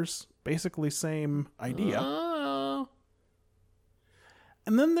colors, basically same idea. Oh.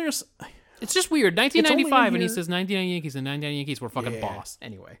 And then there's... It's just weird. only in 1995, and he here- says 99 Yankees, and 99 Yankees were fucking Yeah. boss.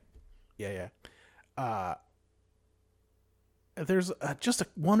 Anyway. Yeah. There's just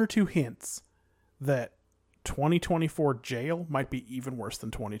 1 or 2 hints that 2024 Jail might be even worse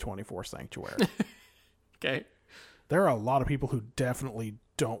than 2024 Sanctuary. Okay. There are a lot of people who definitely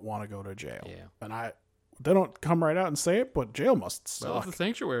don't want to go to jail. Yeah. And they don't come right out and say it, but jail must Well, if suck. the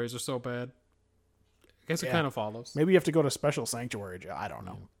sanctuaries are so bad, I guess it Yeah. kind of follows. Maybe you have to go to special sanctuary jail. I don't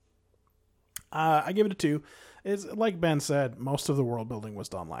know. I give it a 2. It's like Ben said, most of the world building was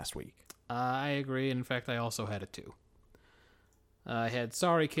done last week. I agree. In fact, I also had a 2. I had,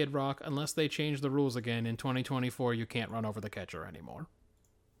 sorry, Kid Rock, unless they change the rules again, in 2024, you can't run over the catcher anymore.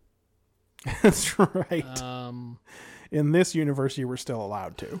 That's right. Um, In this universe, you were still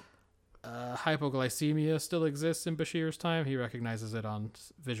allowed to. hypoglycemia still exists in Bashir's time. He recognizes it on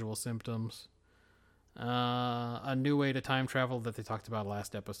visual symptoms. A new way to time travel that they talked about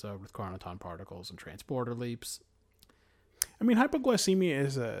last episode with chronoton particles and transporter leaps. I mean, hypoglycemia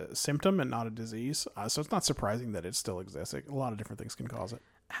is a symptom and not a disease, so it's not surprising that it still exists. A lot of different things can cause it.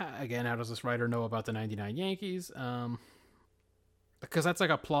 Again, how does this writer know about the 99 Yankees? Because that's like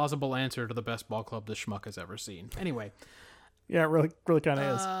a plausible answer to the best ball club this schmuck has ever seen. Anyway. Yeah, it really kind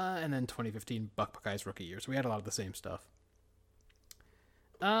of is. And then 2015, Buck Buckeye's rookie year. So we had a lot of the same stuff.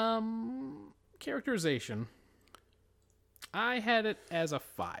 Characterization. I had it as a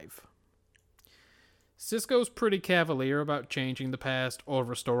 5. Sisko's pretty cavalier about changing the past or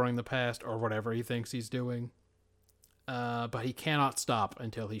restoring the past or whatever he thinks he's doing. But he cannot stop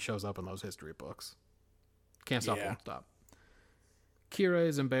until he shows up in those history books. Can't stop, Yeah. won't stop. Kira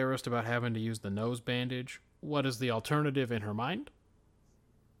is embarrassed about having to use the nose bandage. What is the alternative in her mind?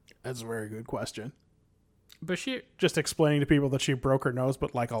 That's a very good question. Bashir Just explaining to people that she broke her nose,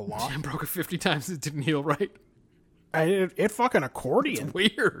 but like a lot. broke it 50 times, it didn't heal right. It fucking accordion.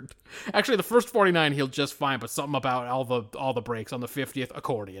 Weird. Actually, the first 49 healed just fine, but something about all the breaks on the 50th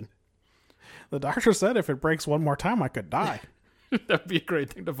accordion. The doctor said if it breaks one more time, I could die. That'd be a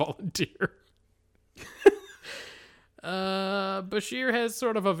great thing to volunteer. Bashir has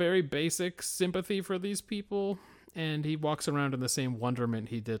sort of a very basic sympathy for these people, and he walks around in the same wonderment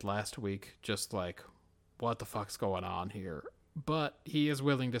he did last week, just like, what the fuck's going on here? But he is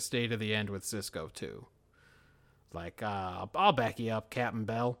willing to stay to the end with Cisco, too. Like, I'll back you up, Captain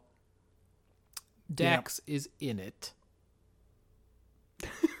Bell. Dax is in it.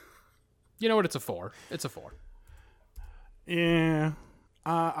 You know what? It's a 4. It's a 4. Yeah.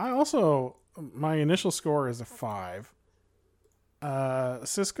 I also, my initial score is a 5.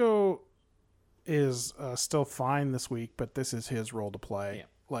 Cisco is still fine this week, but this is his role to play. Yeah.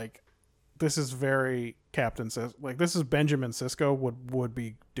 Like, this is very Captain Cisco. Like, this is Benjamin Cisco would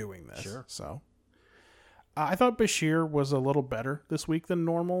be doing this. Sure. So, I thought Bashir was a little better this week than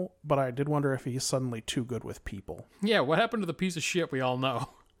normal, but I did wonder if he's suddenly too good with people. Yeah, what happened to the piece of shit we all know?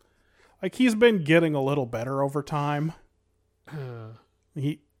 Like, he's been getting a little better over time.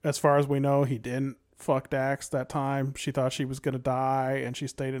 As far as we know, he didn't fuck Dax that time. She thought she was going to die, and she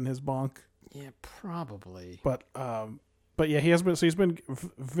stayed in his bunk. Yeah, probably. But yeah, he's been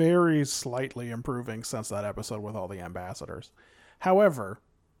very slightly improving since that episode with all the ambassadors. However,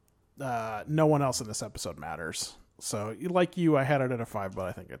 no one else in this episode matters. So, like you, I had it at a 5, but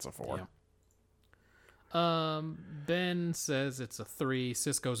I think it's a 4. Yeah. Ben says it's a 3.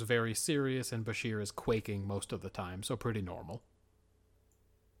 Cisco's very serious, and Bashir is quaking most of the time, so pretty normal.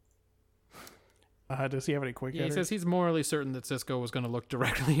 Does he have any quick Yeah, he hitters? says he's morally certain that Cisco was going to look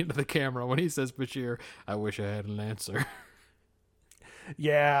directly into the camera when he says, Bashir, I wish I had an answer.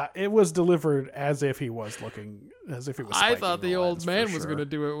 Yeah, it was delivered as if he was looking, as if he was. I spiking thought the old lens, man for was sure. going to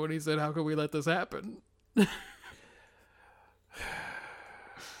do it when he said, how can we let this happen?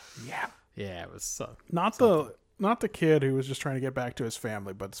 Yeah, Yeah, it was not the kid who was just trying to get back to his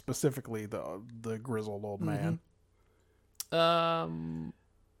family, but specifically the grizzled old man.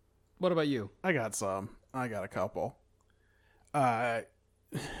 What about you? I got a couple.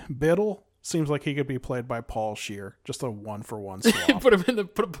 Biddle seems like he could be played by Paul Scheer, just a 1-for-1 swap. Put him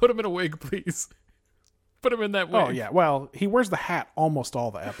in a wig, please. Put him in that wig. Oh yeah, well he wears the hat almost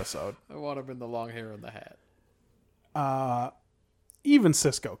all the episode. I want him in the long hair and the hat. Even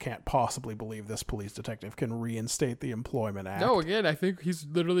Cisco can't possibly believe this police detective can reinstate the Employment Act. No, again, I think he's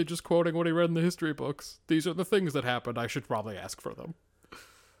literally just quoting what he read in the history books. These are the things that happened. I should probably ask for them.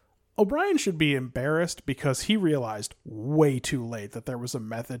 O'Brien should be embarrassed because he realized way too late that there was a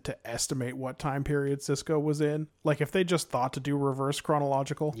method to estimate what time period Cisco was in. Like, if they just thought to do reverse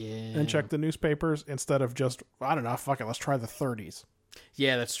chronological and check the newspapers instead of just, I don't know, fuck it, let's try the 30s.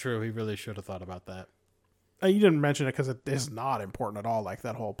 Yeah, that's true. He really should have thought about that. You didn't mention it because it is not important at all, like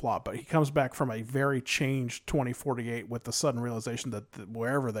that whole plot, but he comes back from a very changed 2048 with the sudden realization that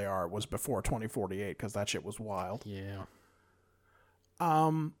wherever they are was before 2048 because that shit was wild. Yeah.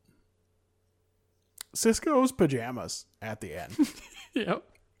 Cisco's pajamas at the end Yep.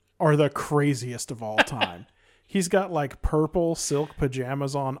 are the craziest of all time. He's got like purple silk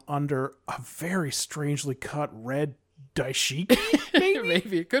pajamas on under a very strangely cut red dashiki.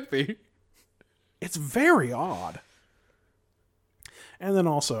 Maybe it could be. It's very odd. And then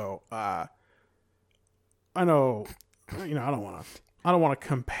also, I know, I don't want to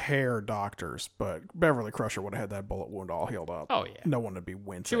compare doctors, but Beverly Crusher would have had that bullet wound all healed up. Oh, yeah. No one would be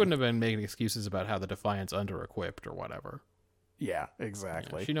wincing. She wouldn't have been making excuses about how the Defiant's under-equipped or whatever. Yeah,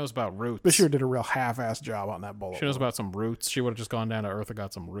 exactly. She knows about roots. Bashir did a real half-assed job on that bullet She knows wound. about some roots. She would have just gone down to Earth and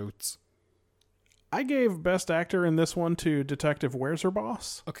got some roots. I gave Best Actor in this one to Detective Where's Her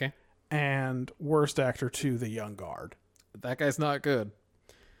Boss, Okay. and Worst Actor to the Young Guard. That guy's not good.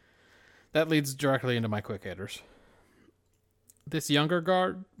 That leads directly into my quick hitters. This younger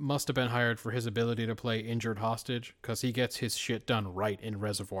guard must have been hired for his ability to play injured hostage, because he gets his shit done right in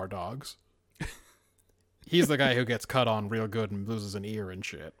Reservoir Dogs. He's the guy who gets cut on real good and loses an ear and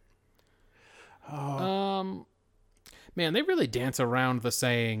shit. Man, they really dance around just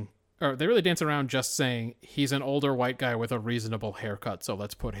saying he's an older white guy with a reasonable haircut, so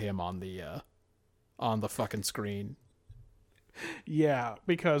let's put him on the fucking screen. Yeah,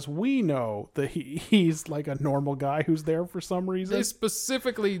 because we know that he's like a normal guy who's there for some reason. They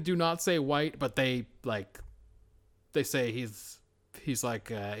specifically do not say white, but they say he's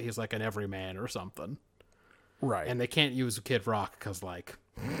like an everyman or something. Right. And they can't use Kid Rock because, I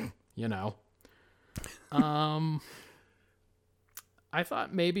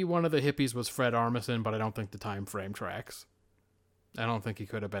thought maybe one of the hippies was Fred Armisen, but I don't think the time frame tracks. I don't think he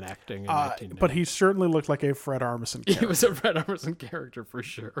could have been acting in But he certainly looked like a Fred Armisen character. He was a Fred Armisen character for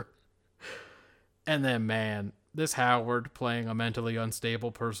sure. And then, man, this Howard playing a mentally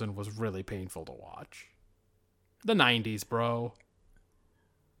unstable person was really painful to watch. The 90s, bro.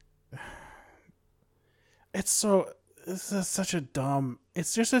 It's just such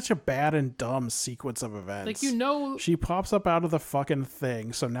a bad and dumb sequence of events. Like, you know... She pops up out of the fucking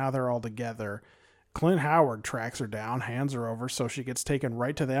thing, so now they're all together. Clint Howard tracks her down, hands her over, so she gets taken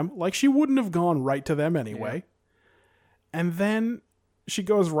right to them. Like, she wouldn't have gone right to them anyway. Yeah. And then she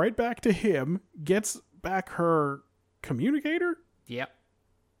goes right back to him, gets back her communicator? Yep.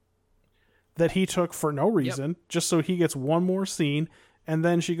 That he took for no reason, just so he gets one more scene, and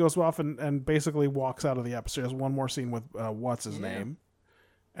then she goes off and basically walks out of the episode. She has one more scene with what's his name,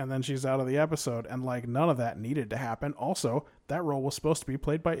 and then she's out of the episode, and like none of that needed to happen. Also, that role was supposed to be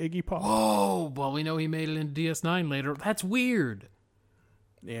played by Iggy Pop. Oh, well, we know he made it in DS9 later. That's weird.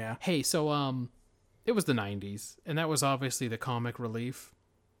 Yeah. Hey, so it was the 90s, and that was obviously the comic relief.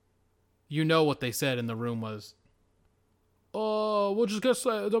 You know what they said in the room was, we'll just guess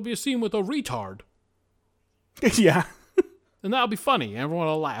there'll be a scene with a retard. Yeah. And that'll be funny. Everyone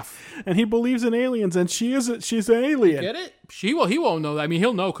will laugh. And he believes in aliens, and she's an alien. Get it? He won't know that. I mean,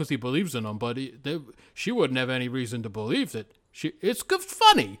 he'll know because he believes in them, but she wouldn't have any reason to believe that. It's good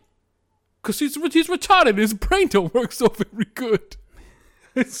funny. Because he's retarded. His brain don't work so very good.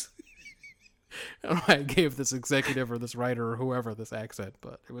 I don't know why I gave this executive or this writer or whoever this accent,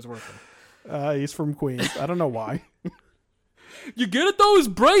 but it was working. He's from Queens. I don't know why. You get it though? His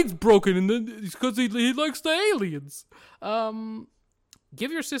brain's broken, and then it's because he likes the aliens.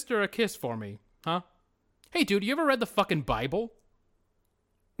 Give your sister a kiss for me, huh? Hey, dude, you ever read the fucking Bible?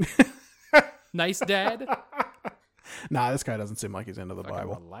 Nice dad. Nah, this guy doesn't seem like he's into the Fucking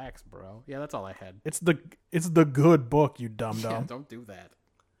Bible. relax, bro. Yeah, that's all I had. It's the good book, you dumb Yeah, dumb. don't do that.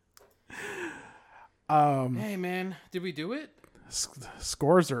 Hey, man, did we do it?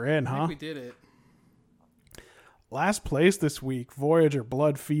 Scores are in, I huh? think we did it. Last place this week, Voyager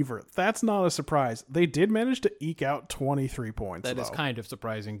Blood Fever. That's not a surprise. They did manage to eke out 23 points. That is kind of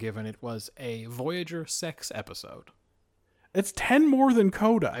surprising, given it was a Voyager sex episode. It's 10 more than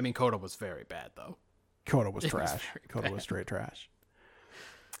Coda. I mean, Coda was very bad, though. Coda was It was trash. very Coda bad. was straight trash.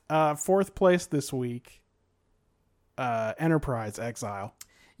 Fourth place this week, Enterprise Exile.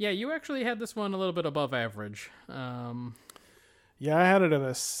 Yeah, you actually had this one a little bit above average. Yeah, I had it at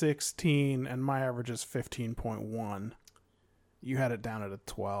a 16, and my average is 15.1. You had it down at a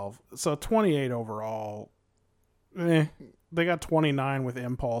 12. So 28 overall. They got 29 with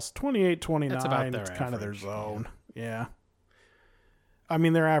Impulse. 28, 29, That's about their it's kind of their average, zone. Yeah. I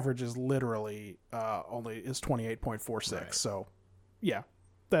mean, their average is literally is 28.46. Right. So, yeah,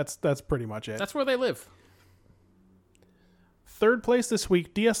 that's pretty much it. That's where they live. Third place this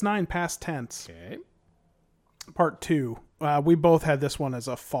week, DS9 Past Tense, Okay. Part 2. We both had this one as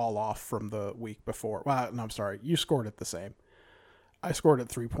a fall off from the week before. Well, no, I'm sorry. You scored it the same. I scored it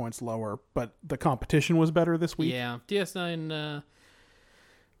 3 points lower, but the competition was better this week. Yeah, DS9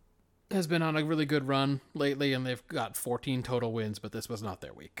 has been on a really good run lately, and they've got 14 total wins, but this was not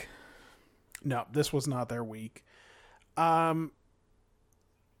their week. No, this was not their week.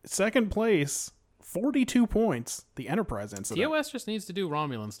 Second place, 42 points, the Enterprise incident. TOS just needs to do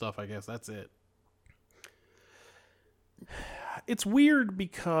Romulan stuff, I guess. That's it. It's weird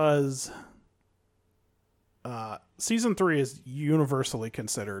because season 3 is universally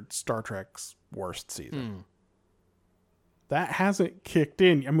considered Star Trek's worst season. That hasn't kicked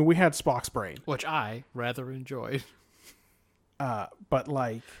in. I mean, we had Spock's brain, Which I rather enjoyed. but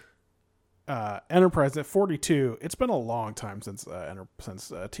like Enterprise at 42, it's been a long time since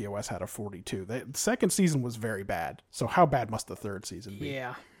TOS had a 42. The second season was very bad. So how bad must the third season be?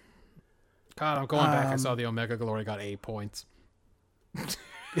 Yeah. God, I'm going back. I saw the Omega Glory got 8 points. I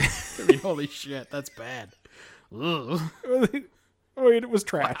mean, holy shit, that's bad. Ugh. I mean, it was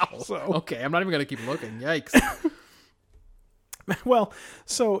trash. So. Okay, I'm not even going to keep looking. Yikes. Well,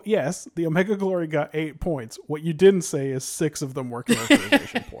 so yes, the Omega Glory got 8 points. What you didn't say is 6 of them were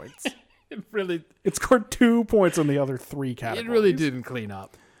characterization points. It scored 2 points on the other 3 categories. It really didn't clean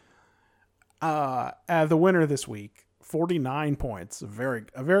up. The winner this week, 49 points. A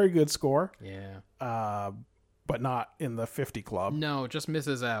very good score. Yeah. But not in the 50 club. No, just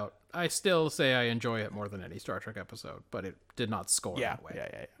misses out. I still say I enjoy it more than any Star Trek episode, but it did not score that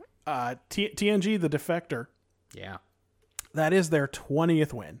way. Yeah. TNG, the Defector. Yeah. That is their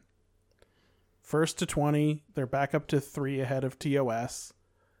 20th win. First to 20. They're back up to 3 ahead of TOS.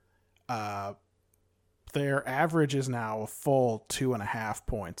 Their average is now a full 2.5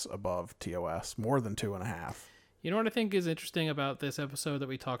 points above TOS. More than 2.5. You know what I think is interesting about this episode that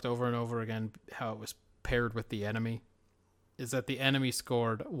we talked over and over again, how it was paired with the enemy, is that the enemy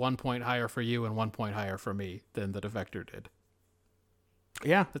scored 1 point higher for you and 1 point higher for me than the Defector did.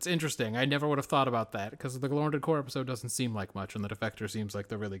 Yeah. That's interesting. I never would have thought about that, because the Glornded Core episode doesn't seem like much, and the Defector seems like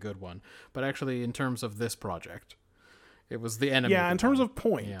the really good one. But actually, in terms of this project, it was the enemy. Yeah, in that terms won. of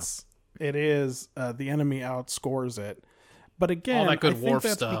points, it is the enemy outscores it. But again, All that good I think Worf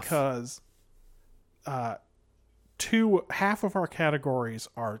that's stuff. because half of our categories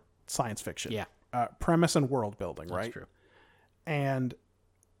are science fiction. Yeah. Premise and world building, That's right? true. And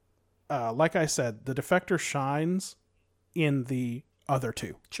like I said, the Defector shines in the other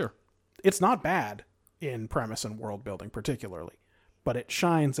two. Sure. It's not bad in premise and world building particularly, but it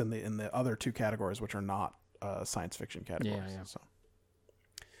shines in the other two categories, which are not science fiction categories.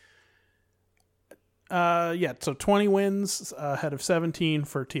 Yeah. So 20 wins ahead of 17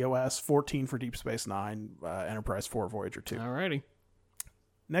 for TOS, 14 for Deep Space Nine, Enterprise 4, Voyager 2. Alrighty.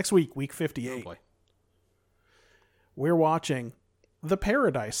 Next week, week Oh 58, boy. we're watching The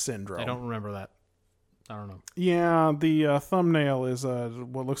Paradise Syndrome. I don't remember that. I don't know. Yeah, the thumbnail is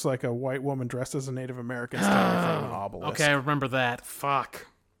what looks like a white woman dressed as a Native American standing in front of an obelisk. Okay, I remember that. Fuck.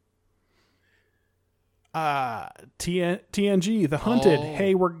 TNG, The Hunted. Oh.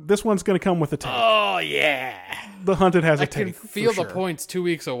 Hey, this one's going to come with a take. Oh, yeah. The Hunted has a I take. can feel for the sure. points 2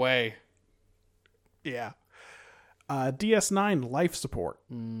 weeks away. Yeah. DS9, Life Support.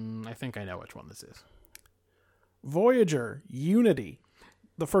 I think I know which one this is. Voyager, Unity.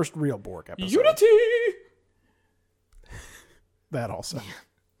 The first real Borg episode. Unity! That also.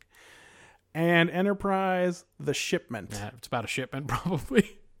 And Enterprise, The Shipment. Yeah, it's about a shipment,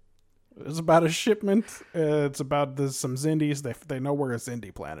 probably. It's about a shipment. It's about some Zindies. They know where a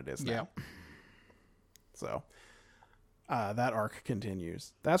Zindi planet is now. Yeah. So that arc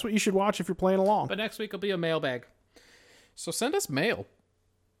continues. That's what you should watch if you're playing along. But next week will be a mailbag. So send us mail.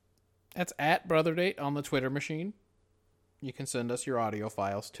 That's at BrotherDate on the Twitter machine. You can send us your audio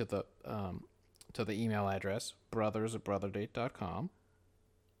files to the email address, brothers@brotherdate.com.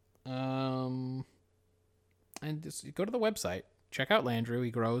 And just go to the website. Check out Landrew.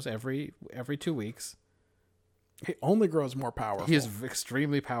 He grows every 2 weeks. It only grows more powerful. He is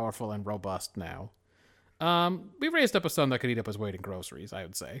extremely powerful and robust now. We raised up a son that could eat up his weight in groceries, I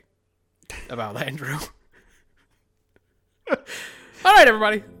would say, about Andrew. All right,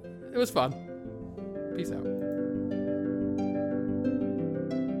 everybody. It was fun. Peace out.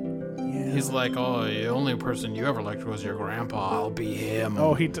 He's like, oh, the only person you ever liked was your grandpa. I'll be him.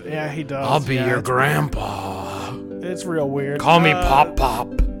 Oh, he does. I'll be Yeah, your it's grandpa. weird. It's real weird. Call me Pop Pop.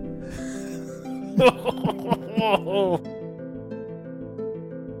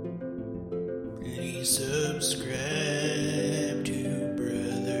 Please subscribe.